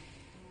 he's gone.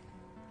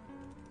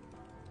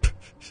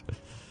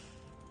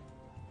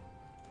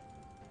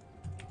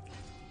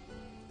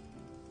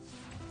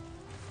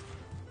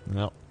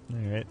 No.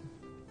 Alright.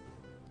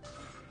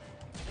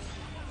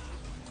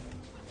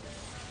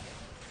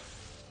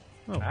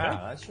 Okay.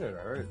 Ah, that shit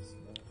hurts.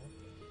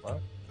 What?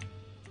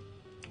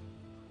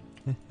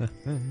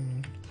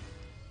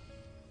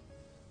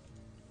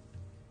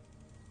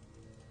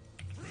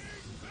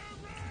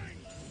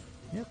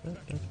 Yep.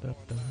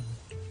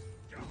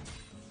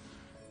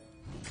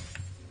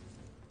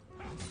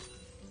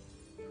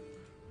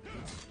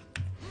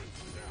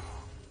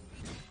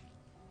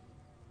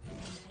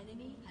 An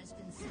enemy has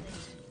been slain.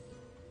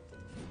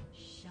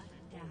 Shut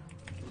down.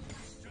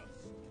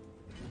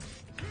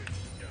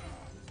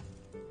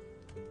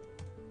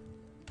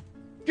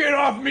 Get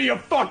off me, you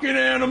fucking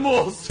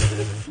animals!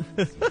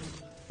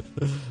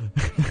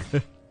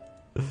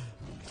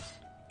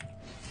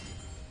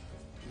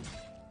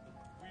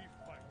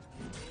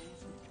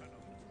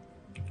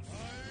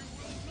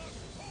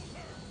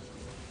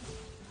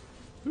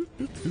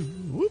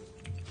 Whoop.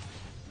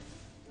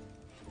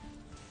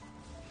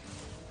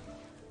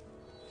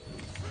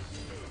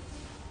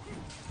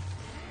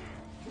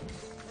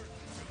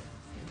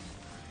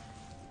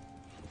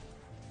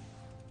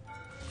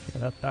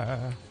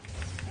 Yarata.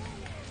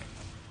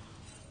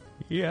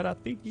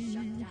 Yarati.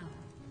 Shut down.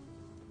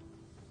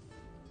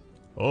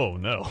 Oh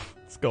no,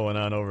 what's going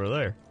on over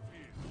there?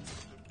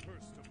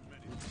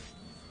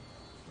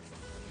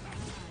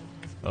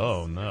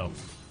 Oh no.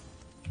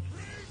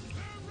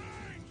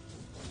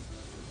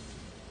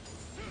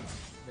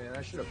 Man,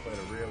 I should have played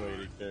a real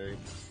lady carry.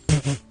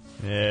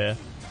 Yeah.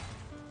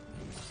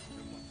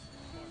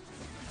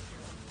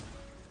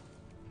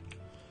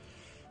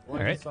 Win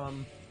Alright.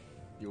 some,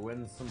 you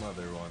win some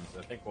other ones.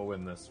 I think we'll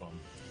win this one.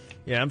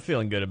 Yeah, I'm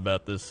feeling good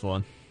about this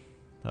one.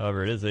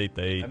 However, it is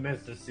 8-8. I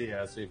missed the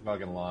CS, we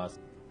fucking lost.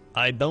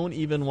 I don't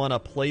even want to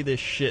play this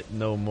shit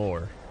no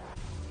more.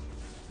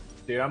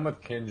 Dude, I'm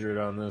with Kindred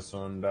on this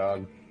one,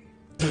 dog.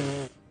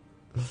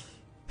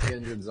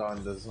 Kindred's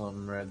on to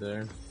something right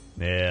there.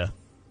 Yeah.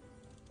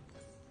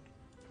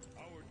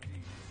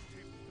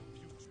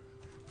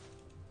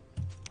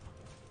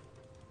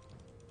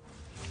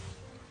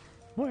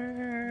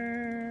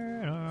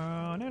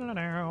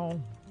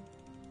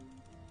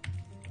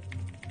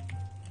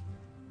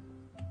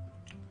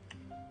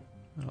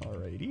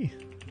 Alrighty.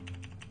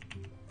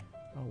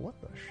 Oh, what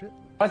the shit?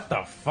 What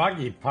the fuck?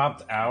 He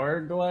popped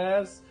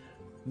Hourglass?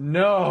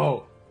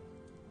 No!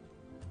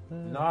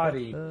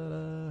 Naughty.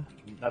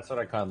 That's what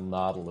I call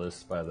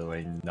Nautilus, by the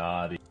way.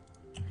 Naughty.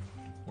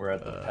 We're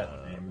at the pet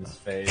names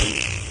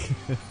phase.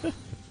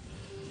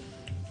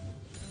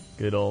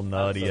 Good old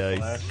naughty That's a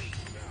ice. flash.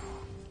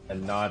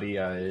 And naughty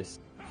ice.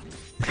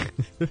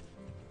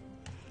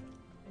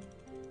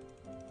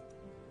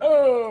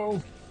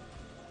 Oh!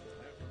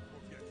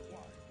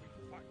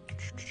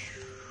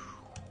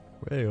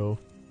 Wayo.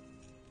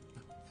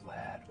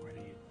 Vlad, what are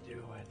you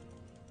doing?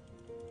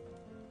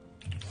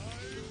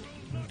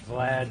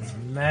 Vlad's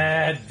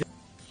mad.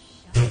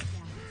 Shut down.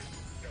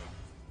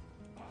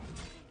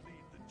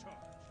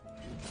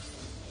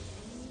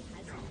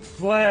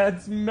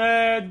 Vlad's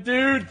mad,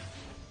 dude.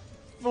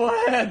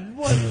 Vlad,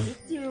 what are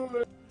you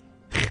doing?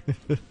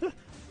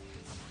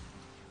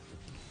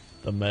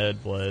 The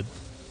mad Vlad.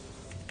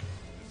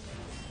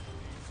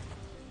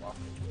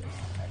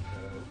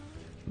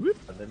 Whoop.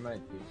 But they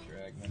might be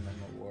dragging him in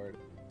the ward.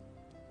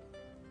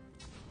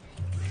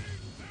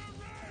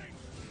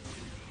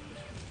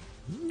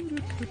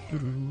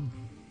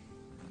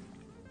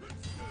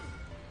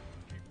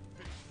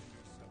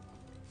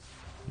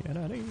 Get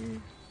out of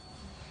here.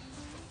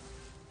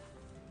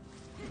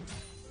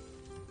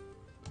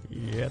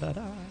 Yeah, da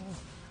da.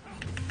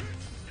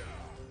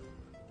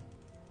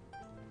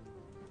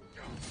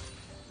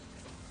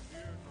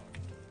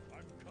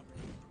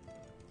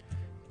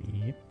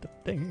 Hit the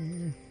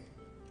thing.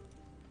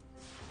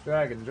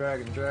 Dragon.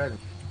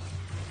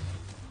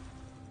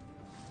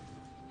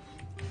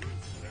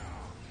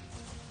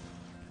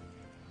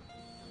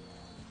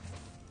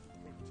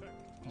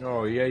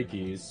 Oh,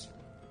 Yankees.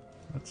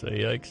 That's a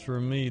yikes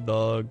from me,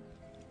 dog.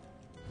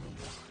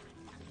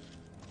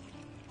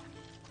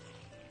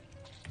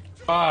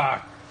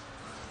 Fuck!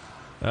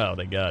 Oh,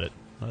 they got it.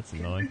 That's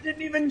You annoying.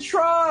 didn't even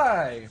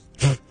try!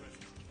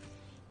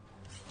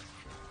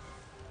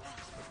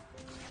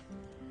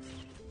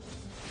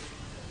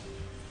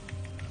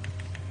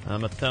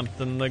 I'm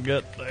attempting to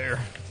get there.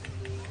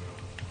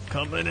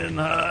 Coming in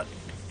hot.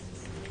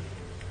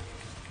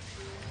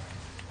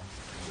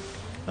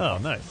 Oh,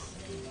 nice.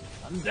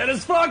 I'm dead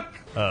as fuck!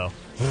 Oh.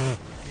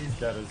 He's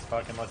dead as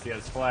fuck unless he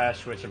has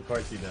flash, which of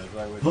course he does.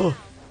 Why would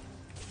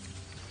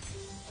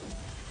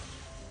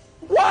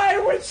Why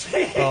would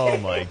she? Oh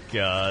my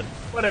god.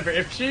 Whatever,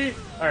 if she...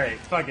 Alright,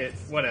 fuck it,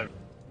 whatever.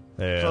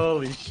 Yeah.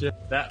 Holy shit,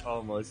 that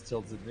almost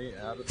tilted me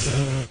out of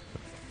the...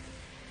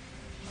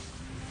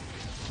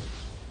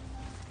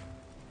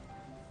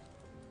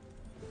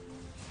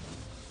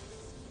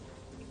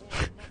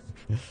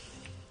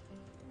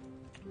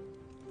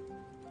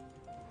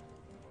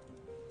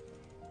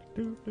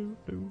 Do, do,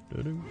 do,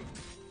 do, do.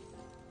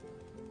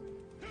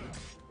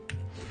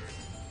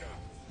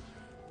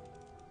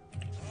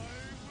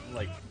 I'm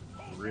like,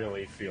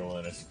 really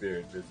feeling a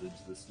spirit visage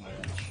this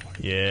match.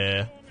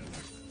 Yeah.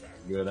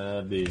 Good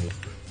idea.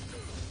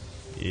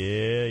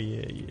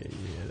 Yeah.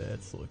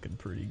 That's looking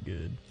pretty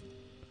good.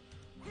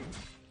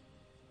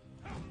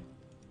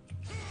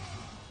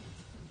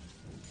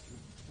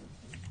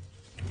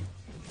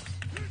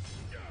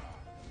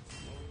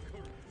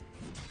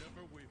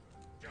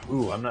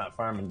 Ooh, I'm not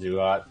farming too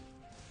hot.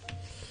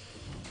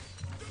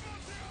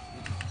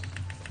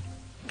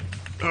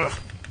 Ugh.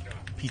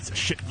 Piece of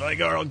shit,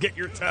 Vigar. I'll get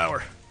your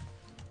tower.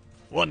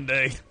 One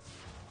day.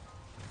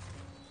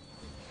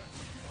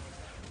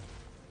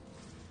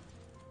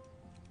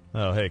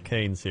 Oh, hey,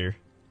 Kane's here.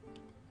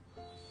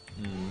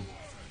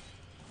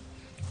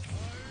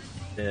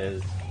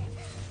 Is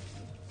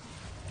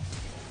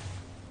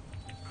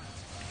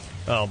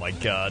Oh my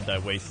god, I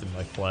wasted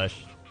my flash.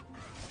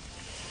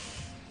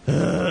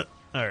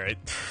 Alright.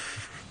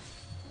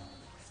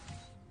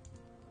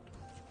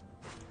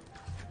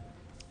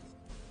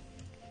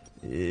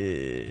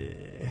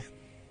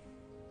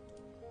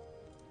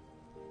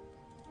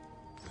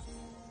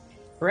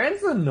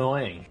 Brand's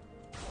annoying.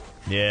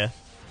 Yeah.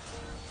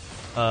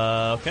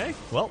 Okay.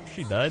 Well,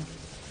 she died.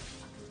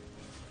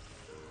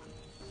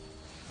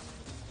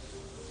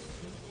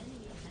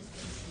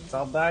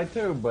 I'll die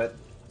too, but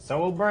so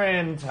will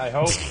Brand, I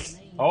hope.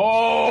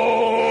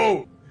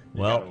 Oh!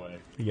 Well,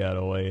 he got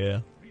away,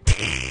 yeah.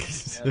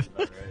 That's about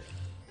right.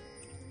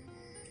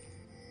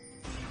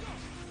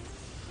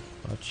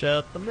 Watch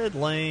out the mid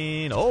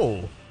lane.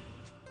 Oh!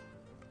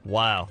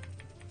 Wow.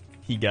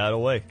 He got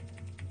away.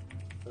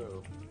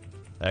 Ooh.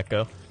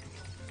 Echo.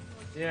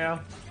 Yeah.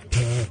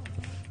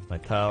 My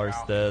tower's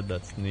dead.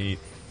 That's neat.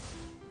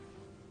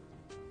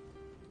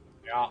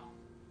 Yeah.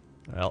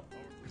 Well,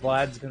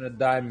 Vlad's gonna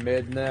die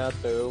mid now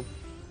too.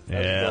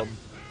 That's yeah. blub.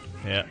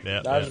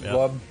 Yeah. That's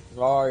blub.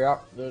 Oh yeah.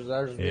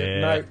 There's Yeah.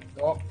 good night.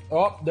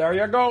 Oh, there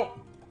you go.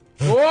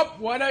 Oh,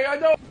 what are you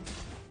doing?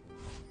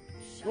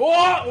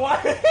 What?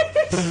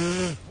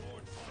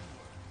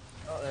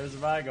 Oh, there's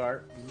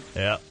Vigar.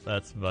 Yeah,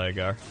 that's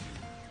Vigar.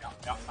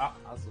 Yeah,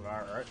 that's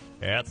Vigar, right?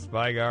 Yeah, it's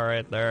Vigar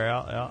right there.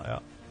 Yeah.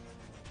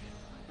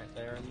 Right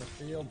there in the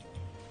field.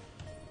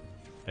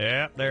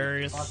 Yeah, there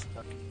he is.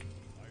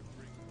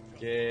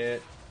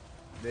 Get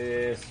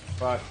this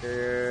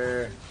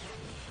fucker.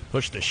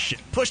 Push this shit.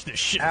 Push this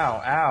shit.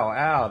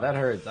 Ow, that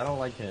hurts. I don't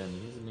like him.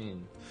 He's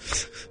mean.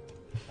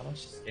 How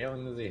much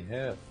scaling does he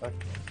have? Fuck.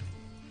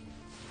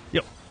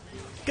 Yo,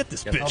 get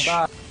this Guess bitch.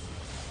 I'll die.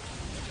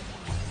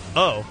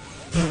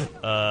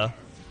 Oh.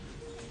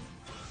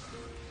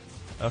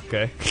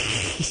 Okay.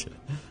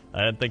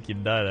 I didn't think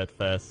you'd die that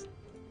fast.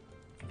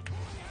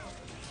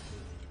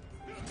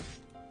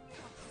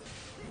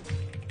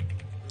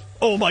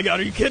 Oh my god,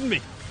 are you kidding me?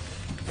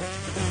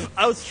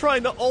 I was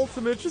trying to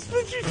ultimate just...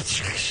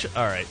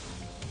 Alright.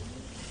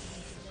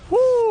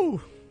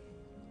 Woo!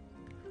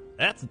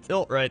 That's a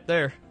tilt right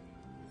there.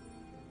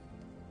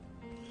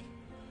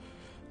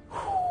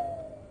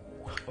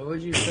 What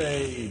would you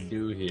say you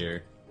do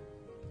here?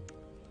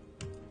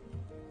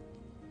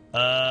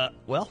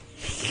 Well,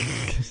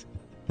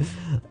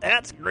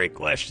 that's a great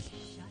question.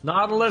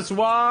 Nautilus,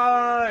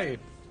 why?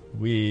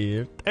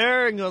 We're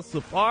tearing us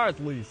apart,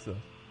 Lisa.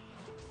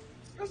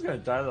 I was gonna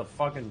die to the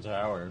fucking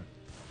tower.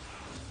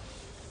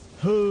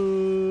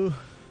 Who?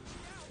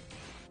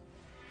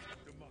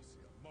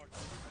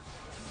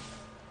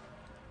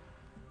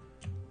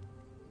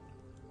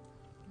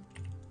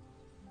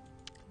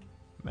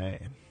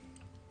 Man.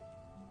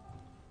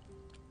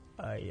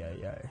 Ay,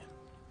 ay, ay.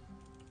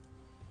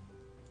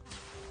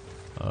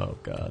 Oh,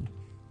 God.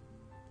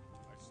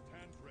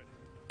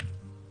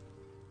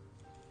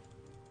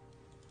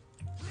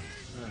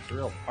 It's a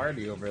real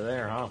party over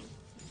there, huh?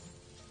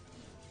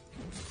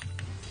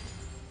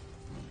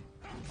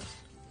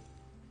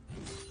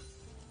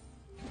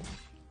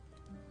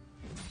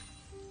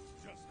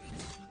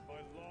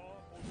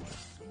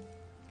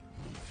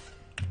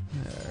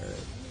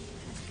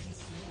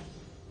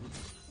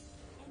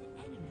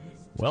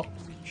 Well,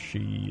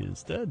 she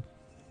is dead.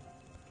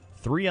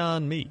 3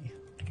 on me.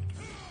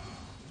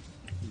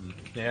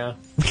 Yeah.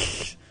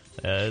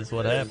 That is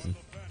what happened.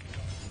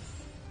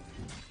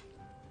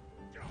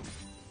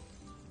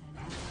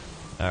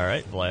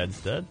 Alright, Vlad's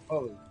dead.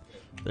 Oh.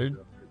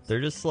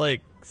 They're just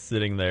like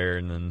sitting there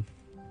and then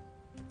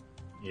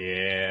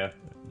Yeah.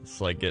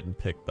 it's like getting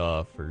picked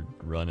off or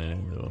running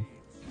into them.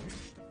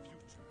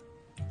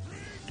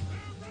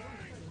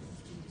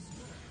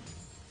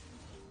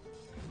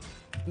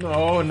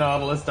 No,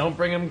 Nautilus, don't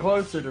bring him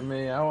closer to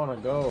me. I want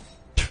to go.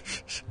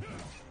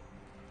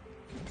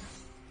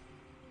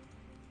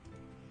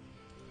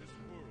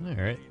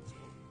 Alright.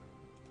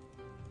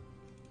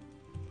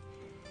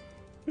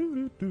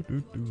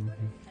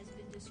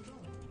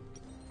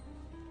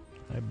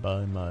 I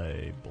buy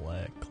my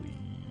black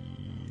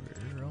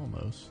cleaver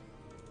almost.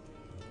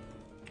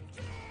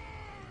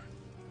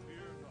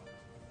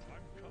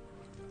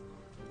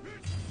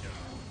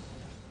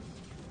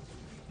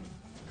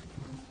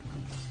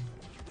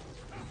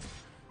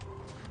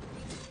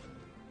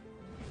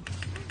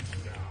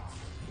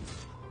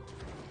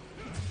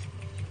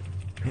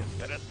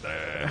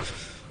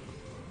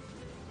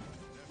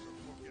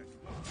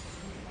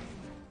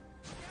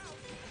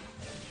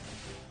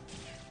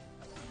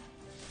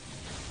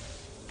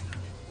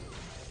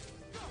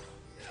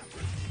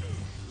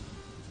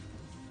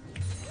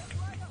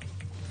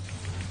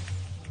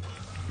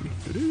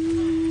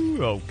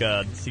 Oh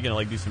god, is he gonna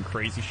like do some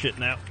crazy shit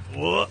now?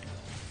 Whoa.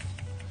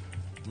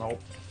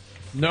 Nope.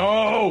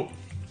 No!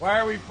 Why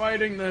are we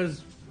fighting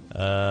this?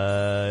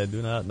 I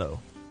do not know.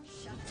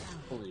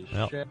 Holy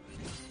Well. shit.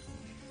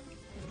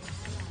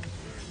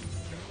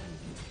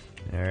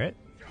 Alright.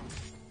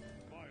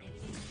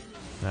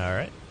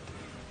 Alright.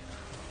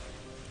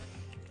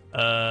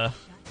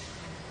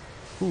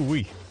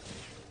 Ooh-wee.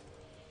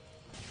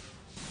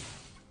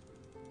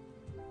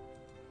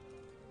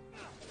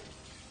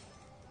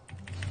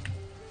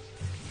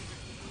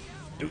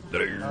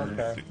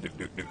 Okay.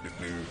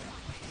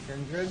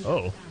 Kindred?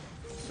 Oh.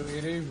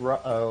 Sweetie?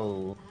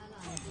 Oh.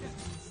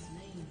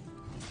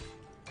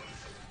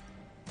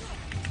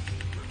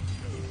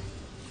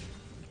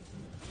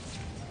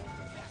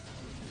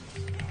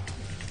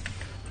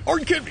 Are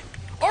you kidding me?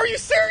 Are you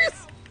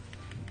serious?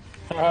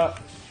 Wow!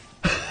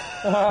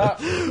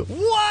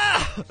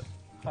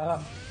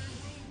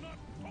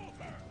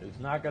 He's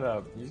not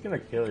gonna. He's gonna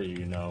kill you,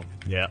 you know.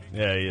 Yeah,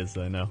 he is,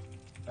 I know.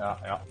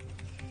 Yeah.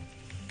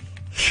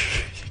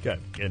 You gotta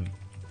be kidding.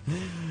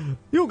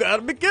 You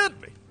gotta be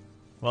kidding me.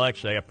 Well,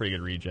 actually, I got pretty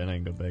good regen. I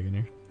can go back in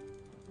here.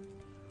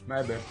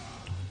 Maybe.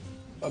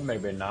 But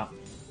maybe not.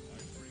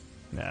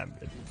 Nah, I'm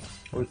good.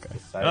 Who's Okay. the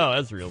site? Oh,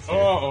 Ezreal's here.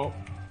 Oh.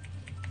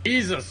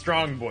 He's a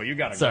strong boy. You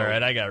gotta It's go.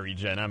 alright, I got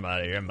regen. I'm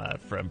out of here. I'm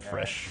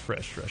fresh.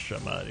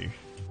 I'm out of here.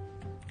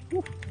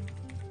 Woo.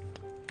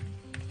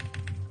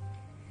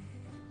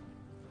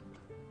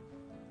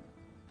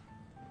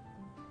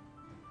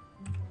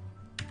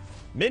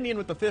 Minion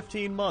with the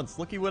 15 months.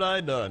 Looky what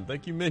I done.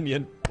 Thank you,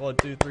 Minion. 1,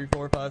 2, 3,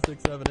 4, 5,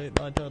 6, 7, 8,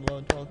 9, 10,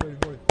 11, 12, 13,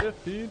 14,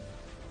 15.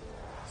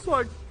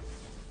 Swag.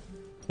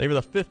 Thank you for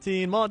the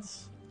 15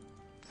 months.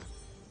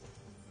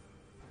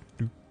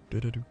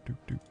 They're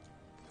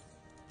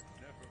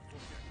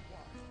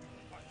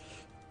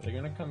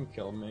gonna come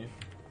kill me.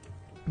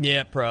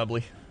 Yeah,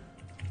 probably.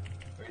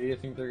 Where do you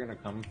think they're gonna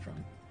come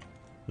from?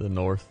 The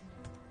north.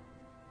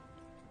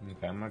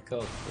 Okay, I'm gonna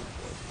kill this.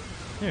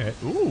 Alright.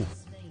 Ooh.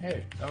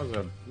 Hey, that was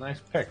a nice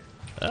pick.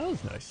 That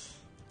was nice.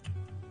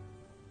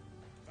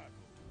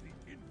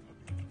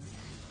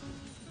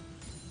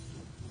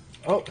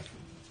 Oh.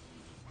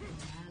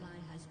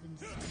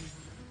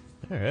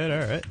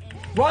 Alright.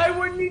 Why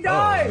wouldn't he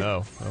die? Oh,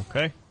 no.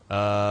 Okay.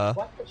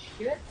 What the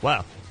shit?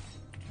 Wow.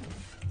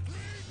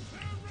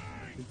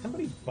 Did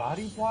somebody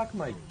body block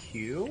my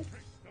Q?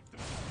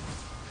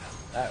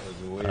 That was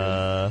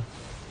weird.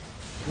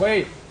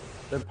 Wait,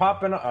 they're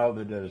popping up. Oh,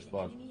 they're dead as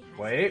fuck.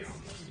 Wait.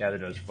 Yeah, they're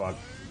dead as fuck.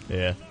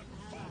 Yeah.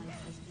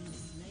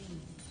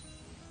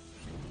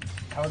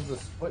 How's the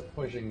split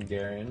pushing,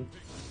 Darian?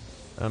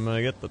 I'm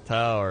gonna get the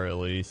tower at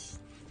least.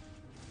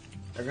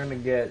 They're gonna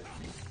get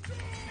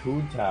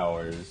 2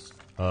 towers.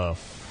 Oh.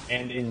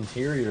 And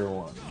interior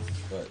ones,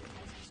 but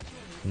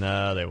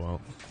Nah, they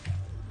won't.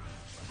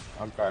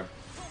 okay.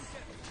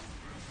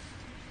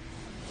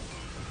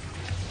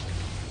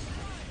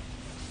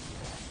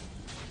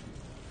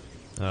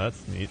 Oh,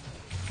 that's neat.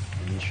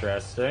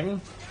 Interesting.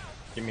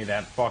 Give me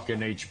that fucking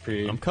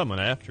HP. I'm coming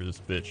after this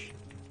bitch.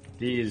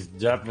 He is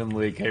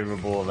definitely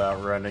capable of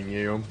outrunning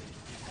you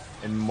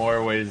in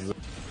more ways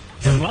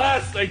than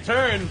last. They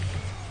turn.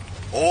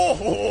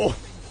 Oh,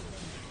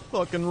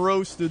 fucking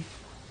roasted.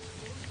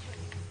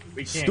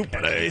 We can't Stupid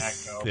catch an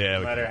ace. echo, Yeah, no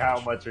we matter can't how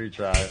catch much we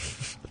try.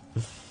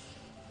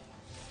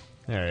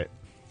 All right.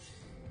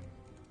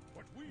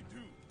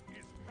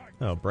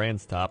 Oh,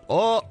 Brand's top.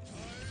 Oh.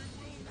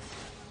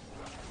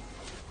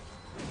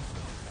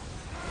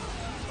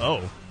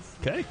 Oh.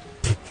 Okay.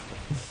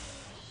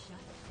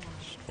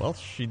 Well,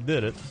 she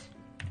did it.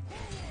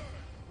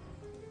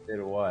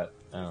 Did what?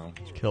 Oh,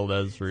 She killed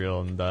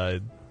Ezreal and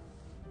died.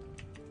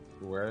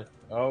 where?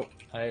 Oh,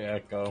 hi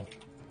Echo.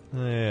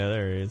 Oh, yeah,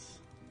 there he is.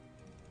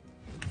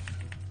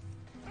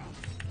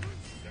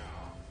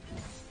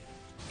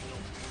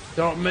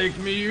 Don't make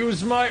me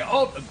use my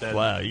ult.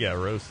 Wow, you got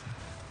roasted.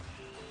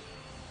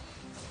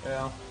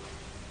 Yeah.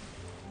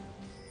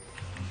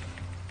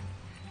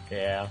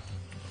 Yeah.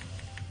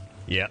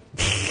 Yeah.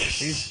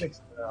 He's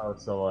 6-0,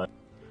 so like.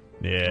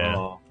 Yeah.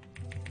 Oh.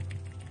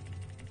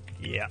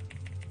 Yeah.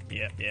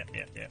 Yeah, yeah,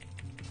 yeah, yeah.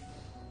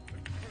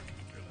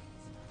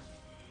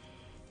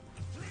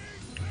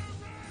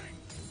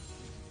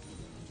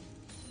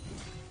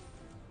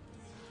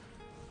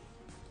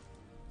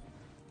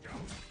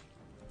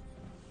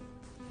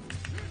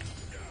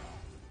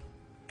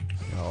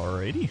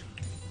 Alrighty.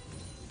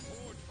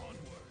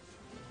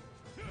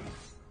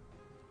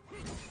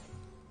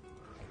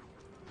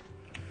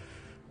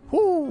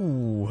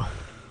 Whoo!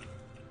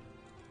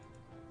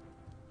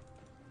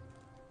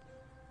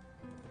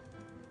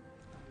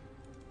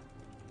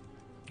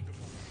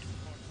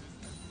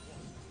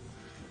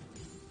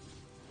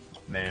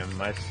 Man,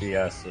 my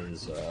CS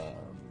is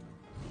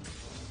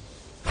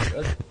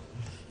good.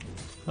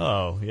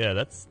 Oh, yeah,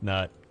 that's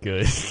not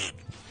good.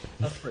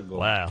 That's pretty good.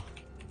 Wow.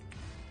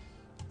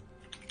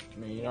 I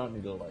mean, you don't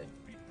need to like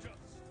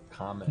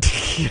comment. I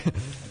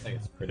think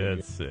it's pretty good.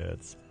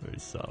 It's pretty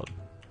solid.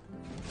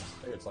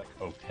 I think it's like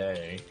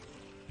okay.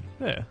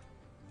 Yeah.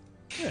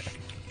 Yeah.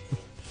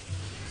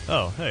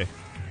 Oh, hey.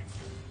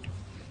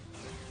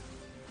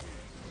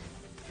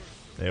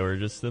 They were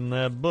just in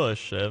that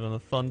bush having a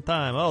fun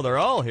time. Oh, they're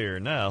all here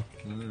now.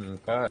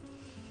 Okay.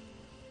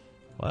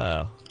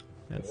 Wow.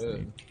 That's Good.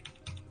 neat.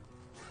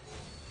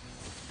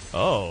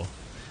 Oh.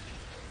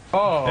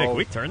 Oh. Hey, can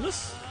we turn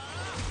this?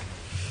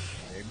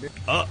 Maybe.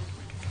 Oh.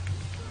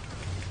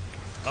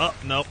 Oh,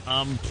 nope.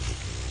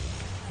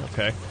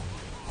 Okay.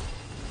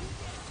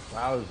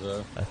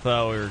 Wowza. I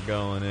thought we were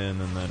going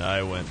in, and then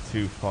I went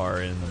too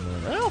far in, and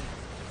then... Well.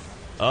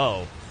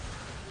 Oh.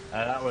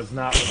 That was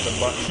not what the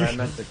button I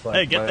meant to click.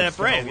 Hey, get but that it's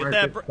gonna brand, get work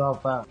that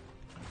itself out.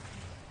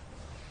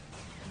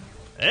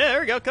 Hey,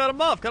 there we go. Cut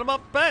him off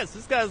fast.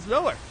 This guy's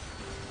nowhere.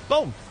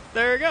 Boom.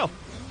 There you go.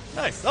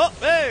 Nice. Oh,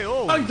 hey.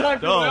 Oh, Long time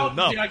for my oh ult to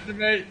no.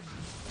 deactivate.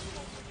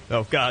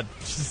 Oh, God.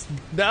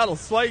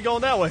 Battles. Why are you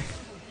going that way?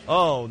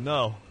 Oh,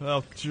 no.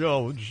 Oh,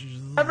 Joe.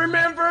 Every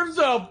man for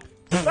himself.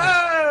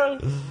 Ah!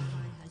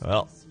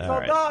 Well, all I'll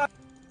right. die.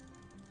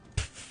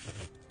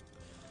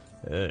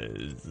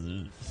 That's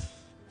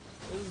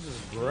This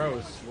is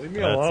gross. Leave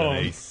me an alone.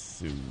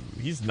 ace. Ooh,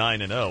 he's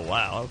 9-0.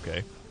 Wow,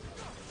 okay.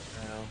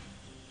 No.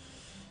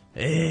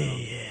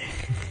 Hey.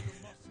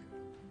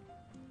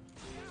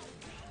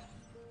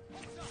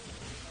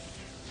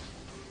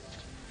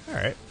 All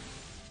right.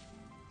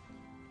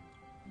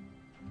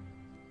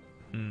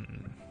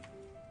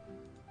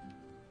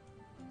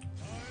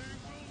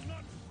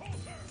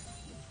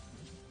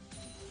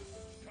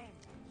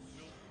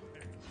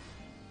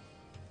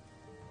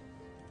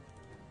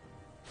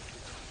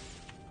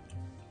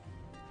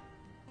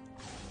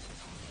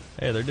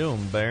 Hey, they're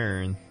doing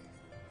Baron.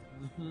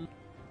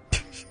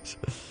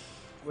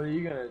 What are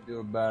you gonna do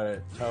about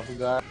it, tough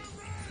guy?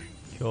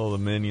 Kill the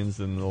minions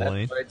in the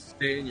lane. That's right,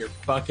 stay in your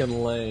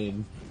fucking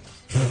lane.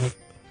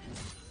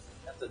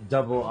 That's a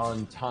double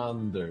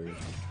entendre.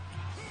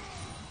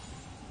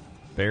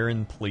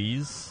 Baron,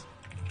 please.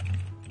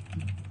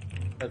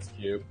 That's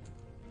cute.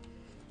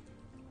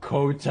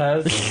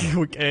 Contest.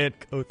 We can't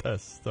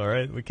contest,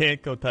 alright? We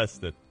can't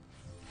contest it.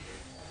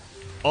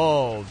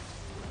 Oh,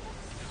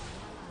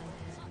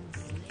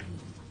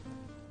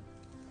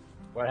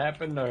 What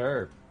happened to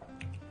her?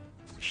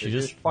 she They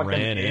just just fucking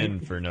ran in in.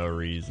 for no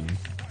reason.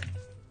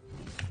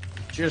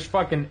 She just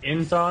fucking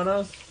int on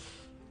us?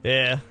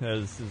 Yeah,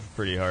 this is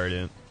pretty hard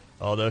in.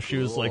 Although she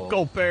was like, Cool.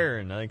 go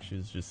Baron. I think she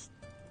was just...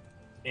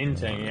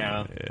 Inting,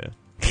 yeah.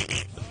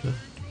 Yeah.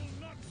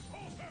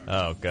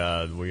 Oh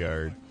god, we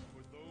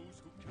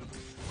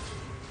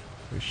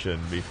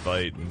shouldn't be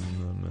fighting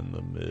them in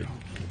the mid.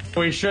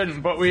 We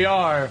shouldn't, but we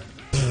are.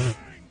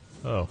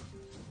 Oh.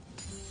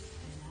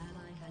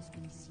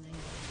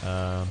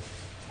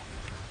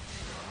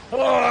 Oh,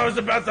 I was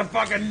about to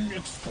fucking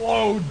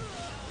explode.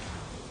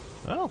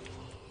 Well.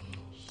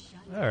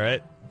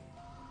 Alright.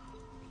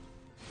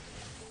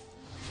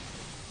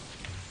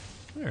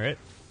 Alright.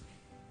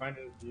 I find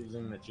it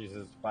amusing that she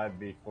says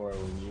 5v4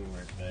 when you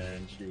weren't there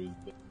and she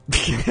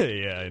was.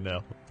 Yeah, I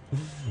know.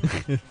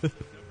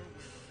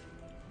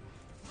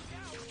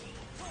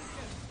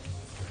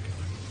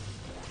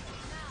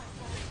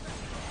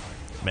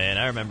 Man,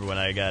 I remember when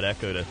I got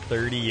Echo to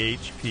 30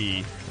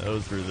 HP.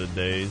 Those were the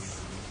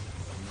days.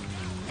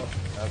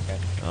 Okay.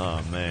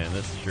 Oh man,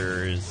 this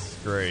sure is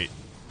great.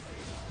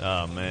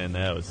 Oh man,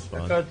 that was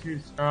fun. Echo too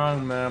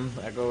strong, man.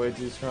 Echo way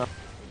too strong.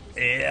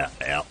 Yeah,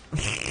 yeah.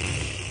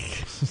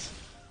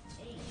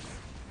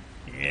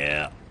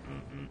 Yeah.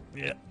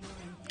 Yeah.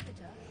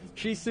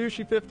 She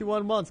sushi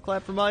 51 months.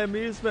 Clap for my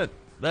amusement.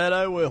 That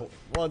I will.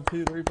 1,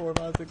 2, 3, 4,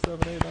 5, 6,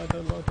 7, 8, 9, 10,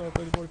 11, 12,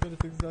 13, 14,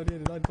 15, 16, 17,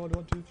 18, 19, 20,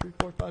 1, 2, 3,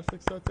 4, 5,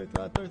 6, 7, 8,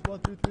 9, 10, 1,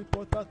 2, 3,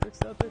 4, 5, 6,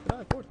 7, 8,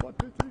 9, 4, 1,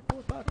 2, 3,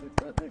 4, 5, 6,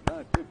 7, 8,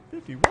 9,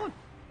 51.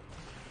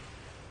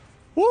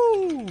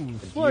 Woo!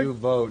 If you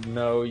vote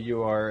no,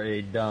 you are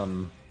a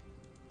dumb.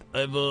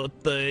 I vote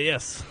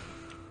yes.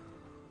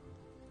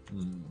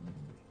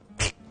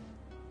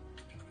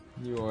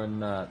 You are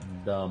not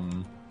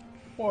dumb.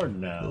 Or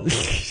no.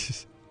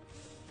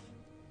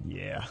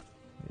 Yeah.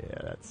 Yeah,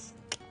 that's...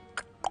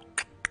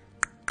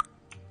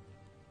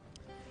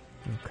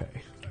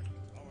 Okay.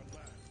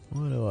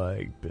 What do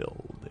I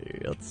build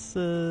here? Let's,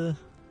 I'll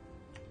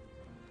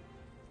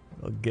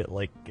get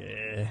like,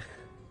 get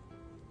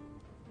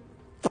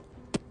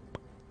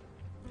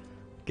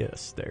a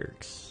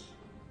Sterix.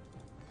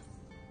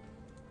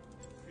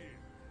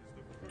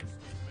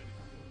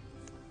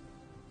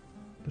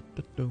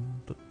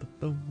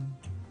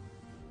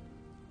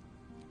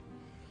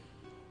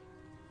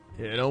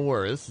 Yeah, don't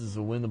worry. This is a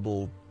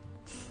winnable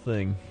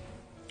thing.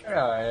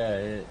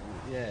 Yeah.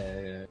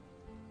 Yeah.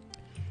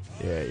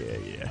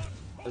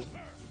 This is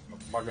a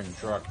fucking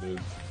truck, dude.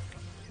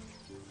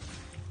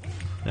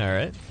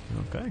 Alright.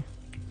 Okay.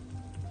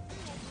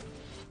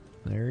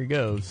 There he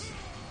goes.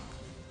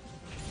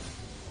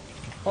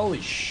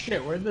 Holy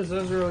shit, where does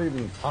Israel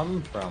even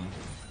come from?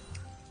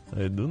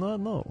 I do not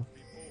know.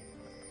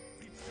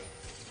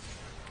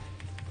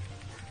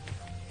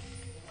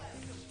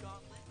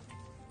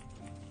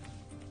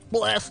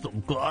 Blast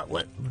him,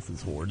 Gauntlet! This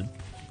is hoarded.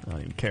 I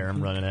don't even care,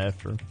 I'm running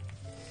after him.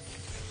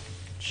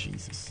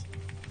 Jesus.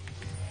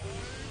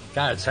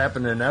 God, it's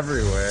happening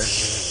everywhere.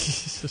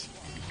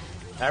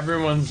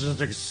 Everyone's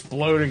just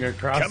exploding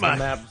across the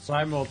map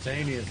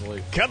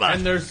simultaneously. Come on!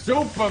 And there's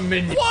super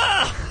minions!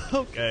 Wow!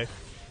 Okay.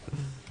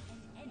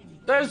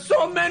 There's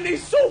so many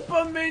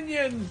super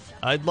minions!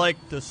 I'd like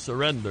to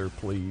surrender,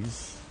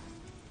 please.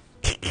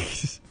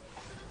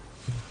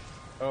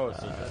 Oh,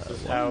 so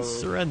this is how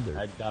surrender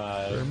I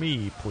died. for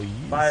me, please.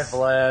 Bye,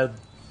 Vlad.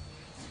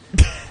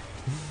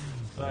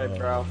 Sorry,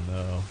 bro.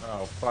 No.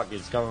 Oh, fuck,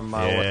 he's coming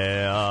my way.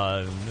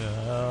 Yeah,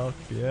 no.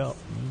 Yeah,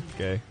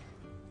 okay.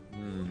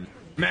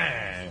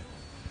 Man.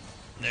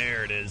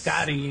 There it is.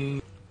 Got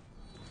him.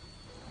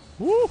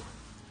 Woo!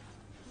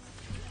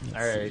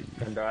 Alright,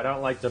 Kendo, I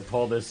don't like to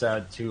pull this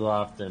out too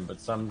often,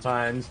 but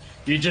sometimes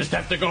you just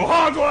have to go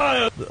hog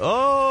wild!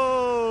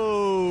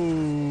 Oh!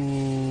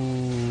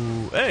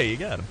 Hey, you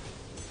got him.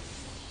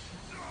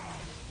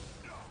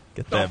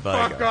 Get that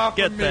Vigar.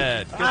 Get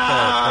that. Get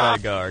that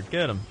Vigar.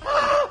 Get him.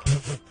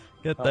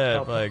 Get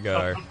that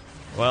Vigar.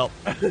 Well,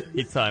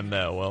 he timed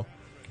that well.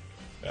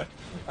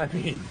 I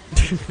mean,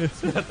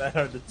 it's not that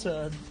hard to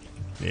turn.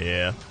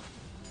 Yeah.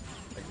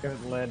 I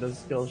couldn't land a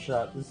skill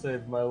shot to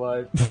save my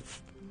life.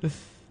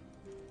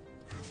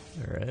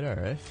 Alright,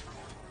 alright.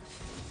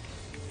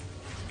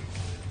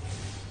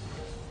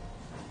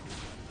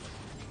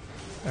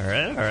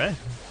 Alright, alright.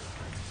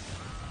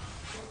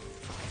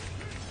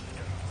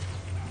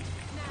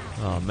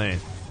 Oh, man.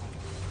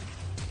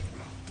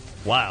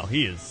 Wow,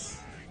 he is...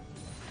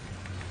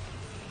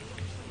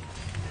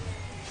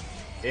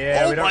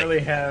 Yeah, Oh we don't my- really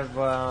have,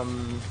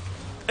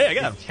 Hey, I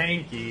got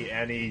him. tanky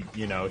any,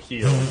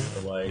 heals.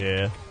 So, like,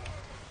 Yeah.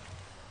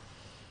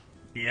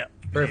 Yep.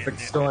 perfect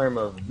storm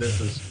of this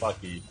is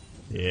fucky.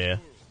 Yeah.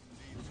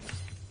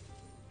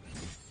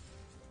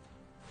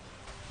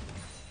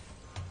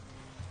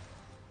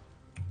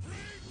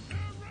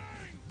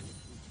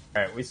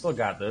 Alright, we still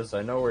got this.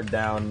 I know we're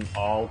down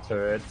all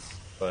turrets,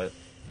 but...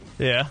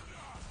 Yeah.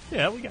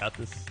 Yeah, we got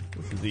this.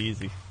 This is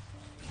easy.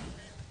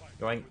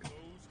 Doink.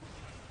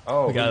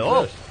 Oh, We got who's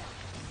oh, this?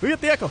 we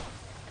got the Echo.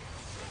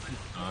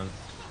 On.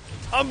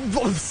 I'm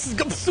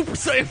Super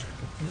Saiyan.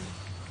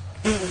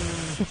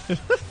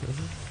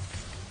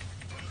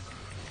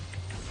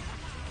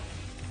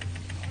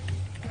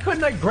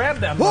 Couldn't I grab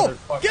that Whoa!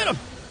 motherfucker? Get him!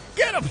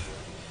 Get him!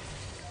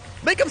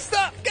 Make him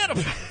stop! Get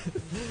him!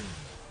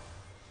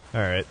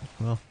 All right.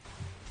 Well,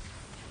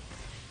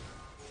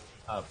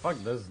 Fuck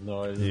this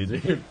noise,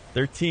 dude, dude.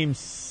 their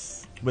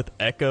teams with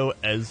Echo,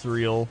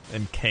 Ezreal,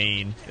 and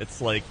Kayn.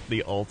 It's like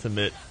the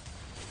ultimate.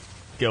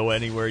 Go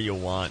anywhere you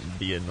want and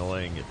be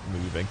annoying at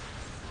moving.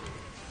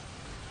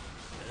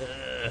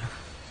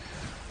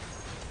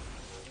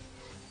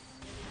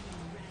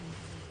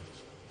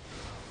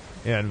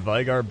 Yeah, and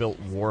Vigar built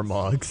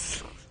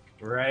Warmogs.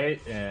 Right?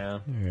 Yeah.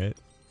 Alright.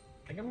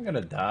 think I'm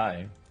gonna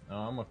die. Oh,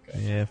 I'm okay.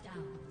 Yeah.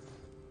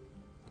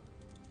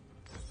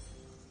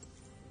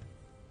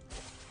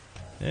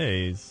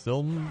 Hey, he's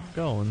still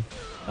going.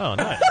 Oh,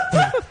 nice.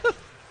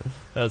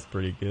 That's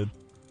pretty good.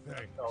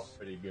 That felt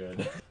pretty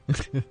good.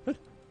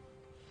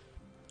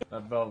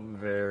 That felt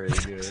very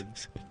good.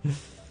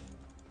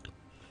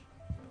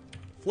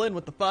 Flynn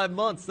with the 5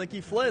 months. Thank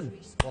you, Flynn.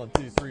 1,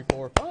 2, 3,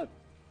 4, 5.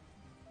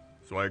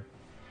 Swag.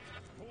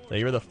 Thank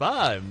you for the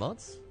 5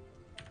 months.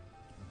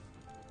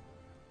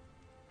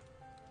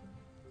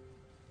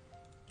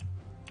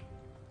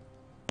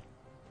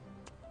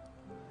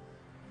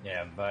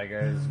 Yeah,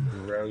 Vigar's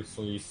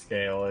grossly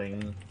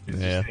scaling. He's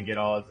Yeah. just gonna get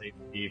all his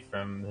HP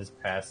from his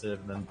passive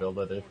and then build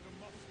it.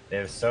 They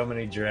have so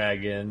many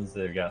dragons,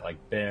 they've got like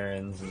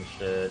barons and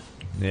shit.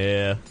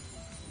 Yeah.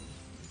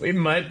 We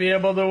might be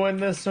able to win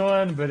this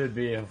one, but it'd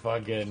be a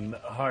fucking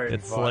hard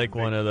It's like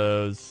one of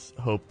those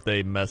hope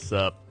they mess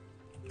up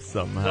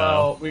somehow.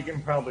 Well, we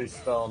can probably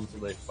spell them till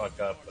they fuck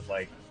up, but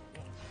like,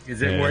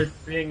 is it Yeah.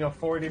 worth being a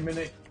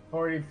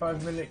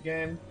 45-minute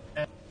game?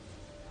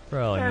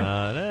 Probably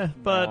not,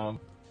 but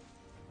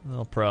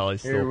I'll probably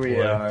still Here we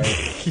play. are.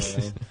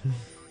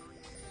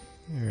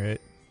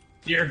 Alright.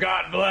 Dear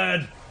God,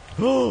 blood!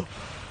 Oh!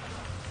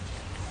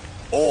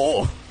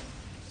 Oh!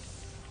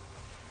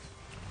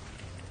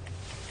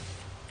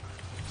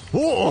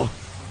 Oh!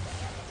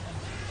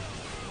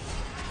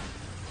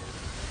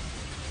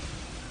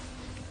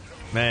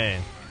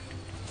 Man,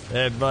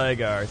 that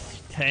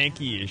Vigar's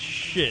tanky as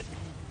shit.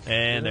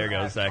 And there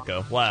goes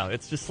Echo. Wow,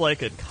 it's just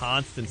like a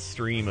constant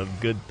stream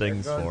of good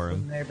things There goes for the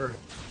him. neighbor.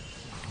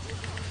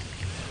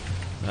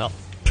 Well.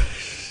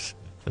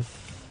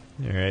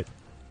 Alright.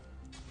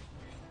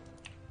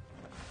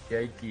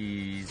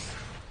 Yikes.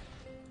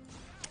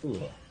 Ooh,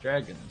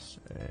 dragons.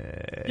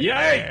 Yeah,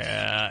 Yikes!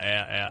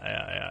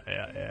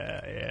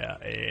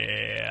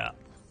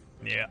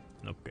 Yeah,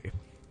 okay.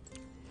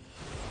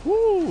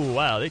 Woo,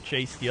 wow, they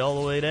chased you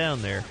all the way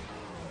down there.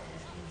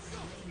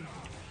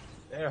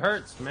 It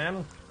hurts,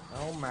 man.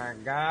 Oh my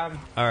God.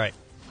 Alright.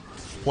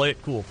 Play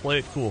it cool, play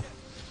it cool.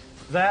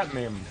 What does that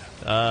mean?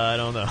 I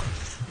don't know.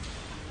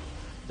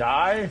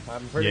 Die?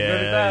 I'm pretty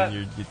good at that.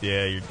 You're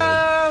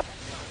dead.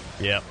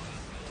 Yep.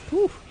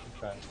 Whew.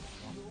 Okay.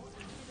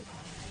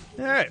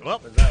 Alright, well.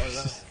 Was that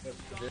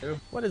supposed to do?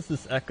 What is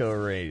this Echo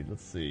raid?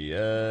 Let's see.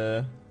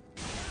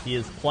 He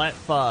is plat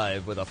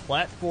 5 with a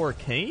plat 4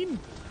 cane?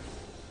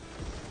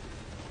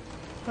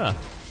 Huh.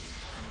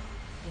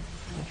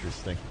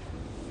 Interesting.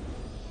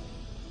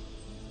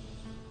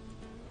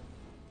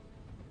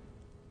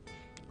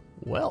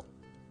 Well,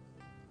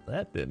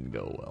 that didn't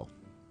go well.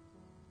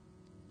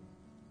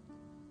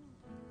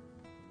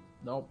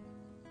 Nope.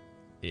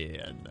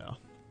 Yeah, no.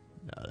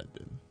 No, that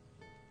didn't.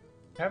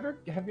 Have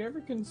you ever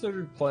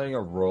considered playing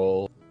a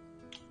role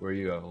where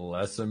you have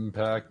less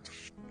impact?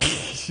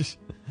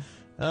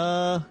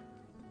 Yeah.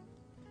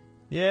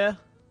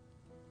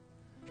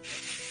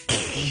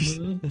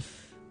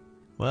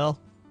 Well,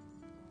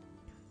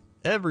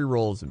 every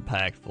role is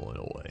impactful in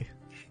a way.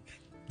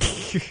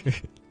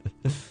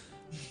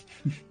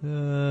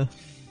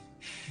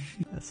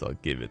 Guess I'll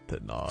give it to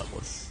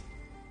Nautilus.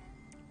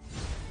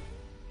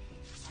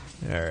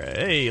 Alright,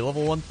 hey,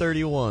 level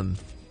 131.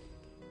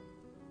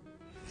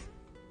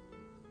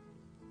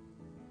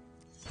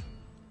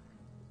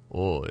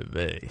 Oy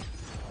vey.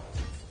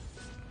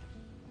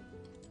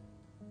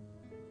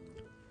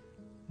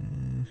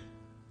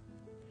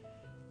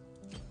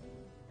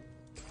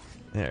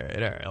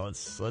 Alright,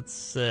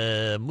 let's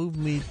move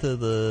me to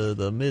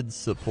the mid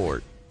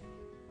support.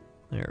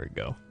 There we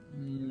go.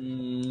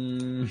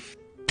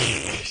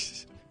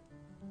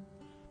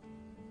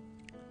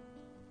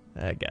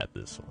 I got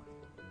this one.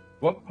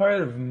 What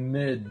part of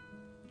mid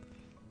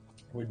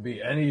would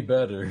be any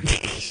better?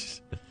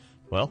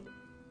 Well,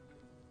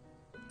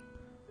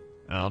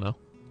 I don't know.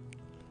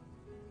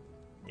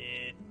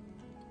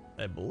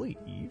 I believe.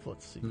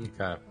 Let's see.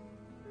 Okay.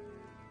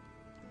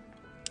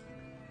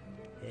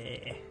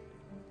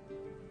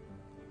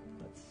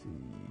 Let's see.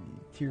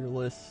 Tier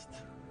list.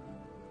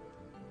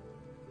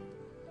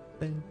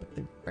 Let's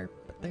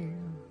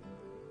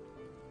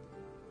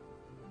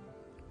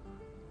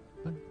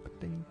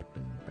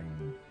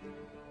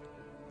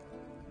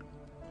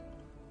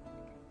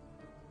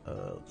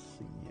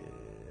see.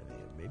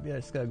 Maybe I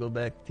just gotta go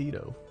back to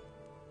Tito.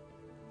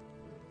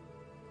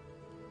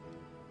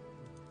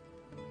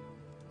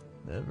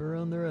 Never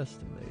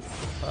underestimate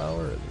the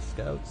power of the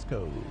Scout's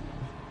Code.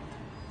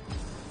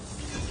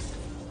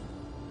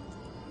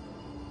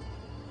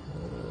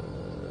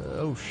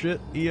 Oh shit,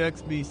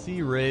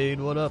 EXBC raid.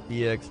 What up,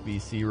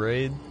 EXBC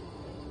raid?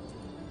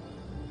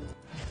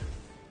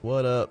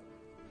 What up?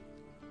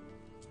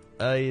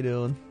 How you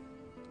doing?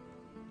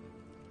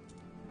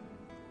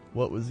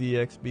 What was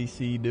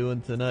EXBC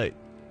doing tonight?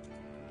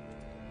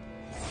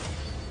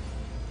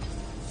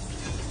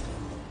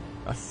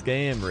 A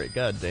scam raid.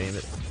 God damn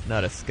it.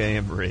 Not a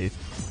scam raid.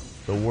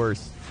 The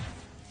worst.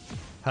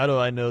 How do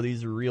I know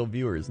these are real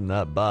viewers,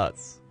 not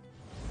bots?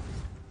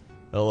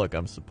 Oh look,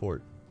 I'm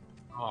support.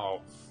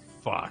 Oh,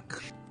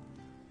 fuck.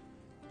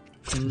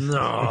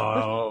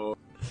 No.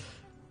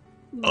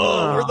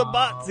 Oh, we're the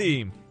bot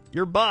team.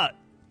 You're bot.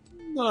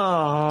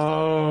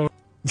 No.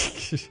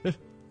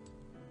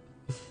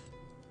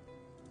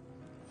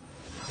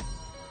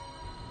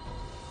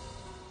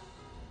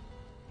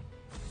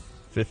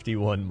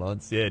 51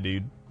 months. Yeah,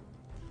 dude.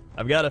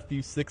 I've got a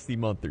few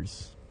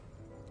 60-monthers.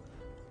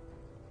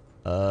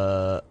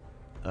 Oh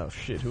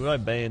shit, who do I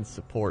ban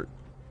support?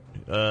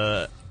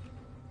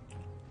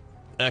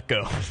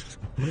 Echo.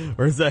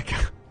 Where's Echo?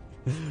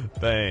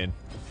 Ban.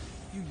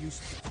 You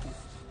used to.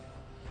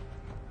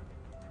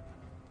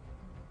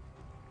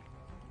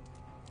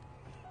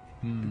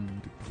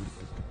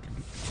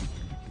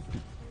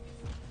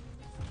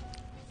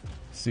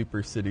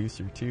 Super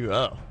Seducer 2.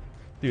 Oh.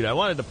 Dude, I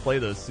wanted to play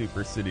those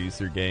Super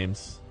Seducer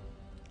games.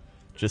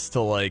 Just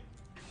to, like...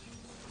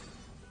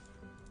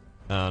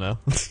 I don't know.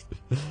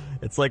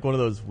 It's like one of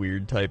those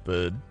weird type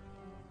of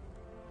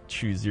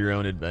choose your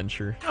own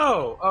adventure.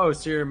 Oh,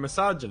 so you're a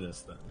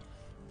misogynist then?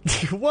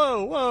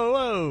 Whoa, whoa,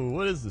 whoa.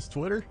 What is this,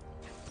 Twitter?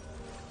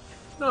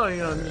 No,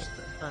 I'm just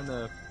trying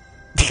to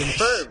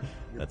confirm.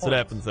 That's what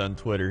happens on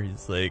Twitter.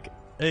 He's like,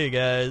 hey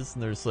guys,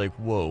 and they're just like,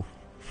 whoa.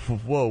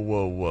 Whoa,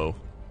 whoa, whoa.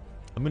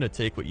 I'm gonna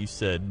take what you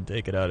said and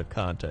take it out of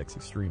context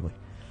extremely.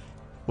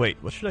 Wait,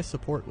 what should I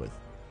support with?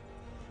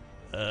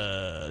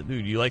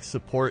 Dude, you like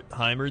support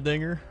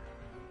Heimerdinger?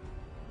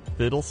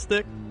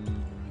 Fiddlestick?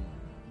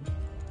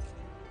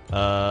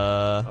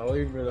 I'll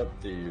leave it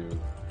up to you.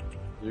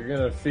 You're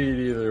gonna feed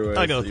either way.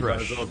 I go so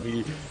Thresh. You might as well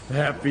be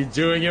happy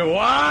doing it.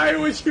 Why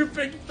would you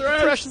pick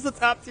Thresh? Thresh is the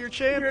top tier You're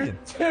champion.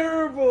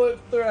 terrible at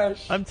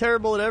Thresh. I'm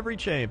terrible at every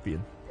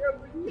champion.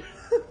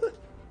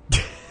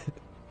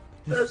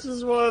 Thresh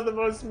is one of the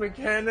most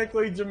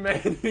mechanically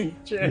demanding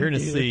champions. You're gonna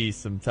see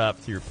some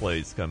top tier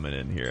plays coming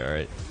in here,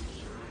 alright?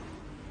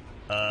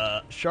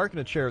 Shark in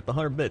a chair with the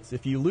 100 bits.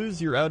 If you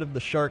lose, you're out of the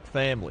shark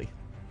family.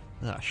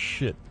 Ah,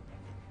 shit.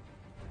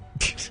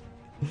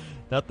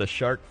 Not the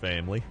shark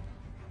family.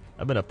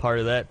 I've been a part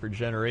of that for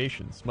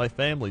generations. My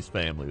family's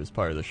family was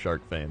part of the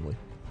shark family.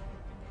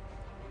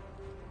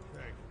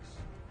 Thanks.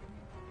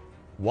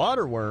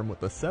 Waterworm with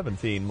the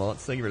 17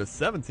 months. Thank you for the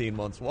 17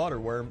 months,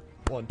 Waterworm.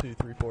 1, 2,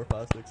 3, 4,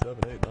 5, 6, 7,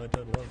 8, 9,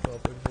 10, 11,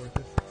 12, 13, 14,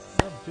 15,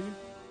 17.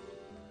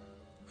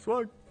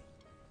 Swag.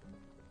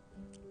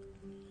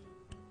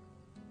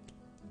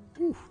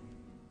 Whew.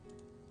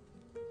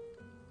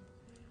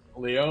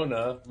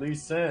 Leona, Lee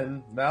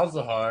Sin,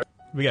 Malzahar.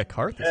 We got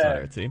Karthus on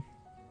our team.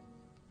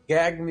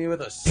 Gagged me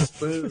with a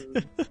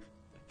spoon.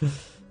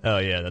 Oh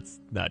yeah, that's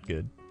not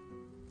good.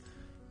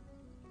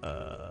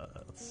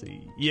 Let's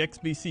see.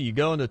 EXBC, you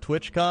going to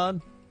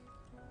TwitchCon?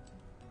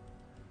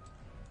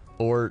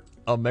 Or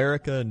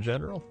America in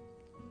general?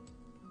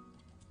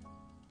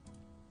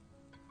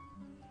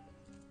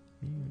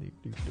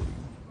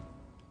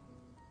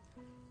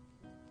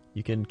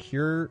 You can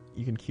queue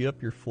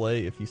up your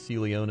flay if you see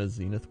Leona's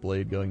Zenith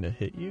Blade going to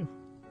hit you.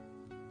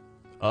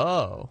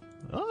 Oh.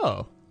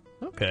 Oh.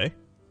 Okay.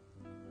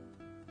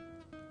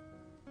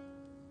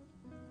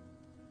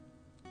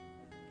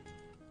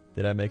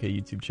 Did I make a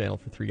YouTube channel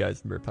for Three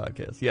Guys in Bear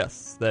Podcast?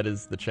 Yes, that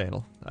is the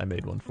channel. I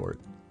made one for it.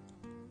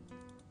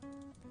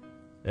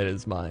 It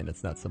is mine.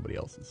 It's not somebody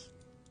else's.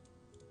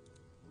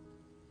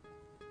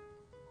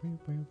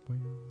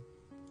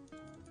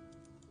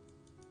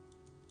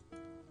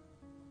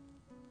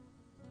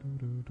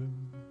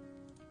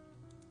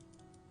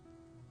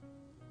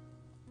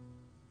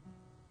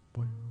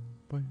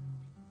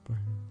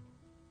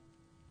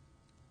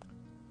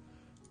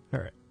 All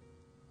right.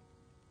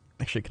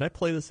 Actually, can I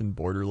play this in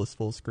borderless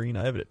full screen?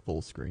 I have it at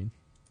full screen.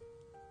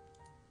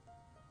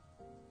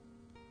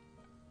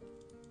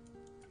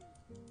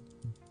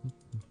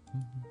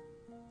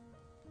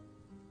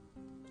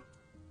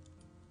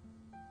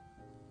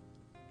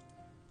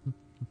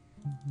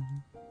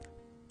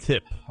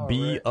 Tip: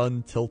 be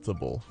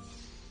untiltable.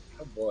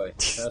 Oh boy.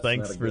 That's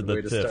Thanks not a for good the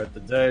way tip. to start the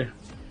day.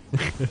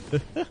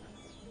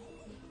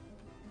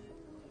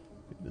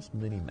 This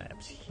mini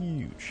map's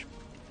huge.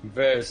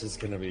 This is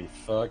gonna be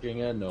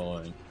fucking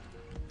annoying.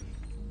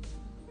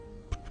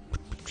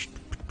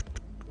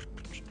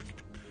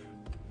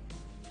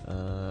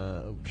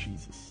 Oh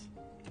Jesus!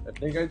 I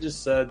think I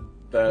just said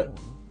that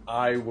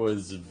I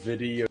was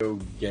video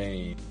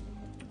game.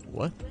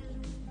 What?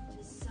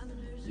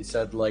 You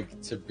said,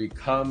 like, to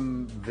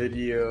become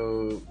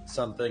video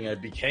something, I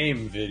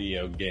became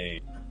video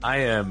game. I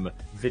am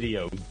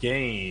video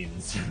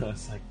games. I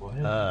was like, what?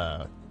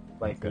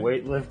 Like, okay.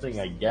 weightlifting,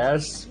 I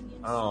guess?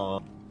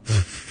 Oh,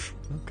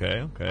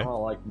 Okay. I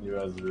don't like new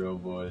Ezreal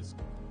voice.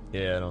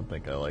 Yeah, I don't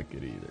think I like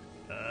it either.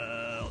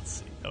 Let's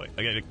see. Oh wait,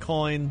 I get a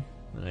coin,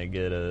 and I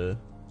get a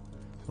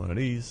one of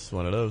these,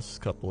 one of those,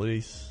 couple of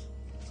these.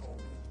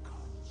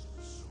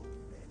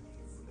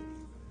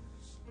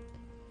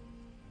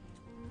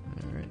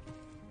 All right.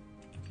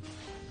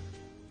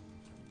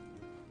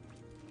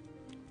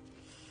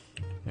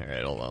 All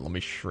right, hold on. Let me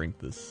shrink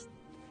this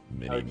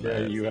mini How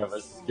dare map. you have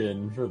a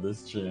skin for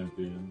this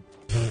champion?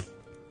 How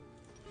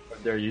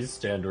dare you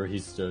stand where he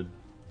stood?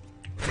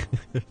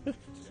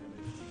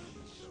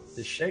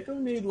 Does Shaco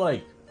need,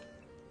 like,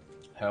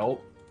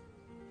 Help.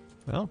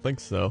 I don't think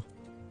so.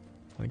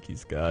 I think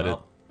he's got it.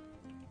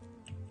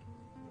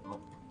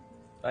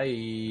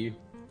 Bye.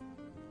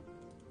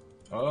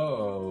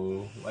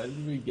 Oh, why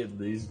did we get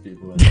these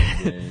people in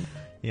the game?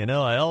 You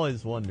know, I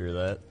always wonder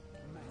that.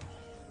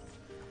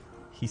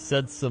 He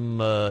said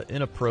some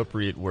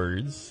inappropriate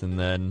words and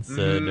then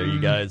said, "Are you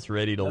guys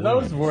ready to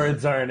Those lose?"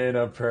 words aren't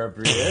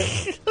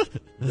inappropriate,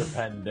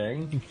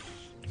 depending.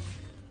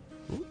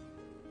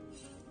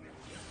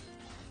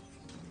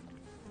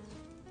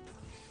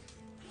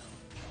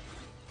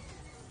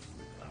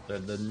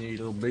 Thread the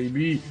needle,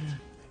 baby.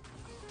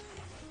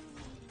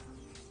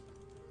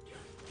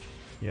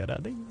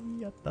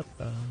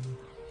 Yada-dee-yada-da.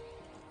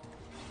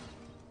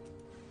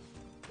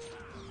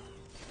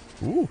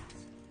 Ooh,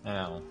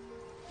 Ow.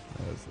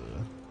 that was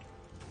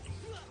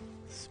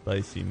a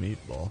spicy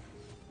meatball.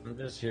 I'm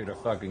just here to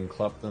fucking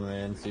clup the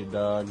mancy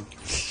dog.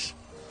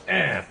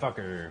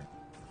 Fucker.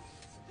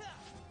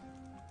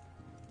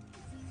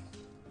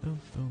 Boom,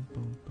 boom,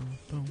 boom, boom,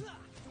 boom.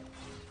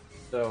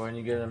 So when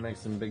you gonna make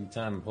some big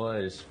time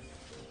plays?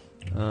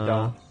 Uh,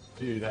 Don't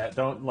do that.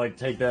 Don't like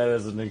take that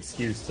as an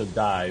excuse to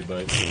die,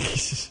 but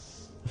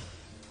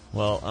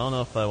well, I don't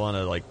know if I want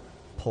to like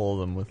pull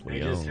them with we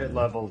Leon. just hit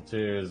level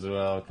 2 as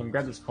well. Come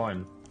grab this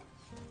coin.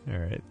 All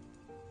right,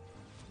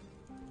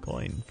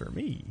 coin for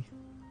me.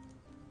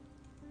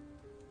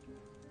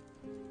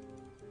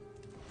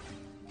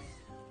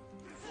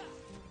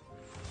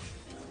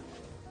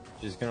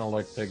 She's gonna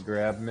look to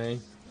grab me.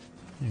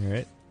 All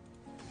right.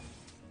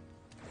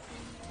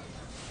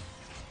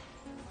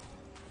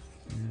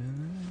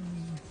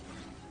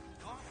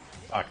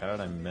 Fuck, how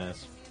did I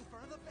miss?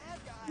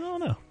 Oh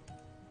no.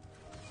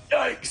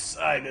 Yikes!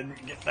 I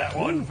didn't get that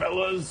one,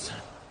 fellas.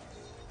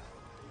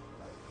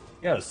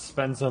 You gotta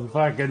spend some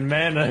fucking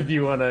mana if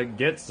you wanna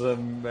get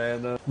some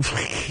mana.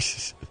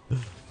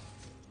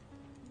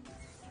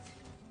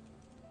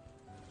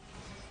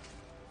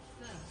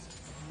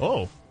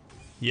 Oh,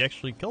 he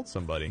actually killed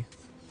somebody.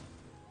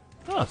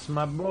 Huh, That's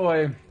my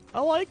boy. I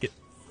like it.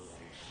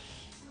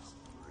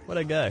 What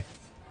a guy.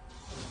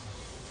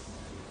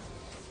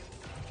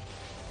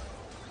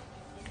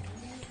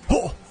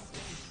 Oh!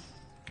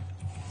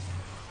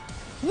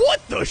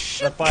 What the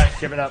shit? Fire,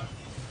 give it up.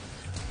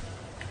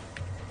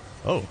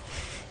 Oh,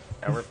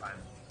 Yeah, we're fine.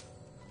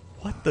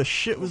 what the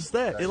shit was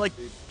that? It like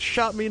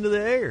shot me into the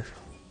air.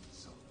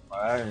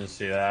 I didn't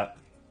see that.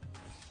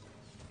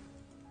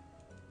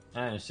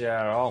 I didn't see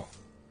that at all.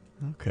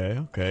 Okay,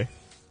 okay.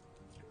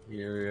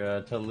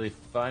 You're totally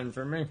fine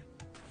for me.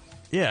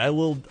 Yeah,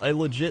 I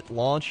legit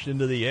launched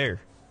into the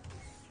air.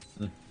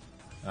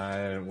 I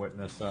didn't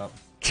witness that.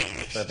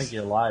 I think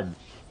you lied.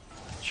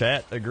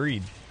 Chat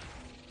agreed.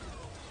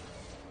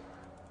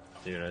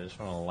 Dude, I just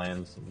want to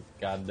land some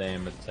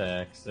goddamn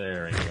attacks.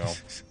 There we go.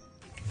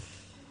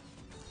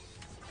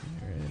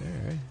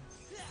 Alright.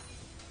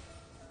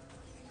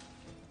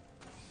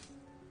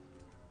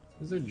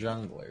 Who's a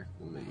jungler?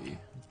 Lee.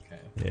 Okay.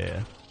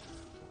 Yeah.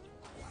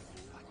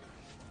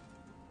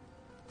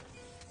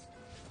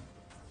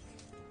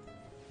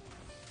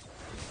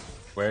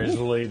 Where's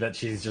Lee that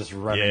she's just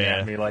running Yeah.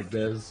 at me like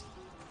this?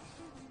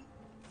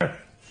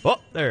 Oh,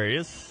 there he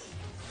is.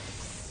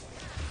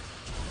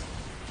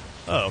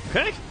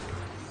 Okay.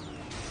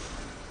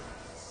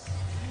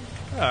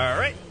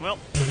 Alright, well.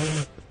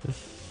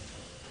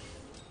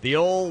 The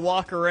old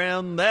walk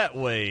around that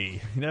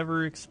way.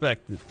 Never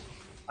expected.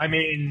 I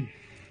mean,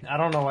 I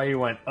don't know why he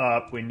went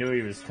up. We knew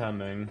he was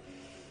coming.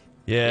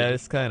 Yeah,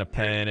 it's kind of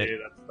panic. Dude,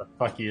 that's the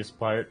fuckiest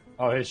part.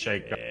 Oh, his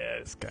shake. Yeah,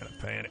 it's kind of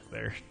panic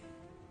there.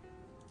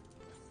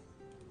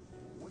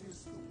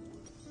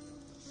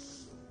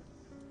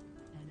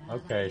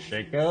 Okay,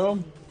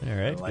 Shaco.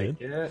 Alright, I like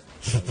good. it.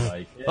 I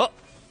like it. Oh!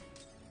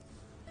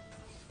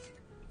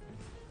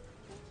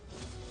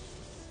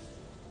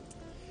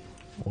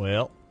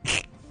 Well.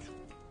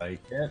 Like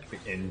it.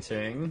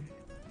 Inting.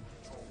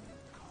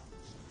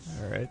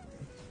 Alright.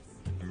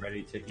 I'm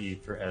ready to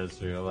eat for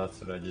Ezreal.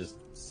 That's what I just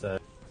said.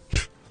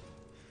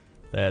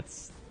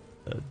 That's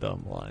a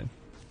dumb line.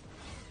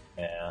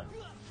 Yeah.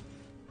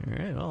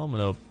 Alright, well, I'm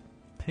gonna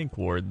pink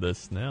ward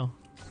this now.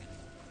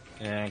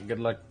 Yeah, good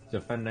luck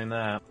defending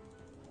that.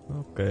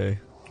 Okay.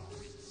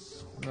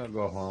 I'm gonna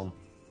go home.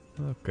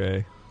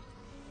 Okay.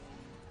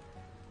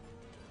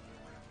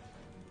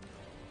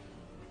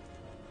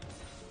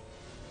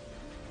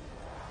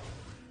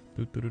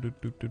 Do.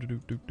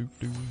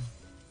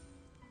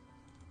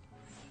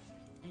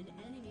 An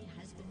enemy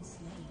has been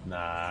slain.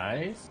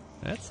 Nice.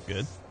 That's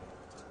good.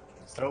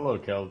 Solo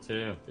kill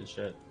too. Good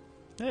shit.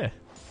 Yeah.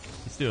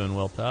 He's doing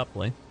well top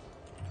lane.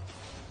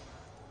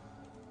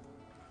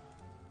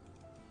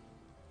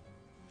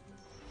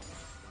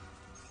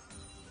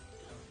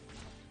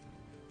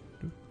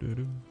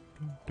 Do.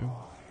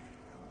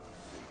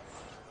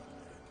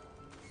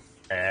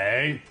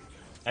 Hey.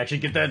 Actually,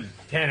 get that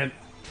cannon.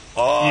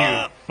 Oh!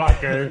 You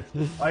fucker.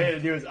 All you had to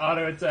do is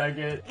auto attack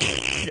it.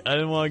 I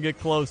didn't want to get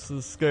close. I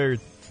was scared.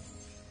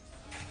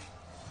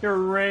 You're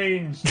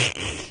ranged.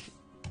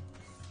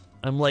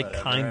 I'm like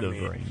Whatever, kind I of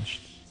mean.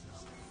 ranged.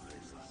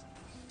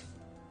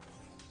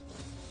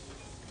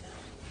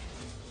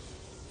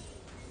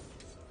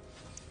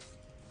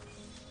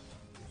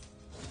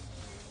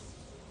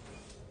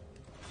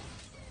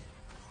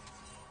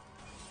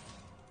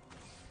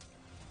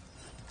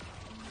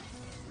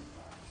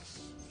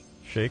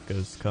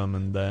 Shaco's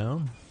coming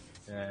down.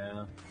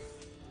 Yeah.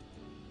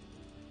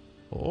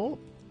 Oh.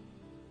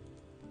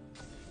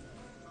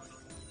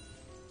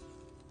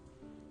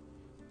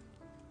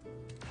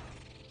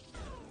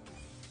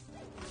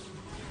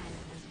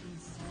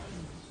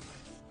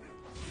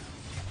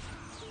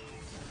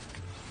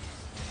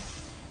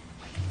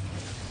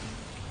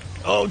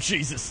 Oh,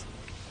 Jesus.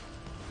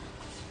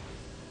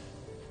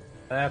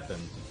 What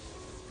happened?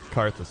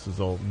 Karthus is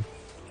ulting.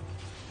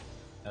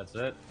 That's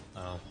it?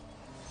 Oh.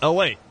 Oh,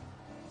 wait.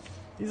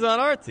 He's on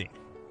our team.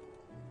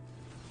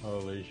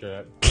 Holy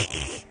shit.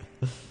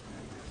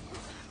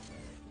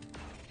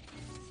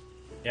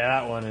 Yeah,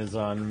 that one is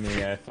on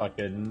me. I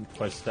fucking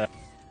pushed that.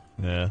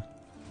 Yeah.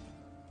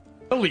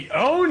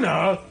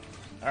 Leona?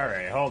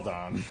 Alright, hold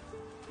on.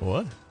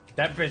 What?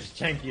 That bitch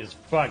tanky as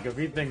fuck. If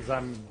he thinks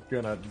I'm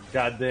gonna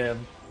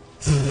goddamn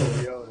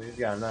Leona, he's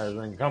got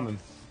another thing coming.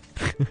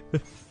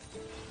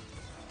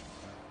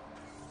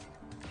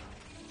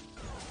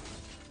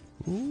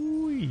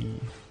 Ooh.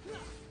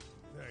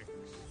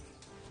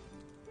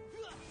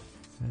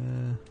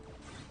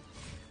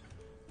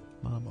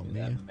 Mamma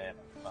mia.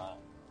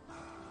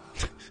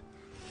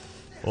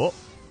 Oh,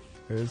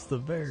 there's the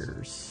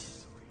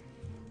bears.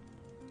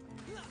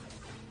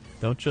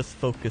 Don't just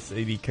focus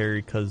AD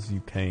carry cause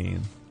you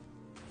can.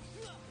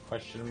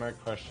 Question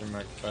mark, question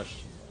mark,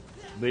 question.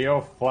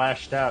 Leo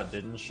flashed out,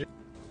 didn't she?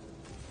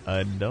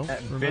 I don't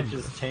That remember. bitch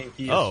is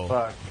tanky Oh, as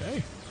fuck.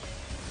 okay.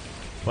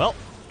 Well,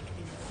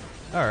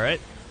 alright.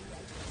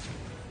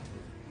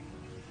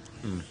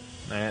 Man,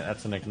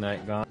 that's an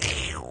ignite gone.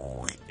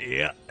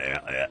 Yeah,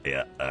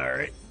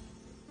 alright.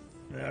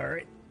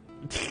 Alright.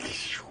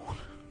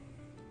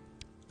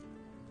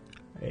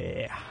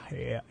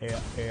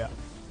 Yeah.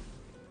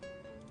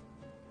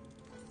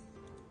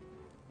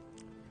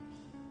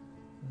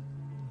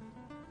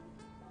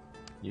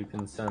 You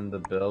can send the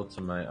bill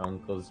to my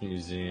uncle's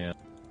museum.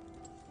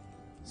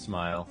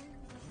 Smile.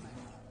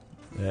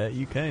 Yeah,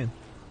 you can.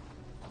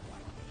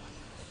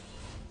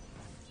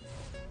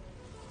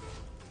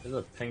 There's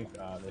a pink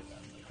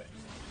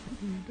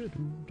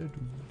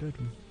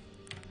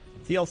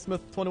TL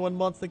Smith, 21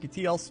 months. Thank you,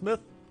 TL Smith.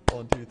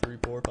 1, 2, 3,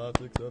 4, 5,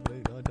 6, 7,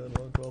 8, 9, 10,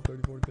 11, 12,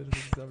 13, 14, 15,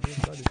 16, 17,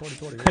 18, 19, 20,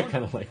 21. I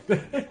kind of like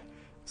that.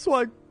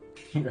 Swag.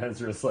 You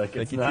guys are just like,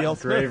 it's you, not TL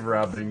Smith. grave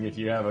robbing if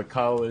you have a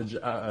college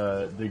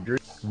degree.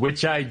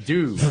 Which I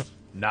do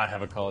not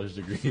have a college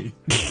degree.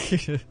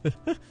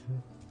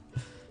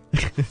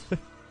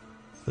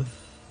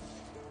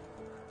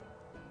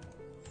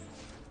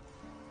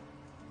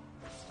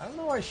 I don't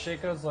know why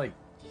Shaco's like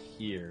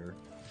here.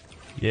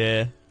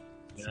 Yeah,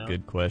 it's Yeah. a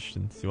good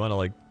question. Do you want to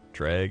like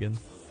dragon?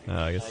 No,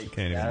 I guess you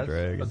can't even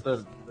dragon.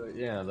 But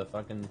the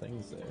fucking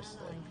thing's there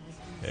still.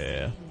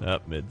 Yeah,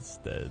 up mid's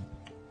dead.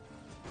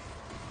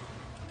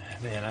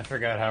 Man, I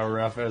forgot how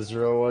rough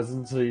Ezreal was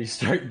until you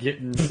start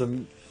getting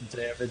some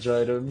damage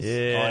items.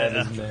 Yeah. All I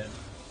have is man.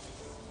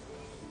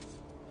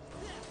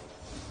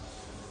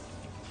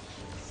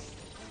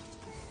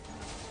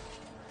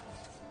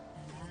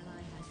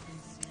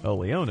 Oh,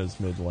 Leona's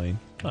mid lane.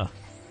 Huh.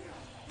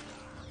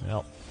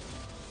 Well,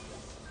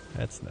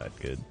 that's not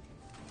good.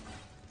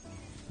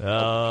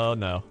 Oh,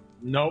 no.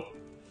 Nope.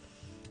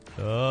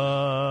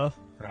 Well,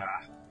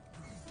 Ah.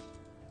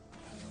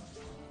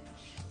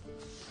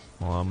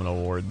 I'm gonna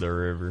ward the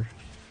river.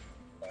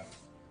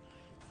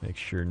 Make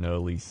sure no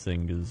Lee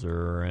Singas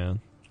are around.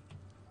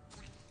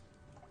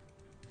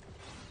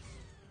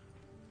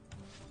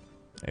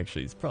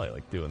 Actually, he's probably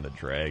like doing the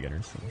dragon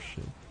or some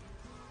shit.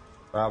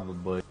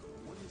 Probably.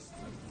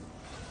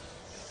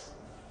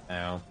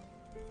 Ow.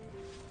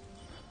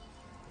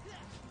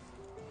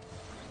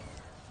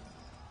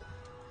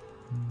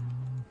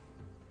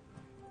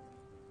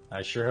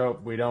 I sure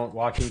hope we don't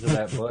walk into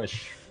that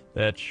bush.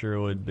 That sure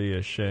would be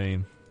a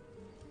shame.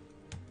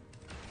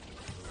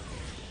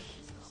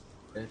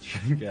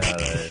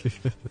 Got it.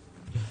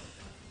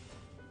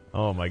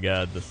 Oh my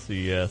god, the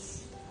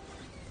CS.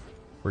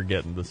 We're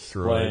getting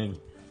destroyed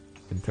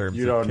in terms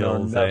You of don't know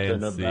kills nothing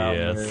and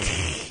about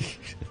CS.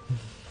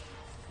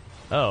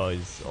 Oh,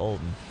 he's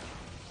Alden.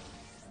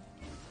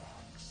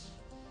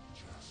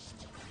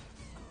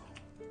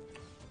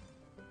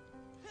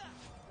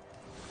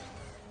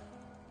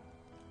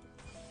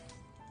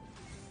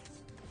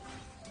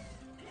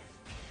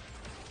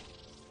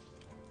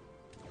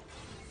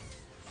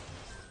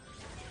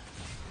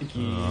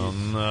 Oh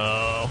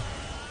no.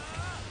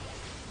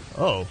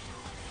 Oh.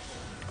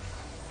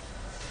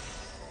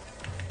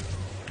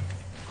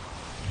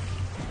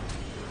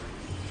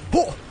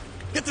 Oh!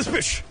 Get this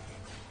bitch!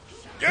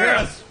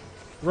 Yes!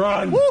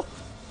 Run! Woo!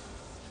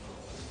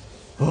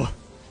 Oh.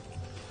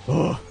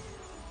 Oh.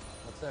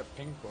 What's that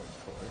ping cord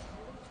for?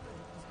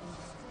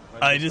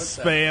 I just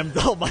spammed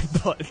all my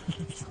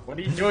buttons. What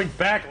are you doing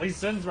back? Lee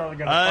Sin's probably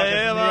gonna I fuck us in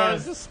am. the I ass.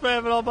 was just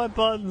spamming all my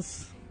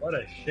buttons. What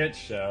a shit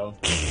show.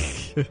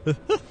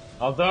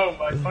 Although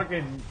my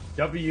fucking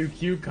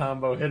WQ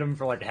combo hit him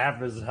for like half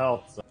his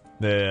health, so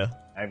Yeah.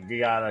 I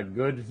got a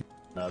good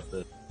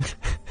nothing.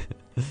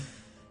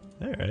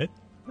 Alright.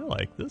 I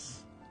like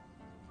this.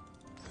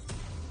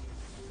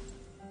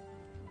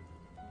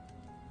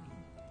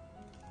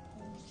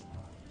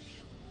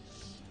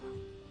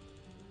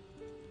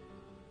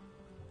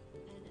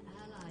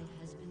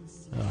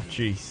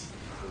 jeez.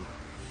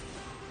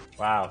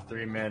 Wow,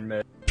 3-man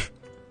mid.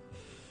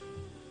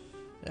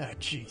 Ah,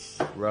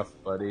 jeez. Rough,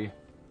 buddy.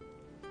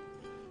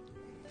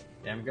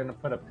 Yeah, I'm gonna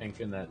put a pink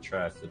in that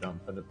try, so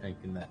don't put a pink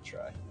in that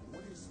try.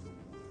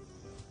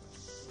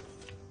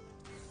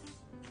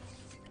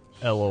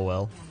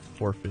 LOL.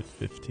 Forfeit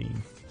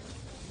 15.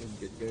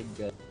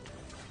 Good.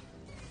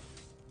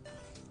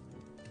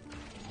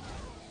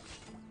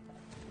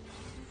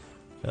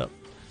 Yep.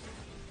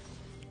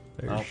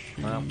 There's Oh,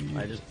 well,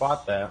 I just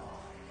bought that.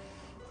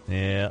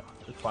 Yeah.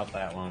 Just bought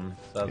that one.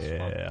 So that's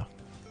fun. Yeah.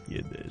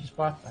 You did. I just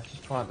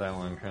bought that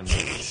one, kind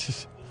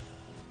of.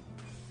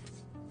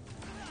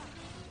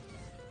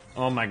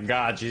 Oh my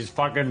god, she's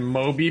fucking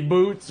Moby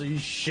boots? Are you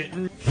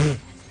shitting?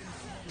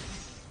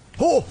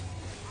 Oh!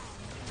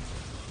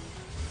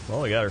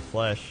 Well, we got her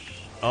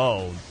flash.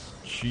 Oh,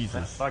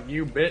 Jesus. Fuck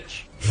you,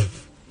 bitch.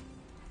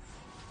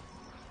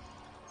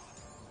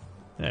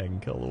 Yeah, I can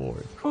kill the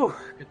ward. Whew,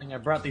 good thing I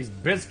brought these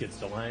biscuits,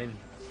 Delane.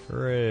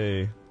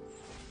 Hooray.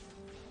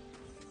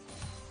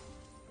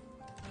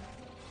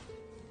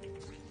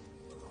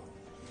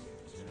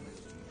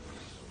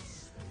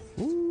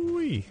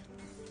 Ooh-wee.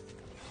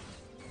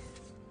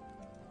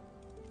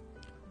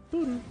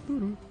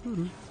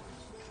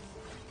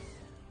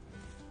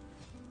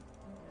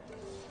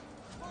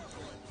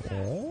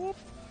 Oh.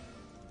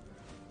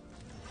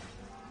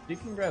 You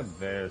can grab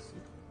this.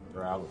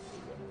 Probably.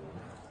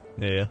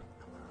 Yeah.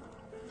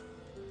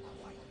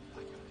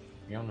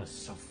 Fiona's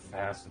so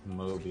fast with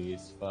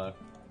Mobies. Fuck.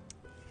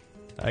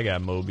 I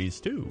got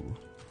Mobies too.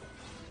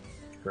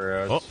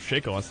 Gross. Oh,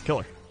 Shaco wants to kill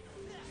her.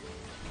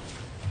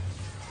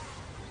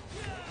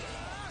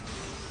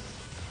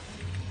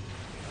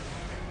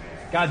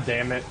 God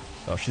damn it.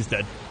 Oh, she's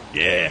dead.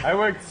 Yeah. I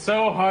worked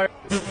so hard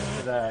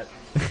for that.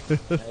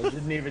 I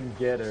didn't even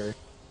get her.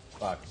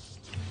 Fuck.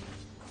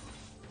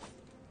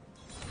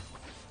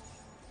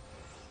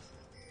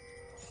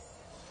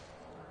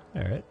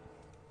 All right.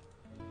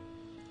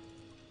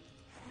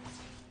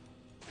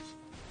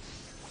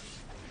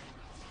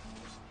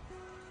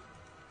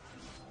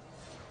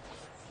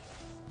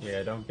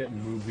 Yeah, don't get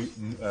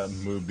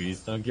movies.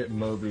 Don't get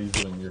movies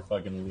when you're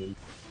fucking loose.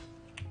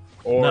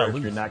 Or No, if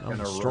loose. you're not I'm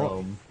gonna strong.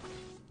 roam.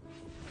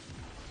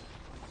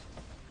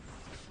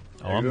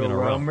 Oh, I'm gonna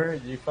roam. roamer.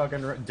 You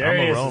fucking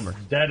Darius roamer. is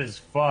dead as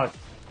fuck.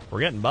 We're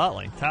getting bot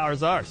lane.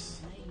 Tower's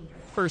ours.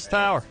 First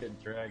tower.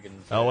 Good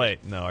dragons. Oh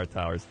wait, no, our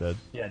tower's dead.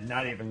 Yeah,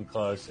 not even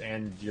close,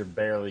 and you're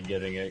barely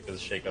getting it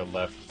because Shaco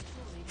left.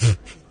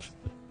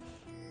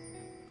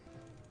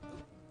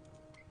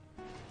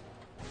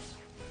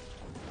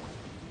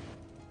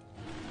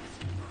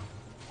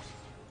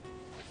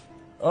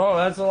 Oh,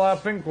 that's a lot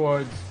of pink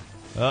wards.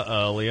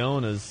 Uh-oh,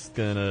 Leona's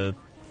gonna...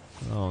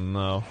 Oh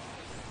no.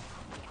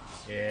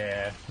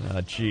 Yeah. Ah,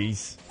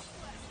 jeez.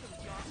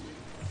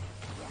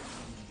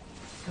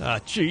 Ah,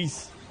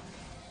 jeez.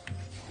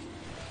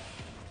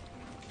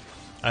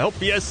 I hope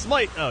he has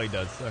smite. Oh, he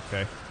does.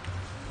 Okay.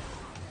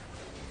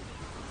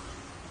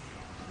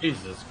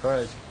 Jesus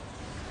Christ.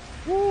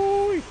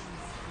 Woo!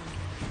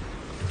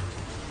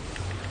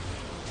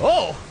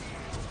 Oh!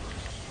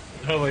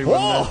 Totally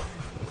Whoa! wouldn't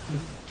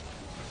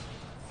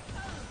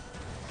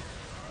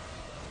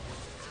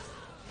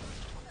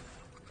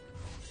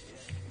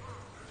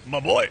My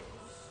boy.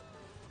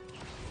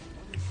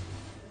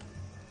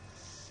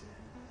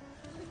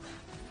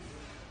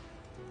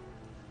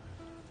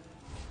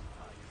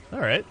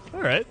 Alright,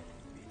 alright.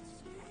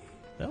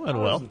 That went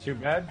well. Wasn't too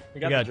bad. We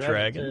We got, got the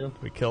dragon. too.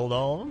 We killed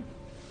all of them.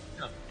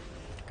 Yeah.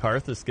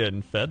 Karth is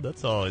getting fed.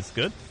 That's always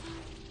good.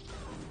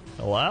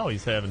 Wow,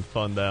 he's having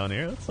fun down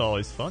here. That's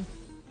always fun.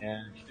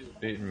 Yeah, she's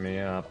beating me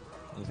up.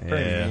 It's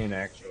pretty Yeah. mean,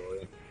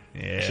 actually.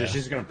 Yeah.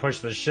 She's gonna push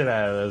the shit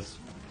out of this.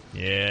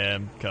 Yeah,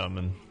 I'm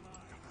coming.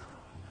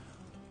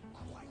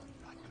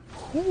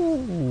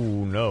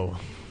 Ooh, no.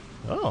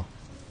 Oh.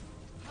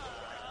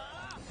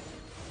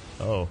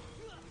 Oh.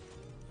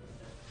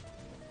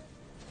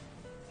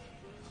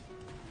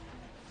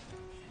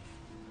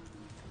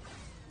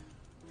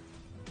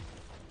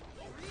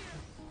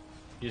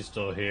 She's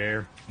still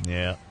here.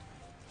 Yeah.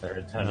 Her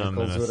I'm tentacles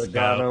gonna would have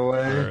scout got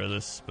away. for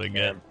this Yeah,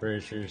 spaghetti. I'm pretty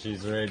sure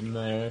she's right in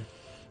there.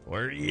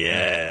 Where you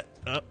at?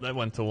 Oh, that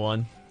went to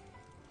one.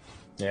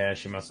 Yeah,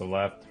 she must have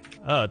left.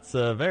 Oh, it's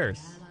Varys. Ally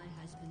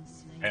has been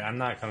slain. Hey, I'm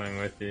not coming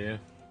with you.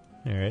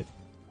 Alright.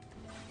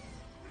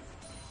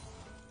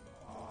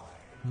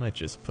 Might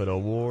just put a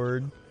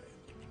ward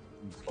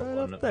right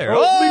up there.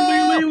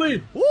 Oh,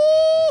 Lee. Woo!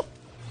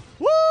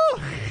 Woo!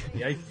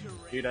 Yikes.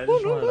 Dude, I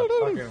just wanted a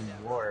fucking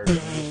ward. I'm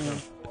just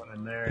gonna put one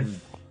in there and...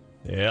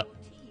 Yeah.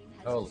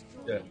 Oh,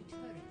 shit.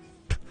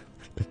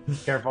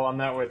 Careful, I'm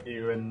not with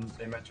you, and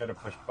they might try to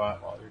push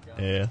bot while you're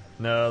gone. Yeah.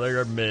 No,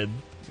 they're mid.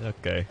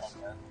 Okay.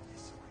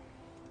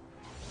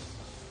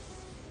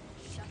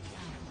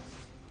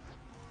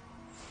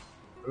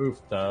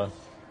 Oof, though.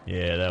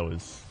 Yeah, that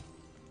was...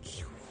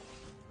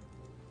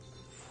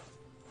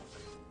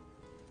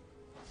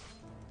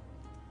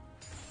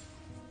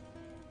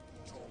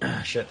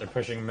 Shit, they're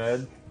pushing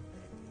mid.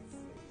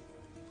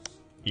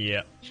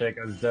 Yeah.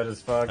 Shaco's dead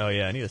as fuck. Oh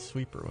yeah, I need a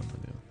sweeper one to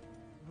do.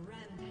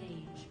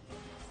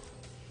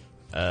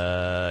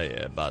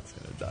 Yeah, bot's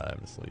gonna die. I'm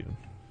just leaving.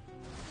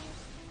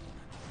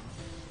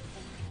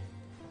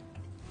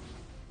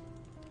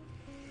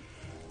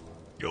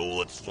 Yo,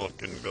 let's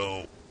fucking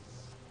go.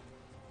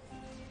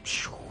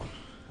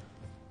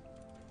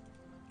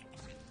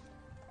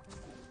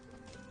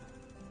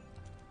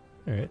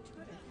 Alright.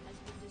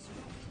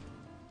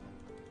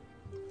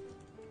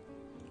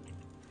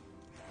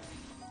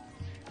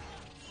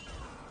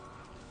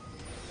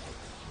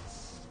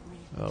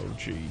 Oh,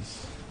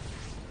 jeez.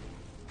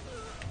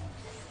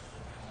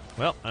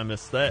 Well, I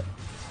missed that.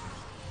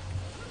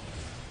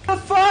 The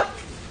fuck?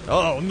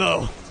 Oh,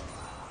 no.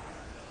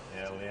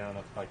 Yeah,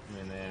 Leona fucked me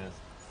in the ass.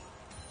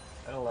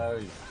 That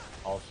allows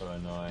also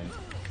annoying.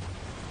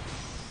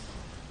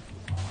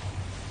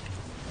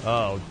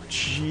 Oh,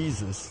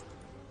 Jesus.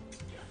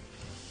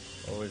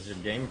 What was your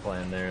game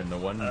plan there in the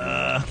one?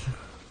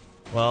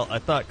 Well, I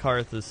thought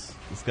Karthus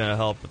was gonna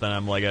help, but then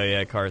I'm like, oh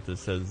yeah,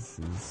 Karthus is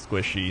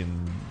squishy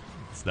and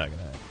it's not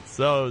gonna happen.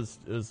 So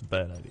it was a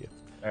bad idea.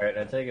 Alright,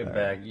 I take it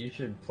back. You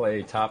should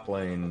play top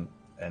lane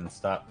and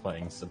stop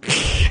playing support.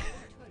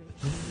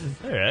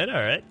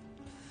 Alright.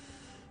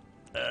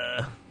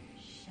 Shut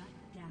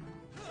down.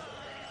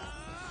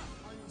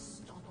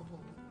 Unstoppable.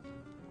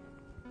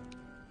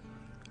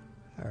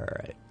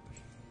 Alright.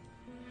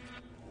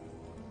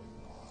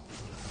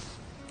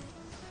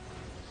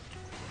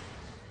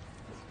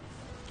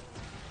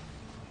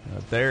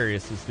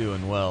 Darius is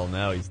doing well.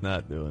 Now he's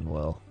not doing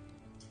well.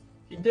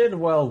 He did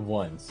well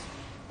once.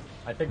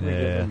 I think we give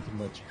him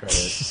too much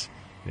credit.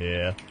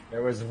 Yeah.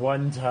 There was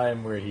one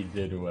time where he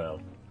did well.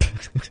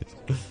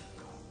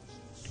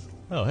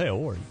 Oh, hey, a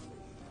ward.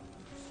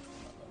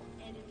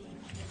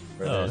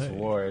 Where Oh, there's hey.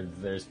 wards,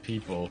 there's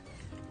people.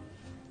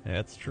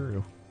 That's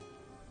true.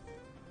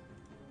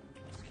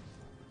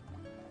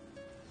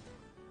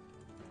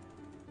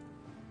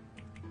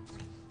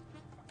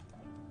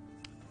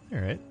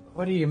 Alright.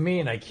 What do you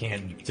mean I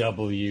can't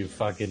double you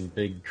fucking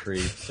big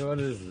creeps? What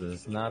is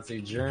this,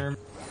 Nazi germ?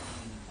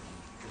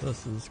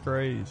 This is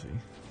crazy.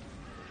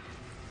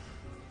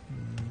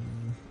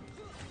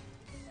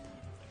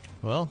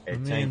 Well, Hey, I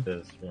mean, tank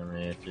this for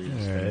me if you're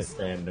just Alright. gonna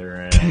stand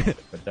around.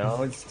 But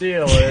don't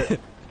steal it.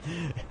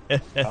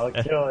 I'll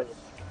kill you.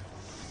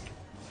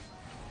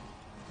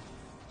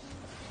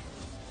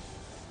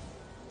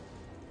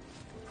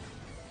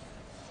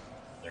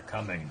 They're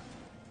coming.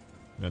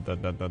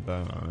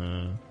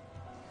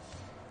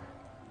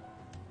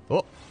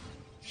 Oh,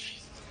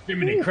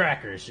 Jiminy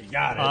crackers, you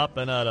got it.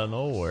 popping out of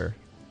nowhere.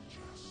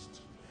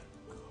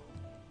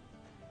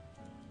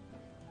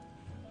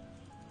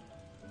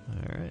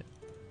 Alright.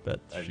 Bet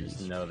I just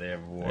she's... know they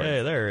have wards.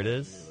 Hey, there it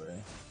is.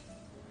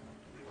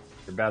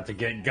 You're about to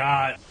get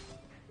got.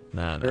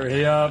 Nah,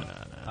 Hurry up.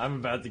 I'm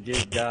about to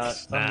get got.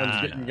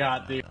 Someone's getting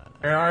got, dude.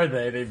 Where are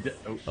they? They've...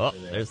 Oh,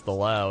 they're there. there's the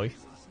Lowy.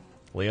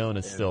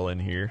 Leona's Yeah. still in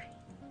here.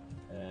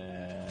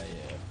 Yeah,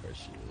 of course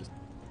she is.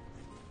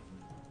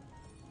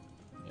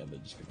 Yeah, they're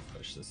just gonna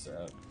push this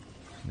out.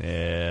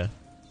 Yeah.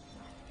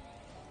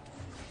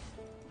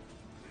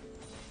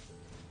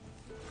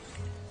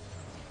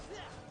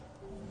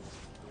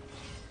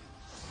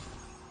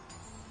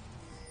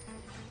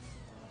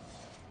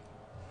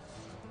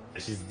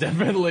 She's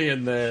definitely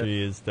in there.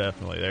 She is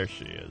definitely... There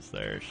she is.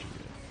 There she is.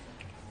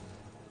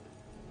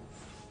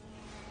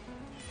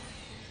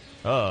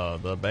 Oh,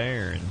 the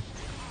Baron.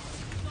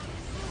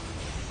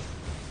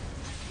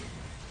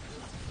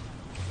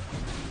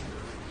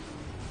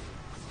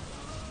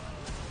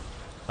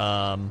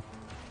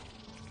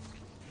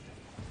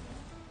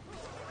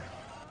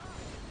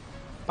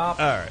 Pop.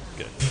 Alright,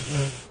 good.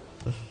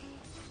 I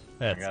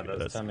That's got good. those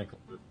That's,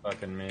 tentacles are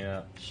fucking me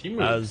up. She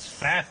moves I was-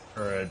 fast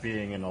for it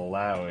being an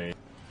Alawi.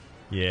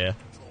 yeah.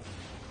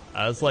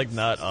 I was like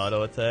not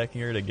auto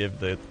attacking her to give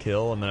the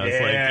kill, and then I was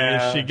Yeah.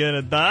 like, is she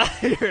gonna die?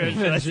 Or should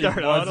I She start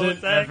auto wasn't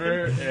attacking?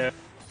 ever. Yeah.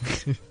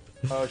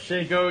 Oh,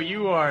 Shaco,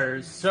 you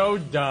are so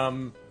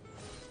dumb.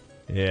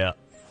 Yeah.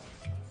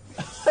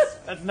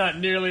 That's not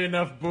nearly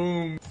enough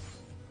boom.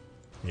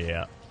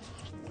 Yeah.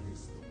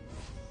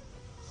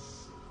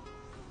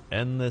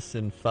 End this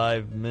in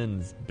 5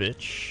 mins,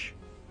 bitch.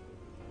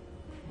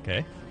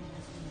 Okay.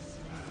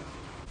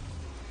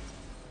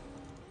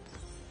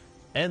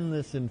 End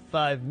this in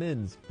 5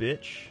 mins,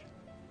 bitch.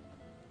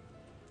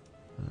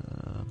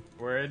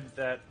 Where did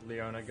that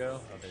Leona go?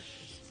 Oh, there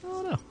she is.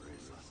 Oh no.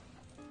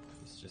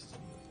 It's just in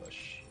the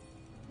bush.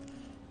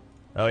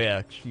 Oh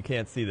yeah, you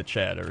can't see the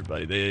chat,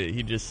 everybody.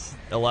 He just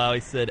he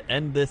said,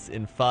 end this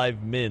in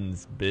 5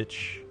 mins,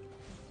 bitch.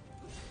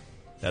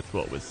 That's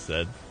what was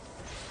said.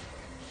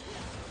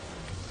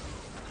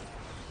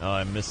 Oh,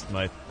 I missed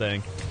my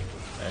thing.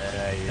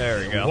 There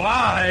we go.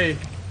 Why?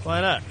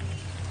 Why not?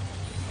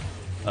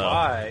 Oh,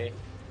 Why?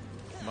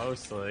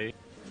 Mostly.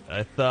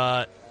 I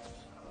thought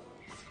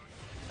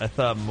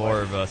more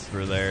of us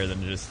were there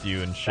than just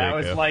you and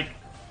Shaco.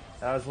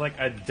 That was like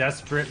a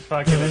desperate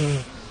fucking.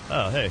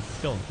 Oh, hey, he's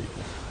killing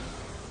people.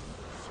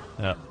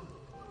 Yeah.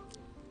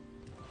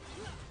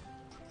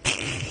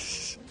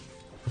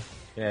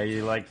 Yeah,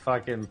 you like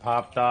fucking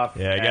popped off.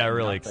 Yeah, I at got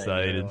really nothing,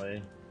 excited.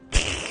 really.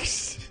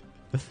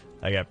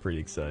 I got pretty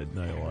excited,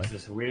 not gonna lie.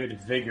 This weird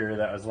vigor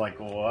that was like,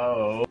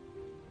 whoa.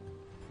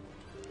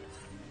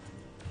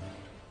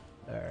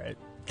 Alright.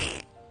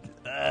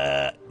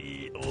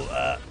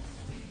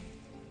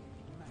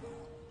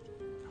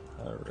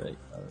 Alright.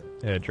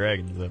 Yeah,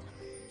 dragon's up.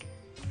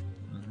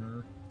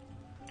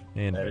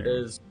 And That it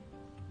bear. is.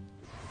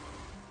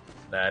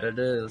 That it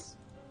is.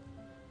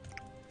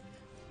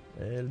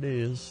 That it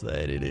is.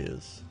 That it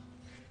is.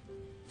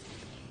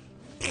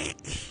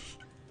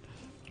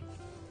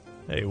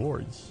 Hey,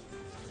 wards.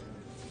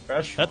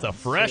 Fresh. That's a ones,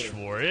 fresh too.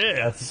 ward, yeah.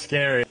 That's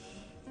scary.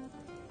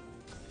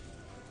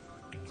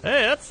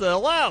 Hey, that's a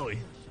Lowy.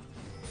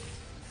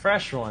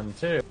 Fresh one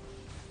too.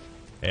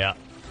 Yeah.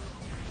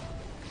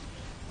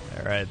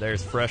 Alright,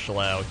 there's fresh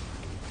Lowy.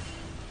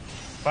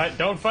 Fight!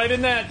 Don't fight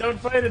in that. Don't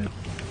fight in.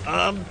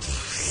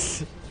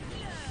 Yikes!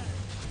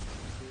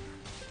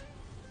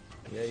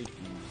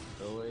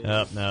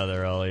 Oh, now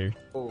they're all here.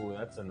 Oh,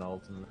 that's an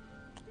ultimate.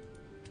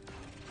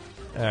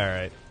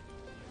 Alright.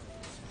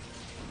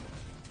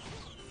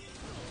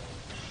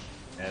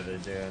 Yeah, they're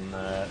doing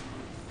that.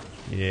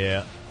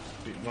 Yeah.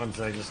 Once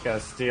I just gotta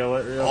steal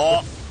it real Oh!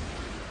 quick.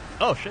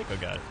 Oh,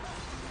 Shaco got it.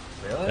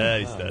 Really? Yeah,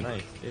 he's Oh, dead.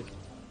 Nice, dude.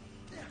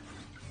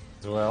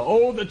 As well.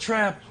 Oh, the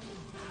trap!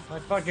 My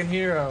fucking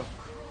hero.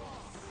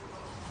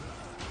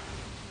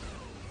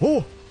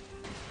 Oh!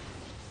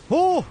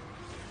 Oh!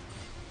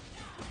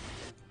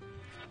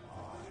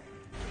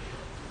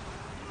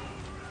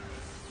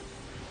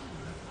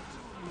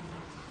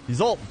 He's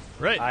ult,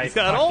 right? I He's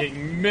got ult.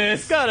 fucking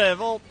missed. He's gotta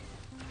have ult.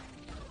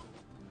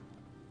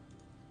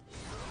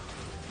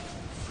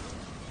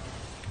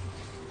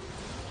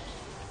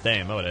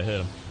 Damn, I would have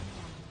hit him.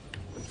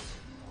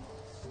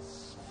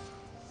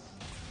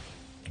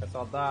 Guess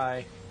I'll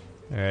die.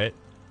 Alright.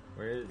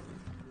 Where is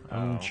he?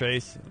 I'm Oh.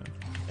 chasing him.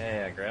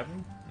 Hey, I grab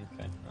him?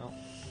 Okay, well.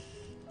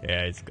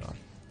 Yeah, he's gone.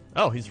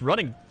 Oh, he's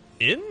running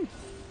in?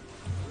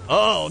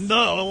 Oh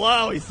no,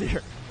 Lowy's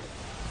here.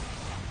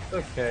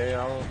 Okay,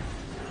 I'll...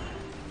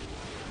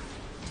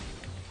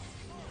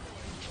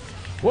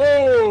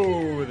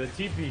 Whoa! The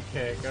TP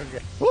kick, okay.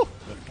 Woo.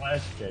 The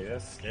flash kick,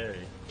 that's scary.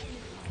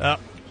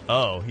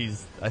 Oh,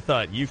 he's... I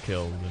thought you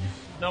killed him.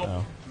 Nope.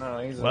 Oh. No,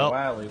 he's a Well.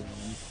 wily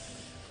one.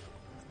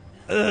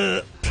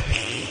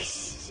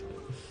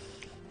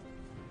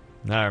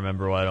 Now I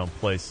remember why I don't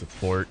play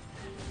support.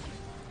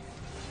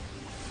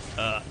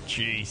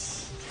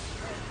 Jeez.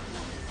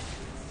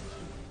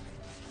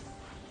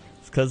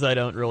 It's because I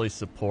don't really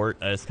support.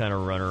 I just kind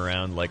of run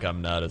around like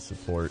I'm not a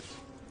support.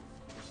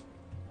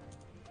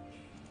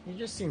 You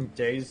just seem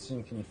dazed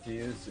and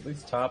confused. At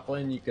least top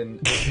lane, you can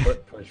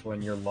foot push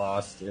when you're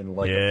lost in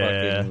like Yeah.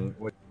 a fucking...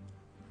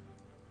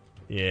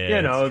 Yeah,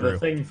 you know, it's the true.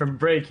 thing from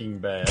Breaking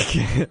Bad.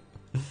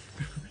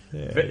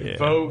 Yeah.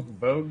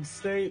 Vogue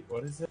State?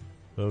 What is it?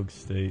 Vogue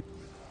State.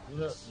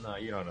 No,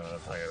 you don't know what I'm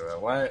talking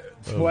about. Why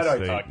Vogue do I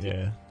State, talk to you?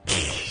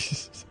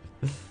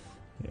 yeah.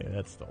 Yeah,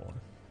 that's the one.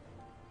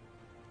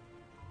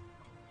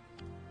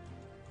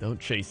 Don't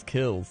chase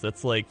kills.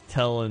 That's like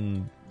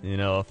telling, you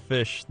know, a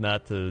fish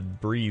not to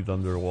breathe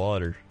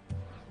underwater.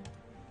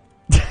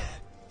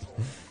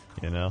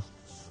 You know?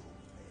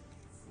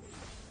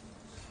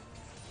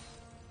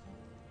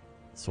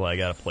 That's why I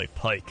gotta play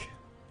Pike.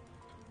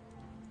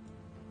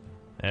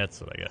 That's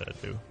what I gotta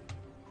do.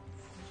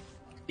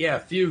 Yeah,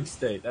 Fugue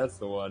State. That's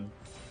the one.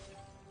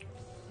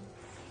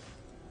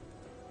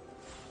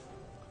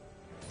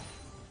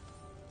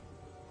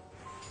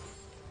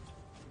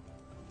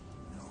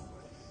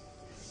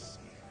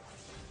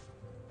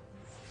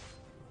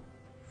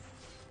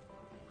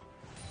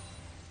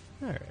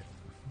 Alright.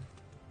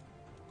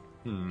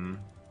 Hmm.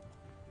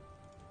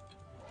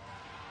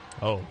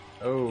 Oh.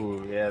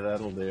 Oh, yeah,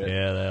 that'll do it.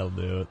 Yeah, that'll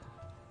do it.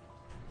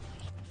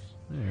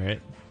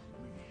 Alright.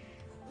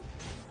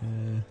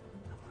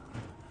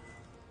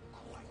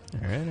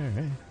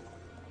 Alright.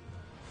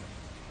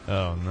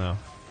 Oh, no.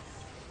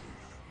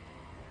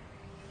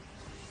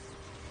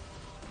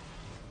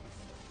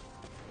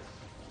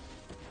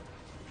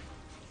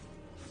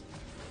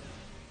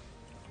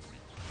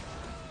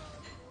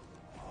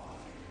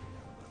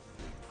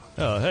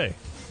 Oh, hey.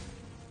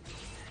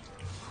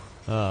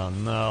 Oh,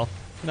 no.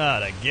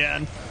 Not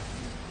again.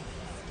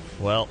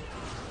 Well,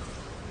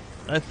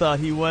 I thought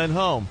he went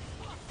home.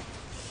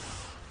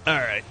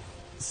 Alright.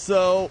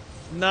 So,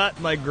 not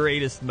my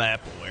greatest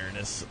map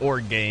awareness, or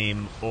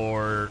game,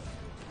 or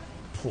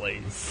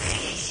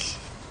plays.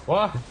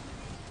 What?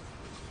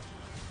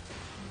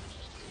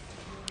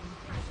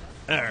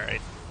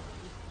 Alright.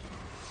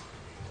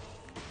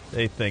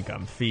 They think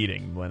I'm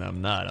feeding when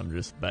I'm not. I'm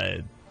just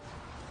bad.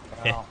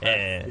 Well,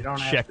 you don't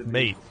have to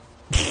be.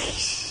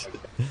 Checkmate.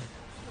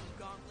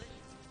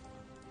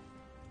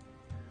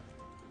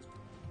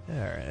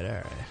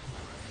 Alright.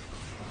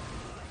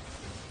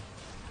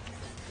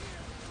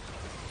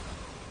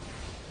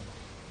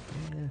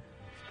 Yeah. An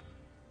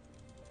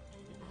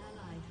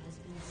ally has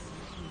been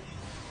slain.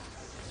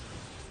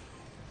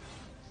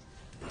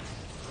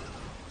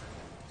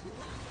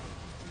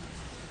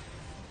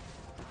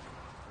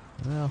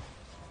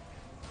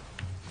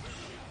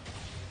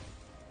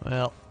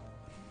 Well.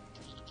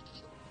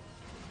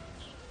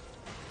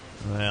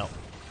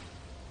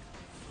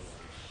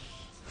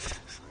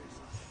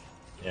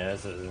 Yeah,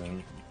 this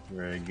isn't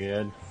very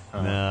good.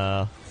 Huh.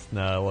 Nah, it's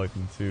not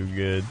looking too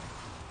good.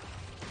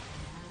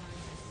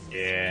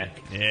 Yeah.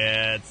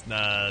 Yeah, it's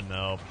not.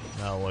 Nope,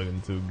 not looking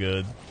too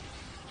good.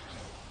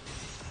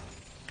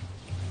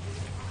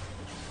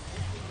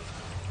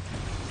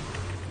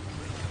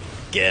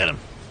 Get him.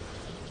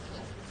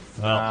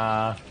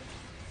 Well,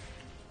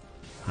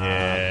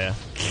 yeah.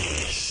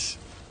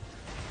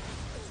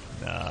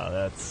 No,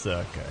 that's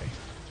okay.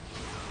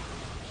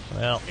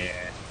 Well,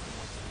 yeah.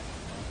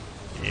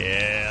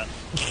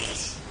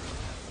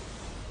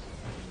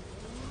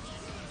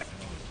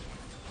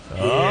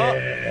 Oh,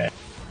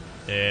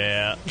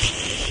 yeah.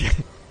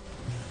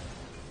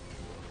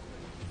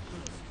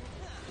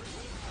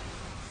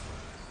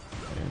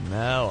 And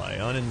now I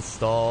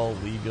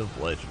uninstall League of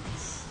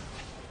Legends.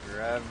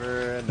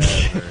 Forever and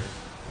ever.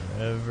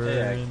 Forever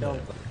and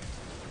ever.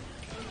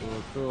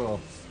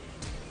 Cool.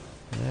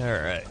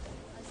 Alright.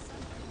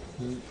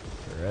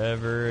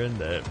 Forever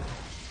and ever.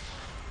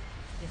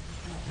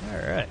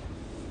 Alright.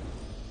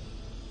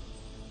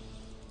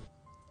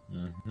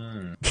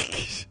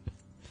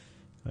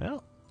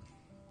 Well.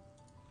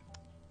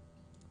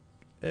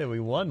 Hey, we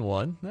won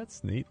one.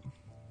 That's neat.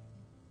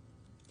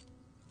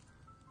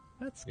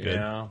 That's good.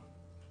 Yeah.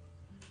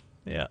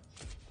 Yeah.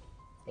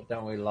 But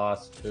then we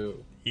lost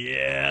 2.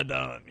 Yeah,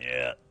 done.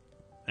 Yeah.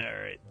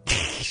 Alright.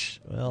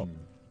 Well,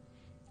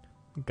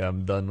 I think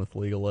I'm done with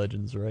League of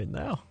Legends right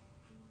now.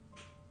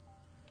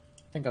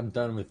 I think I'm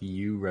done with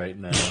you right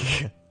now.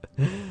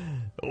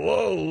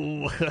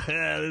 Whoa!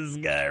 This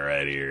guy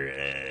right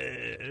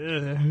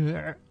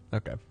here.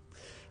 Okay.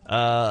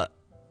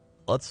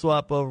 Let's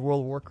swap over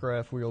World of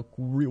Warcraft real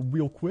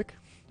quick.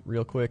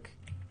 Real quick.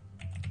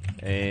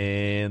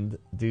 And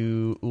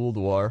do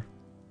Ulduar.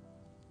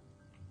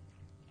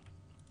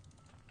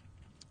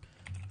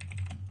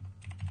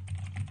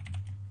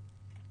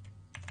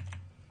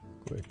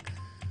 Quick.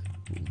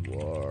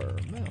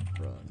 Ulduar mount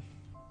run.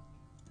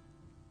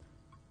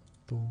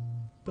 Dum,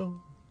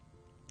 dum.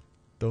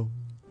 Dum,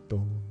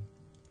 dum.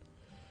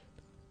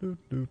 Do,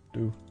 do,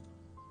 do.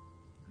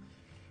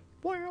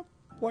 Wow,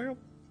 wow.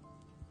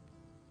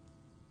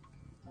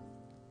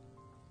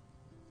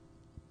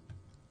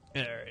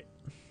 Alright.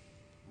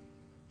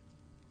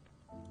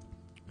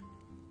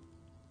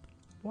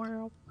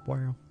 Wow,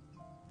 wow.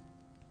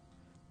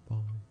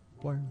 Boom,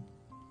 wow.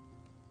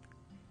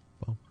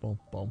 Bum, bum,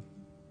 bum.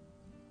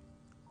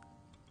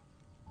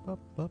 Bum,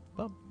 bum,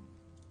 bum.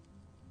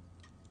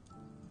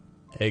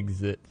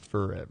 Exit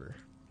forever.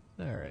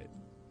 Alright.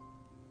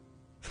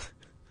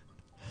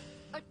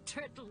 A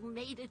turtle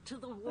made it to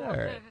the water.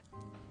 Alright.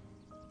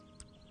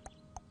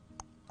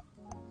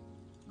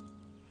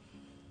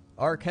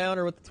 Arc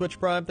Counter with the Twitch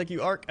Prime. Thank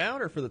you, Arc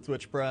Counter, for the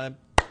Twitch Prime.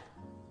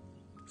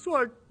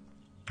 Sword.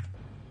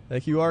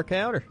 Thank you, Arc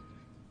Counter.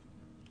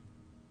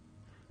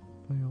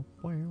 Wow,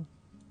 wow.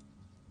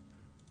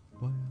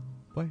 Wow,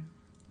 wow.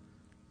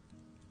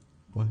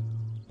 Wow, wow.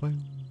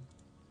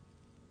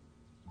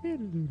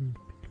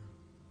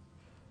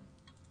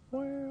 Wow,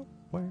 wow.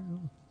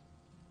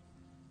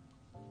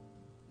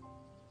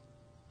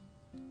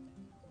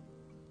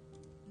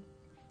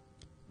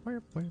 Wow,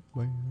 wow,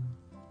 wow.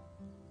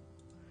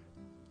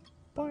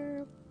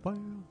 Wow, wow.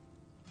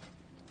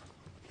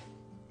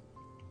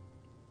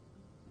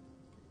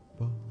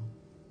 Wow.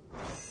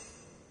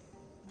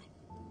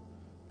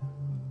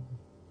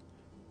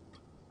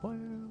 Wow,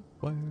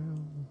 wow.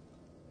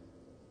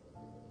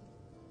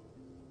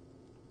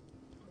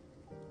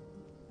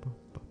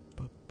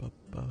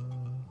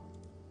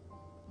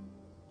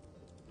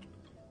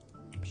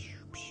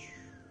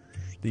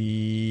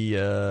 The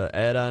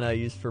add-on I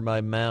use for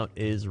my mount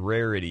is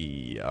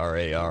Rarity,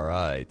 Rarity.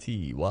 I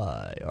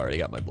already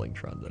got my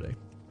Blingtron today.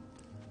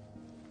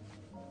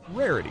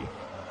 Rarity.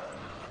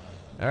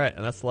 Alright,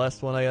 and that's the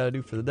last one I gotta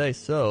do for the day,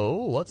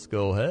 so let's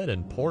go ahead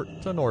and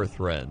port to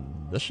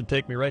Northrend. This should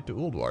take me right to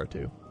Ulduar,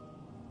 too.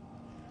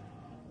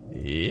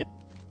 Yep.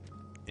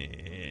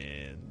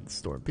 And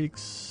Storm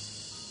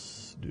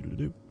Peaks.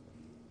 Do-do-do.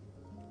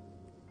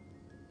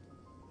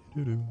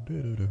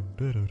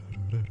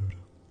 Do-do-do-do-do-do-do-do-do-do.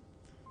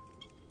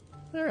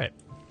 Alright.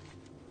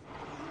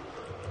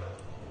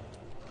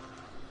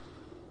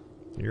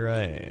 Here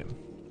I am.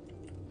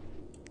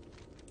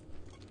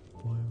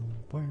 Wow,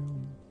 wow.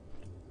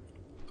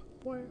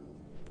 Wow,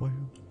 wow.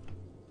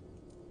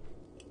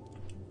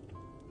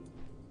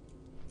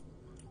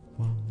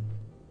 Wow.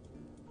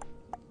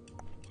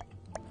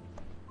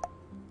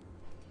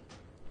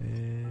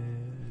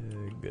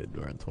 And good,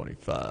 we're on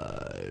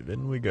 25.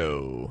 In we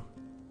go.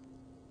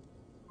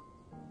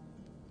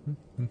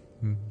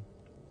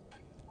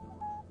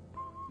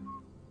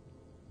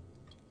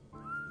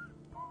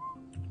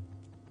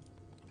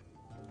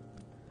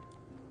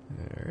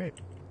 Alright.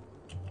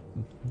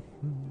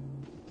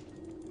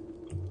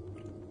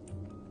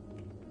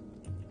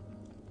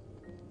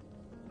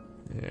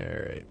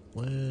 Alright,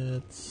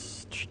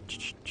 let's...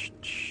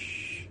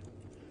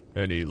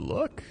 Any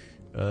luck?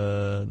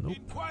 Nope.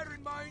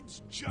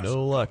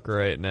 No luck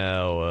right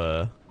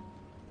now,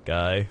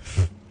 guy.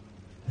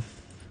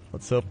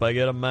 Let's hope I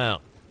get a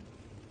mount.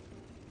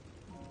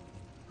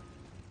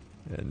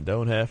 And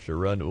don't have to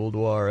run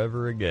Ulduar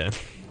ever again.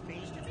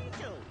 Pleased to meet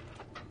you.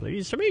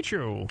 Pleased to meet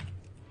you.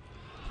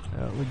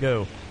 Out we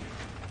go.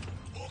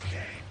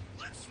 Okay,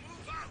 let's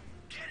move out.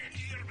 Get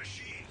into your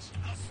machines.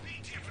 I'll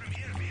speak to you from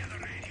here via the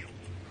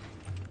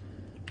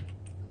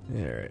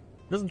radio. Alright.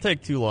 Doesn't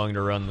take too long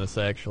to run this,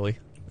 actually.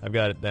 I've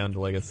got it down to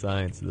like a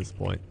science at this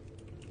point.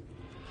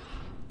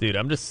 Dude,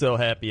 I'm just so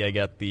happy I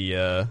got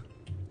the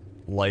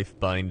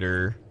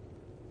Lifebinder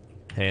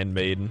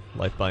Handmaiden.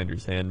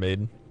 Lifebinder's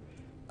Handmaiden.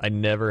 I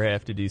never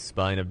have to do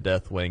Spine of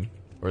Deathwing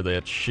or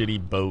that shitty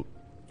boat,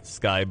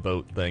 sky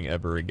boat thing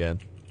ever again.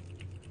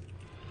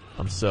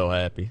 I'm so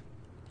happy.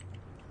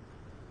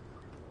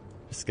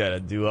 Just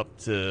gotta do up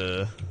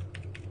to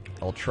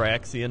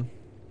Altraxian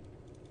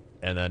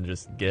and then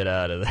just get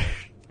out of there.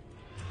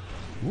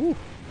 Woo.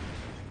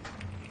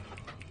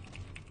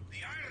 The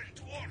Iron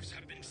Dwarves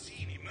have been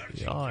seen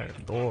emerging The Iron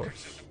from the bunkers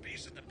Dwarves. at the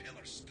base of the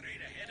pillar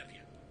straight ahead of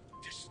you.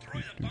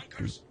 Destroy the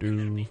bunkers do. and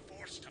they'll be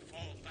forced to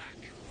fall back.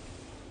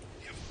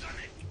 You've done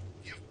it.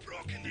 You've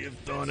broken the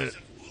You've done defenses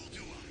it. of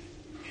Ulduar.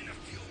 In a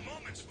few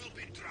moments we'll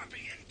be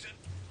dropping into...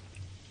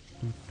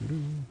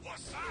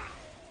 What's that?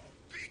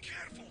 Be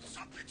careful.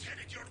 Something's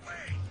headed your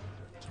way.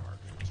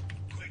 Target.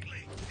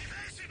 Quickly.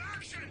 Evasive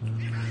action.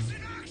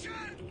 Evasive action.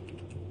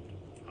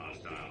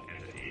 Hostile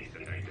entities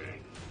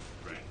detected.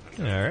 Threat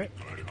Alright.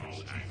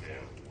 protocol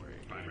active.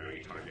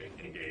 Primary target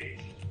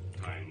engaged.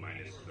 Time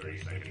minus 30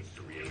 seconds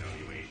to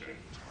reevaluation.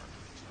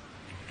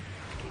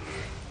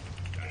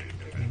 Static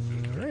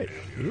defenses Alright.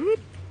 failure.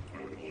 Whoop.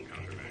 Orbital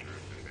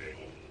countermeasures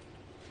disabled.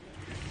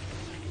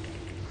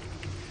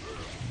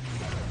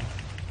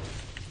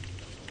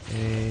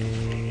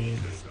 And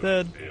it's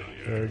dead.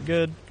 Very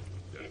good.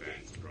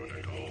 Defense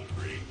protocol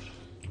breached.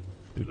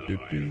 Do, do, do.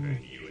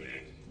 Leviathan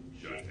unit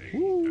shutting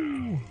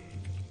Woo.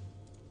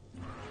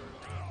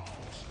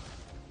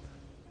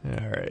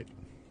 down. Alright.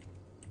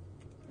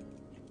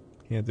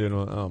 Can't do it.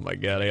 Oh my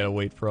god, I gotta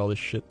wait for all this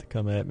shit to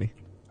come at me.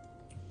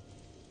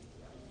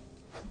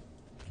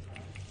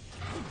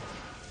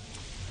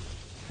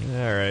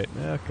 Alright,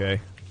 okay.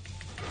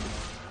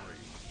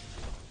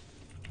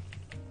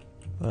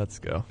 Let's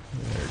go.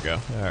 There we go.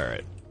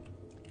 Alright.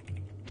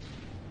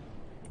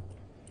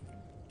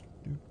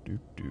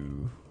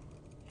 Do.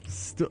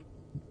 Still.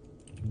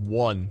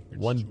 One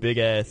big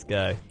ass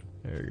guy.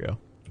 There we go.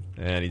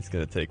 And he's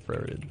gonna take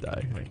forever to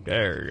die.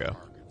 There we go.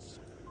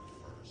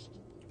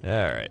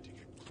 Alright.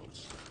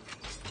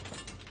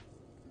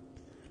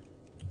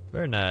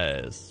 Very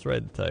nice. Let's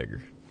ride the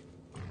tiger.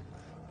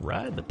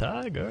 Ride the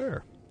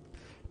tiger.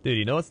 Dude,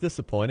 you know what's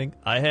disappointing?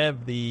 I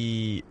have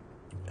the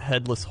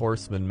Headless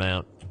Horseman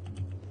mount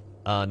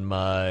on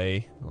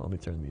my... Well, let me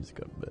turn the music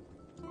up a bit.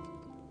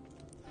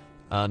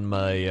 On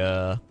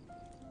my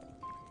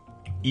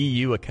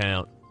EU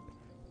account,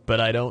 but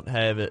I don't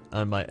have it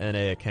on my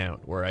NA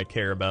account where I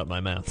care about my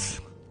mounts.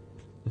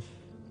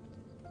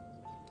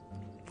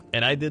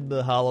 And I did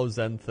the Hollow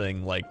Zen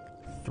thing like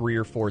 3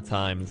 or 4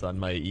 times on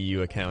my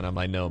EU account on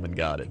my gnome and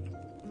got it.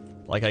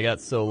 Like, I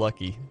got so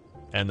lucky,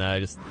 and then I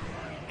just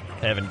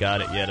haven't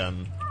got it yet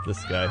on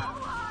this guy.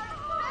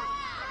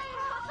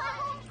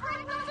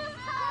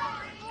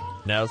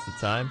 Now's the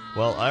time?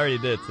 Well, I already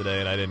did it today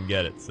and I didn't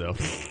get it, so...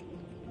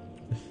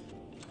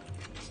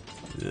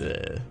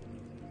 Yeah.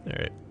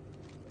 Alright.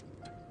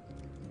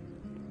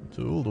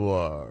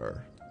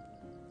 Ulduar.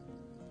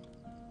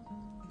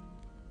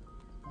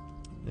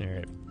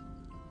 Alright.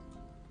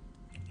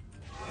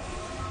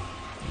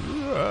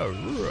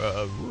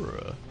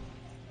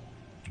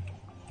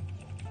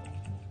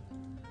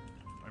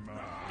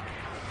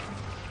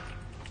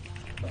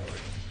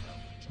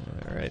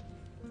 Alright.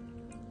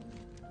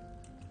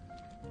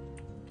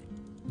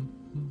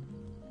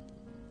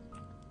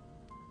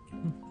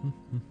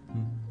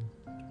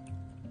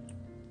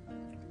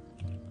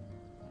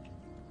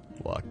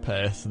 Walk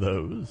past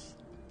those.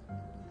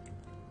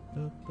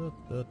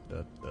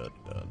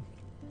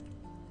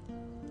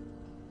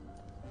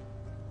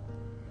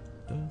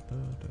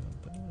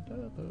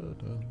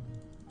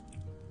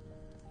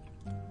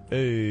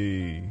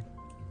 Hey,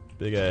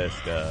 big ass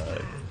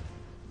guy.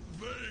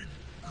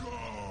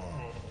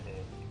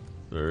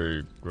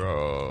 They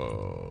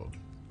grow.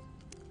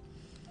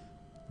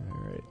 All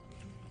right.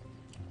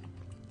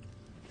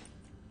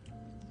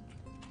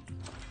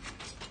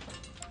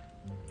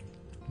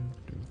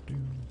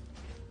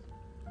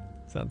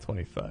 It's on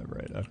 25,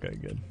 right? Okay,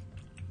 good.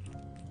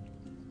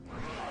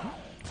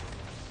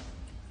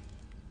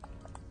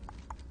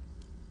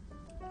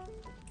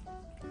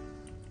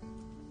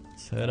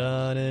 Let's head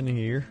on in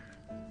here.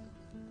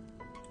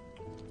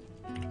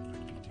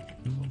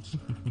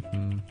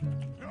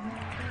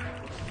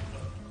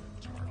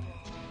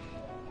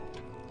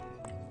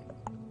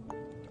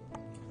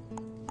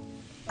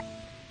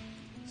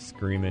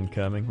 Scream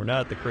incoming. We're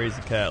not the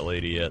crazy cat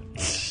lady yet.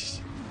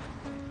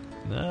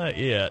 Not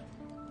yet.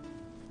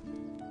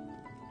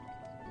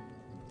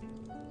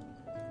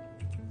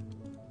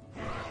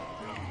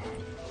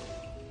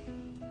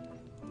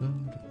 I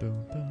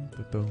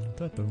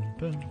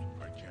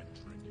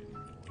can't drink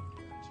anymore.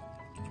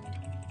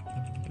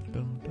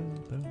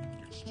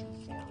 It's too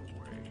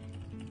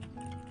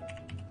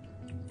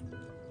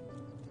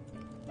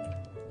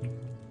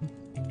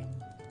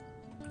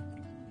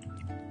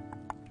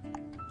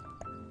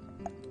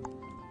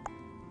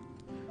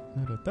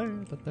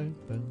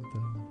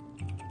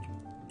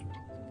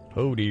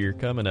Oh dear,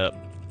 coming up.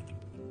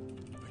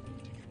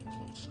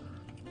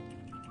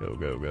 Go,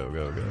 go, go,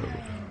 go, go.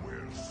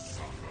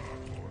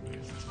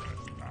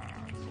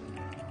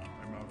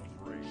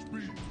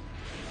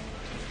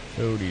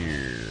 Oh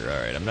dear.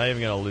 Alright, I'm not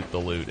even gonna loot the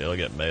loot. It'll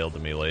get mailed to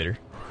me later.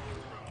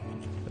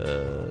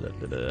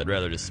 I'd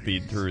rather just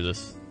speed through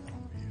this.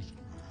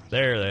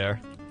 There they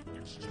are.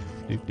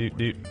 Doot, doot,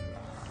 doot.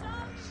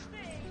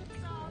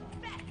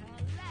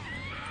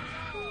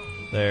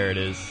 There it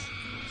is.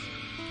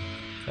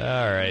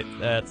 Alright,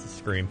 that's a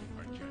scream.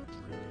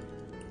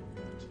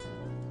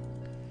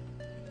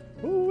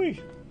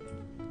 Ooh-wee.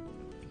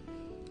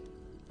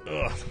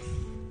 Ugh.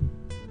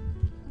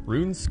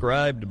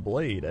 Rune-scribed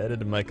blade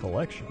added to my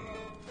collection.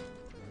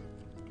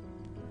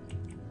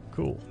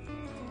 Cool.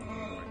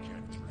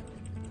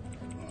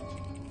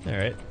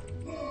 Alright.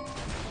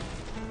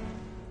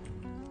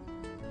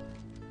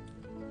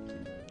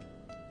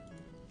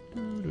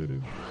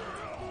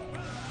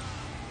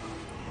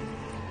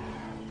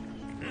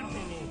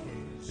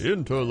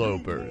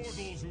 Interlopers.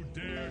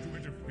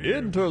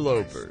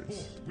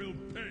 Interlopers.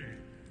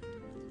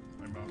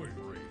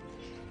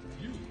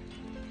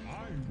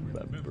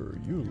 Remember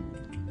you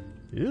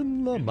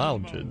in the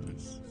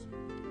mountains.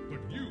 But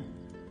you,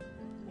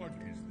 what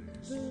is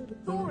this?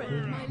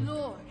 Thorin, my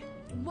lord,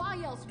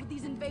 why else would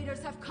these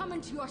invaders have come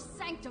into your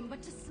sanctum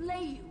but to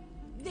slay you?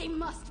 They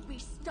must be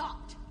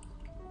stopped.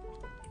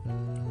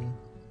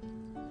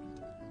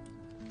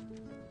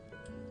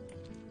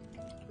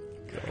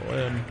 Go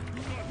in.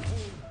 Do not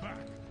hold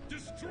back.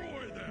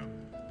 Destroy them.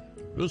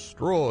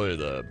 Destroy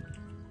them.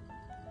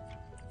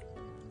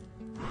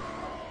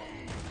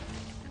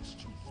 It's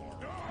too far.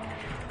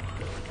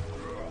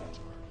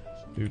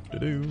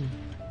 Do-do-do.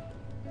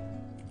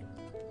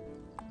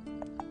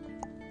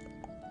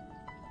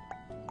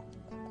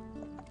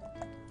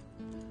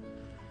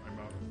 I'm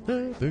out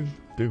of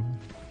Do-do-do.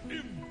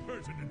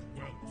 impertinent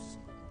whelps.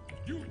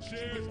 You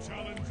dare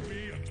challenge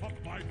me atop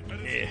my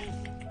pedestal?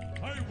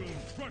 I will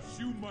crush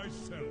you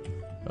myself.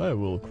 I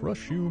will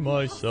crush you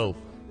myself.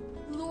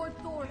 Lord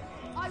Thorin,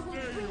 I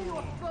will bring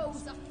your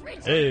foes a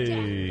frigid death.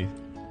 Hey.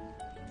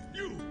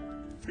 You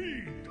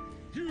fiend!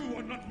 You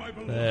are not my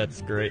beloved.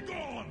 That's great. Be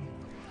gone!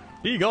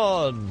 Be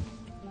gone.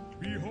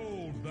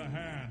 Behold the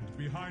hand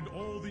behind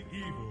all the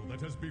evil that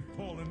has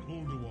befallen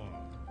Ulduar.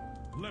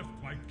 Left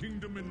my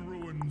kingdom in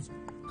ruins,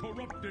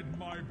 corrupted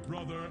my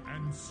brother,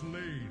 and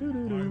slain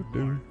my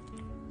wife.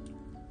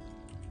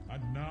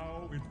 And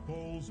now it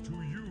falls to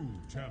you,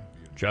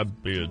 champion.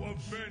 Champions.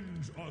 To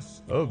avenge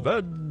us all.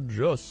 Avenge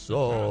us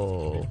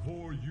all.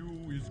 Before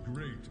you is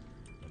great,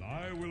 but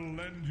I will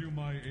lend you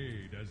my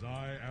aid as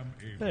I am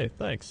able. Hey,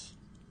 thanks.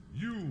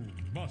 You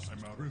must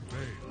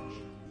prevail.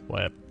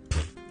 Whap.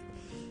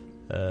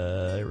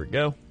 Here we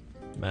go.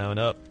 Mount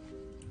up.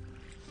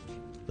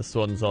 This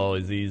one's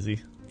always easy.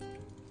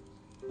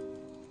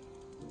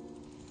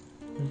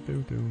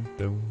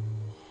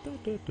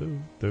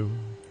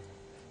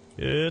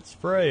 It's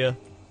Freya.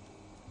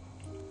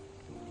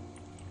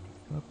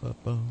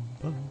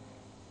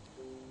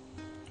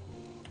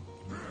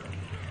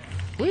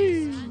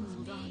 Whee!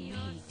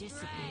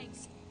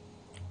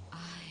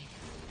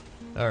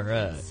 All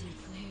right.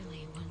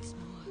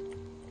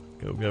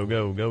 Go, go,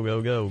 go, go,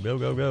 go, go, go,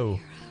 go, go.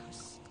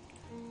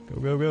 Go,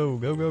 go, go,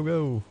 go, go,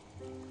 go.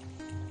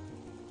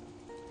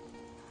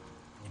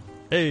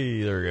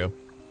 Hey, there we go.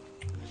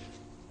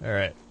 All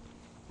right.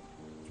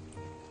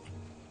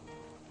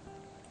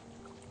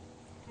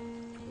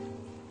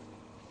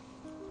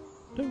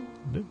 Do,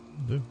 do,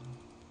 do.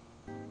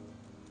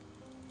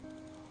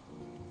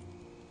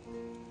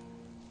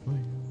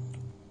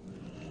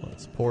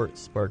 Let's port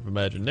Spark of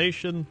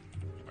Imagination.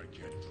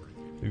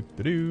 Do,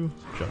 do, do.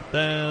 Jump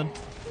down.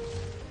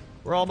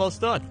 We're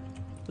almost done.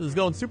 This is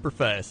going super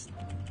fast.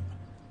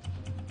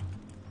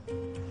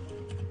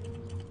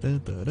 Da,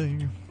 da,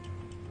 da.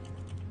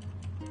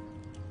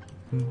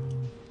 I'm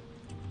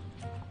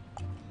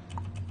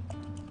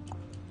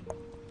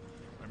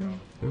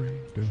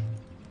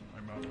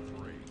out of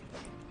rage.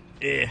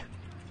 Yeah.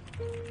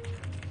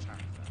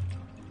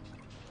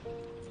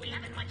 We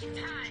haven't much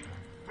time,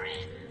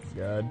 friends.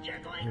 God, You're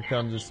going here to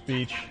comes the help me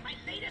speech. test out my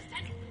latest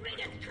and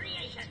greatest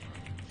creation.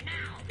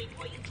 Now,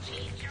 before you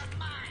change your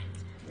minds,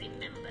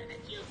 remember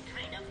that you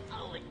kind of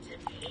owe it to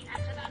me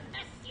after the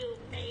mess you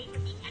made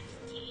with the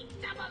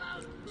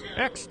XT002.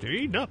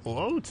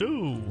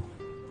 XT002.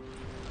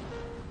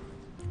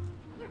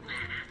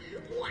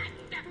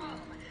 Wonderful!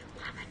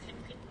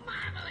 Positively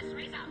marvelous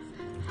results.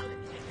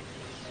 Positively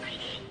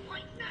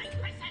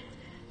 98.9%.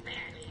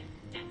 Barely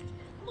a dent.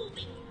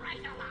 Moving right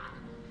along.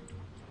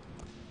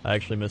 I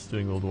actually miss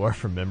doing World War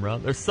from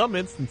Mimron. There's some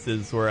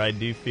instances where I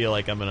do feel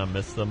like I'm gonna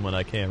miss them when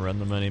I can't run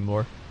them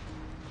anymore.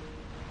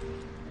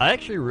 I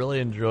actually really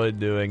enjoyed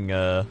doing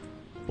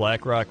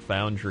Blackrock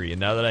Foundry, and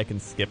now that I can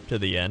skip to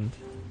the end,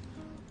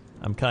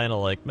 I'm kind of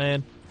like,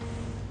 man.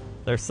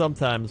 There's some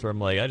times where I'm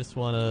like, I just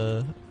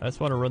wanna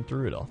run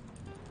through it all.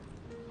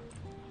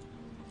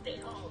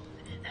 Behold,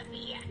 the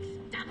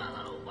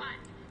VX001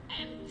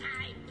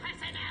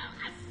 anti-personnel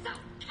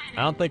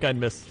I don't think I'd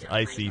miss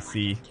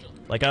ICC.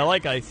 Like, I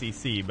like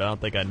ICC, but I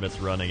don't think I'd miss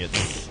running it.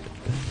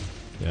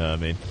 You know what I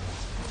mean?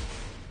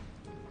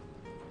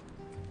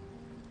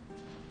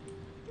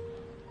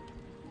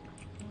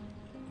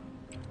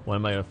 When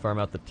am I going to farm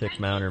out the tick,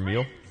 mount, or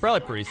mule?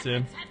 Probably pretty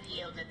soon.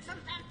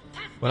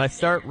 When I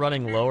start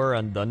running lower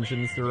on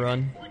dungeons to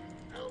run,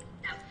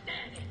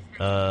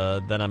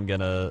 then I'm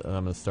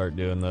gonna start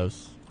doing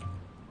those.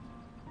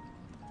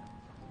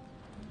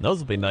 Those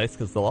will be nice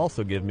because they'll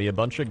also give me a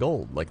bunch of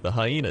gold, like the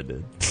hyena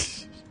did. Isn't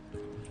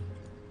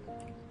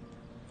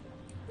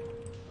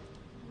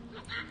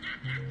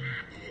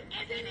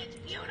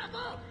it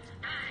beautiful?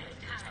 I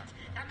call it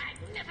the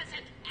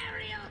magnificent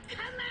aerial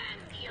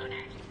command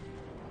unit.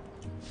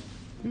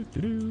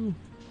 Doo-doo-doo.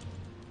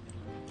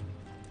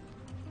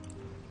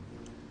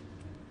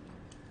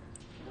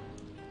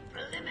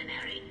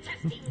 Preliminary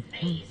testing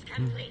phase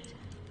complete.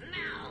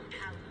 Now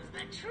comes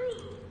the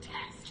true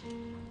test.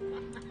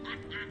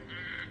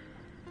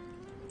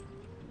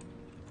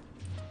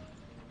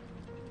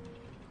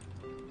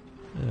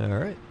 All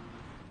right.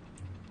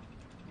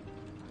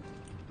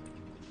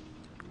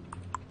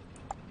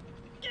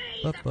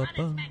 Gaze upon its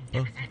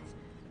magnificence.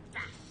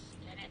 Bask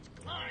in its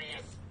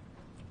glorious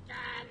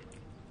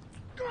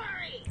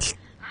glory.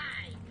 I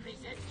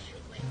present you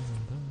with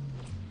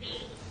the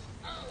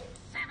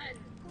 07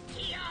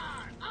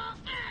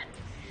 TRON.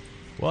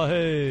 Well,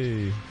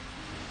 hey.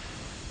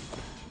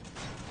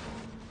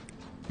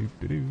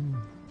 Doo-doo-doo.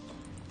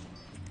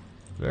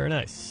 Very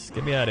nice.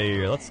 Get me out of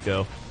here. Let's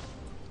go.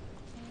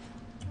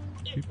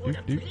 It would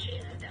appear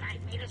that I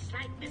made a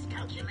slight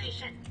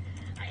miscalculation.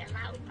 I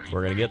allowed my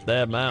We're gonna get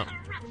that mount.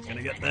 corrupted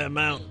Gonna get by that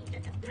mount. the fiend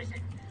at the prison,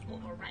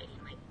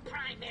 overriding my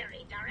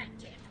primary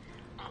directive.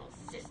 All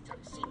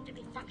systems seem to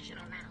be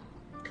functional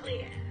now.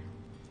 Clear.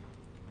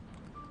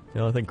 The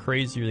only thing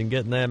crazier than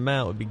getting that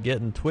mount would be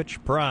getting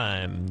Twitch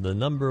Prime, the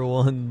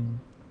 #1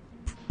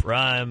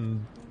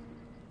 Prime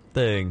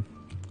thing.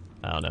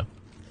 I don't know.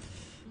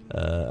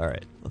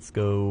 Alright, let's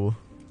go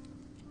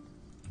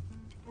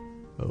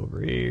over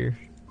here.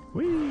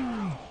 Whee!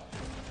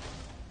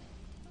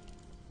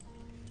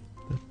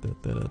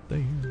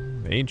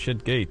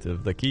 Ancient Gate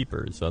of the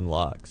Keepers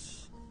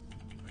unlocks.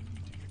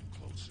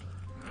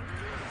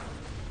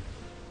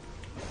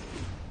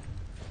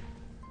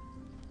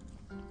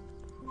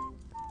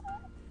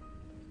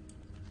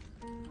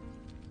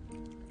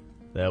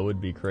 That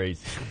would be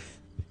crazy.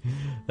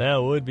 That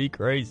would be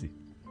crazy.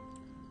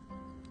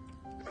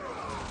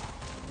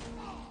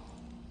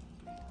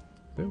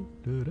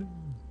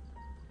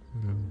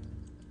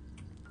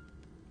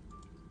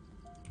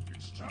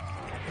 It's time.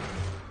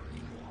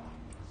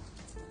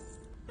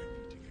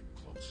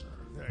 Closer.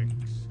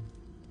 Thanks.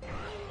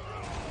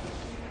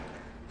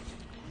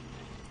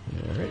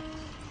 Alright.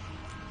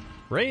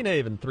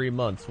 Rainhaven, 3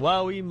 months.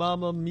 Wowie,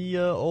 mama,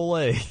 mia,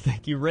 ole.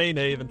 Thank you,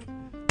 Rainhaven.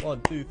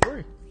 1, 2,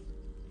 3.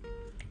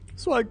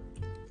 Swag.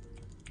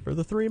 For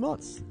the 3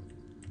 months.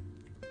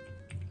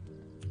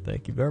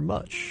 Thank you very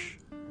much.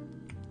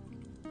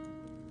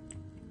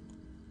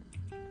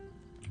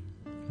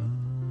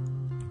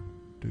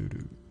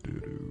 Doo-doo,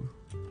 doo-doo.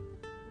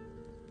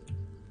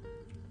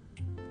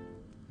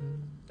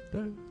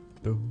 Do-do.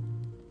 Do-do.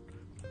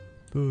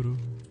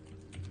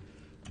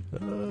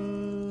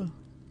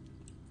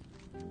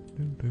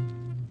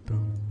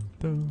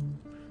 Do-do-do-do.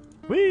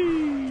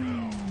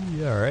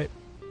 Whee! Alright.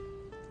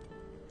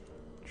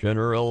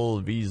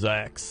 General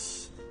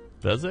Vezax.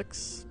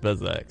 Vezax?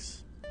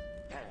 Vezax.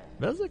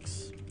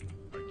 Vezax?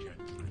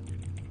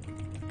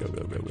 Go,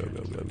 go, go, go,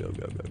 go, go, go, go,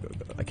 go, go,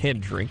 go. I can't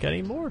drink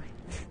anymore?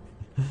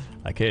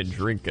 I can't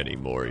drink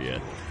anymore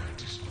yet.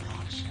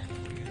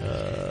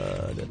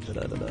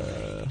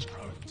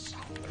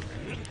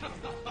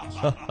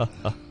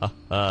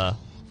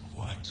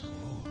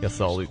 Guess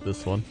I'll loot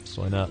this one.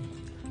 Why not?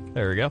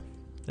 There we go.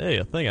 Hey,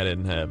 a thing I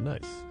didn't have.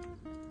 Nice.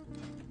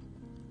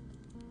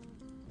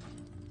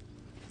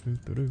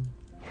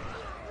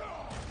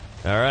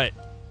 Alright.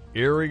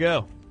 Here we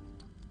go.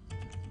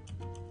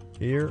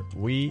 Here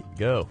we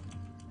go.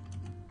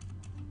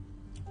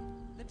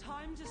 The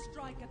time to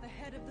strike at the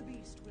head of the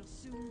beast will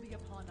soon be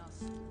upon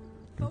us.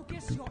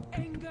 Focus your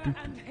anger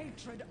and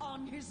hatred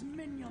on his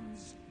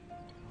minions.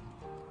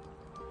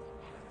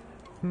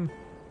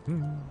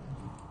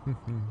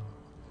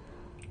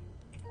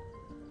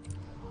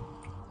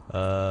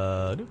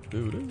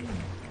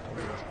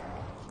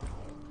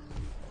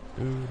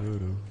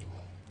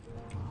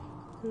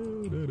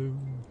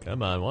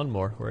 Come on, one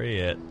more. Where are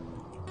you at?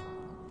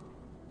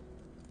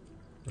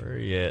 Where are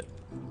you at?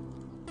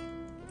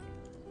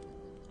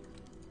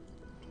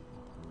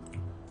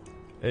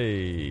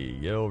 Hey,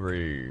 get over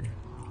here.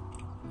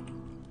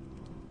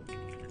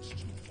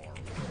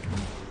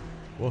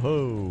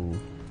 Whoa.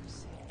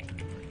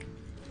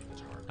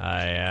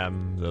 I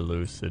am the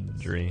lucid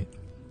dream.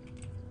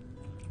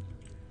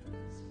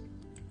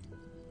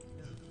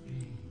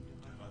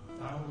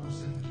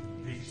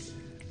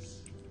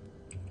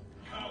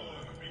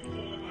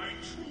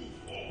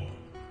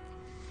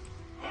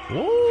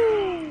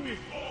 Woo!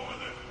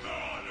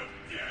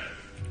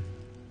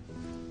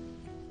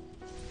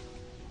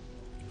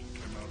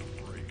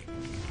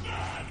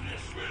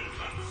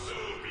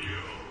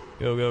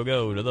 Go, go,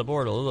 go to the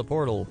portal, to the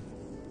portal.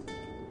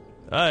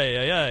 Aye,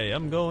 aye, aye,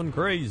 I'm going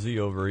crazy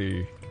over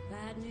here.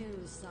 Bad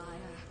news, sire.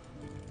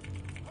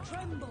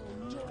 Tremble,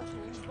 mortals,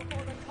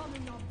 before the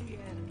coming of the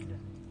end.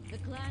 The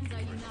clans are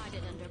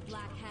united under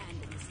Black Hand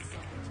in this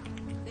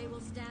assault. They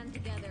will stand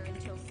together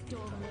until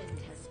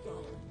Stormwind has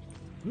fallen.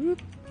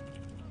 Whoop.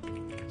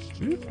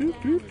 Whoop, whoop,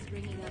 Dan whoop. is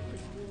bringing up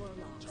his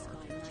warlocks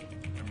by night.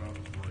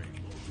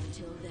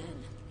 Until then,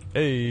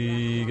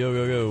 Hey, go,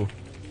 go, go.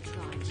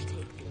 try to take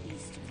the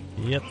beast.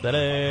 Yep, that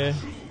is.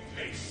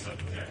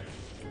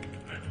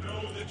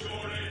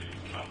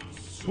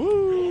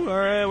 Woo!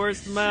 Alright,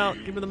 where's the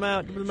mount? Give me the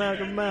mount, give me the mount,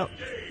 give me the mount.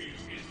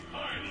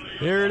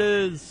 Here it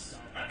is.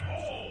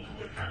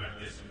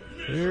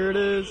 Here it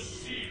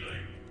is.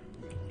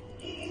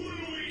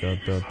 Dun,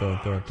 dun, dun,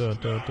 dun, dun,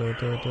 dun, dun,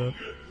 dun, dun.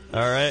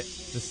 Alright,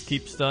 just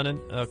keep stunning.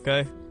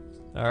 Okay.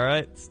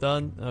 Alright,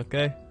 stunned.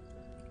 Okay.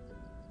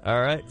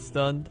 Alright,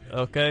 stunned.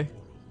 Okay.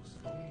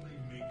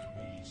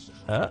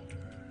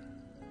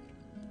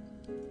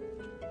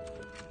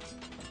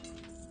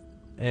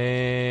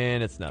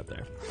 And it's not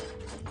there.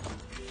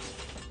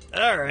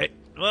 Alright,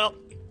 well,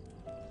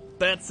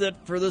 that's it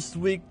for this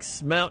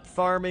week's Mount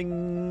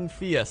Farming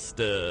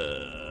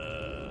Fiesta.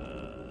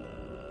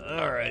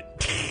 Alright.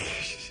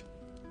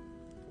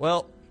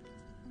 Well,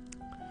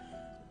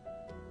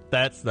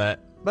 that's that.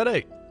 But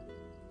hey,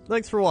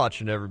 thanks for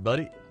watching,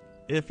 everybody.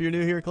 If you're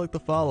new here, click the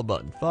follow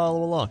button.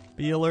 Follow along.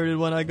 Be alerted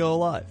when I go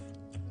live.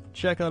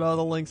 Check out all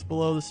the links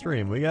below the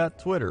stream. We got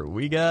Twitter.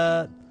 We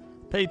got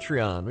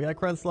Patreon. We got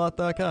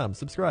Krenslot.com.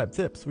 Subscribe,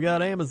 tips. We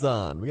got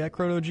Amazon. We got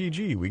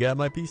ChronoGG. We got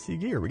My PC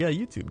Gear. We got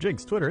YouTube,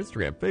 Jinx, Twitter,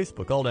 Instagram,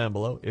 Facebook, all down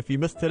below. If you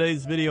missed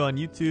today's video on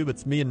YouTube,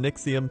 it's me and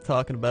Nixium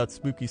talking about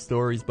spooky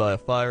stories by a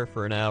fire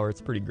for an hour.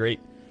 It's pretty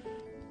great.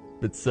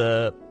 It's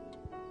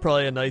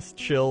probably a nice,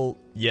 chill,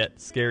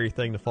 yet scary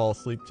thing to fall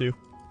asleep to.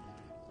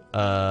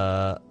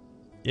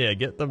 Yeah,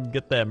 get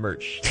that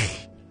merch.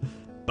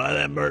 Buy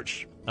that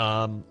merch.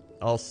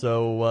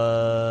 Also,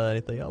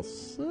 anything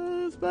else?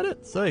 That's about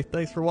it. So, hey,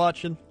 thanks for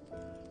watching.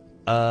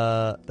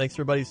 Thanks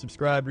for everybody who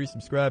subscribed,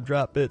 resubscribed,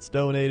 dropped bits,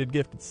 donated,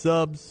 gifted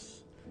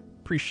subs.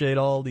 Appreciate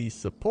all the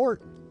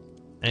support.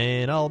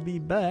 And I'll be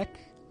back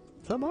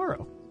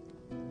tomorrow.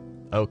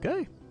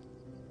 Okay.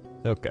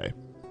 Okay.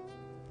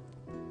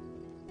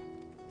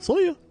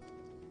 See ya.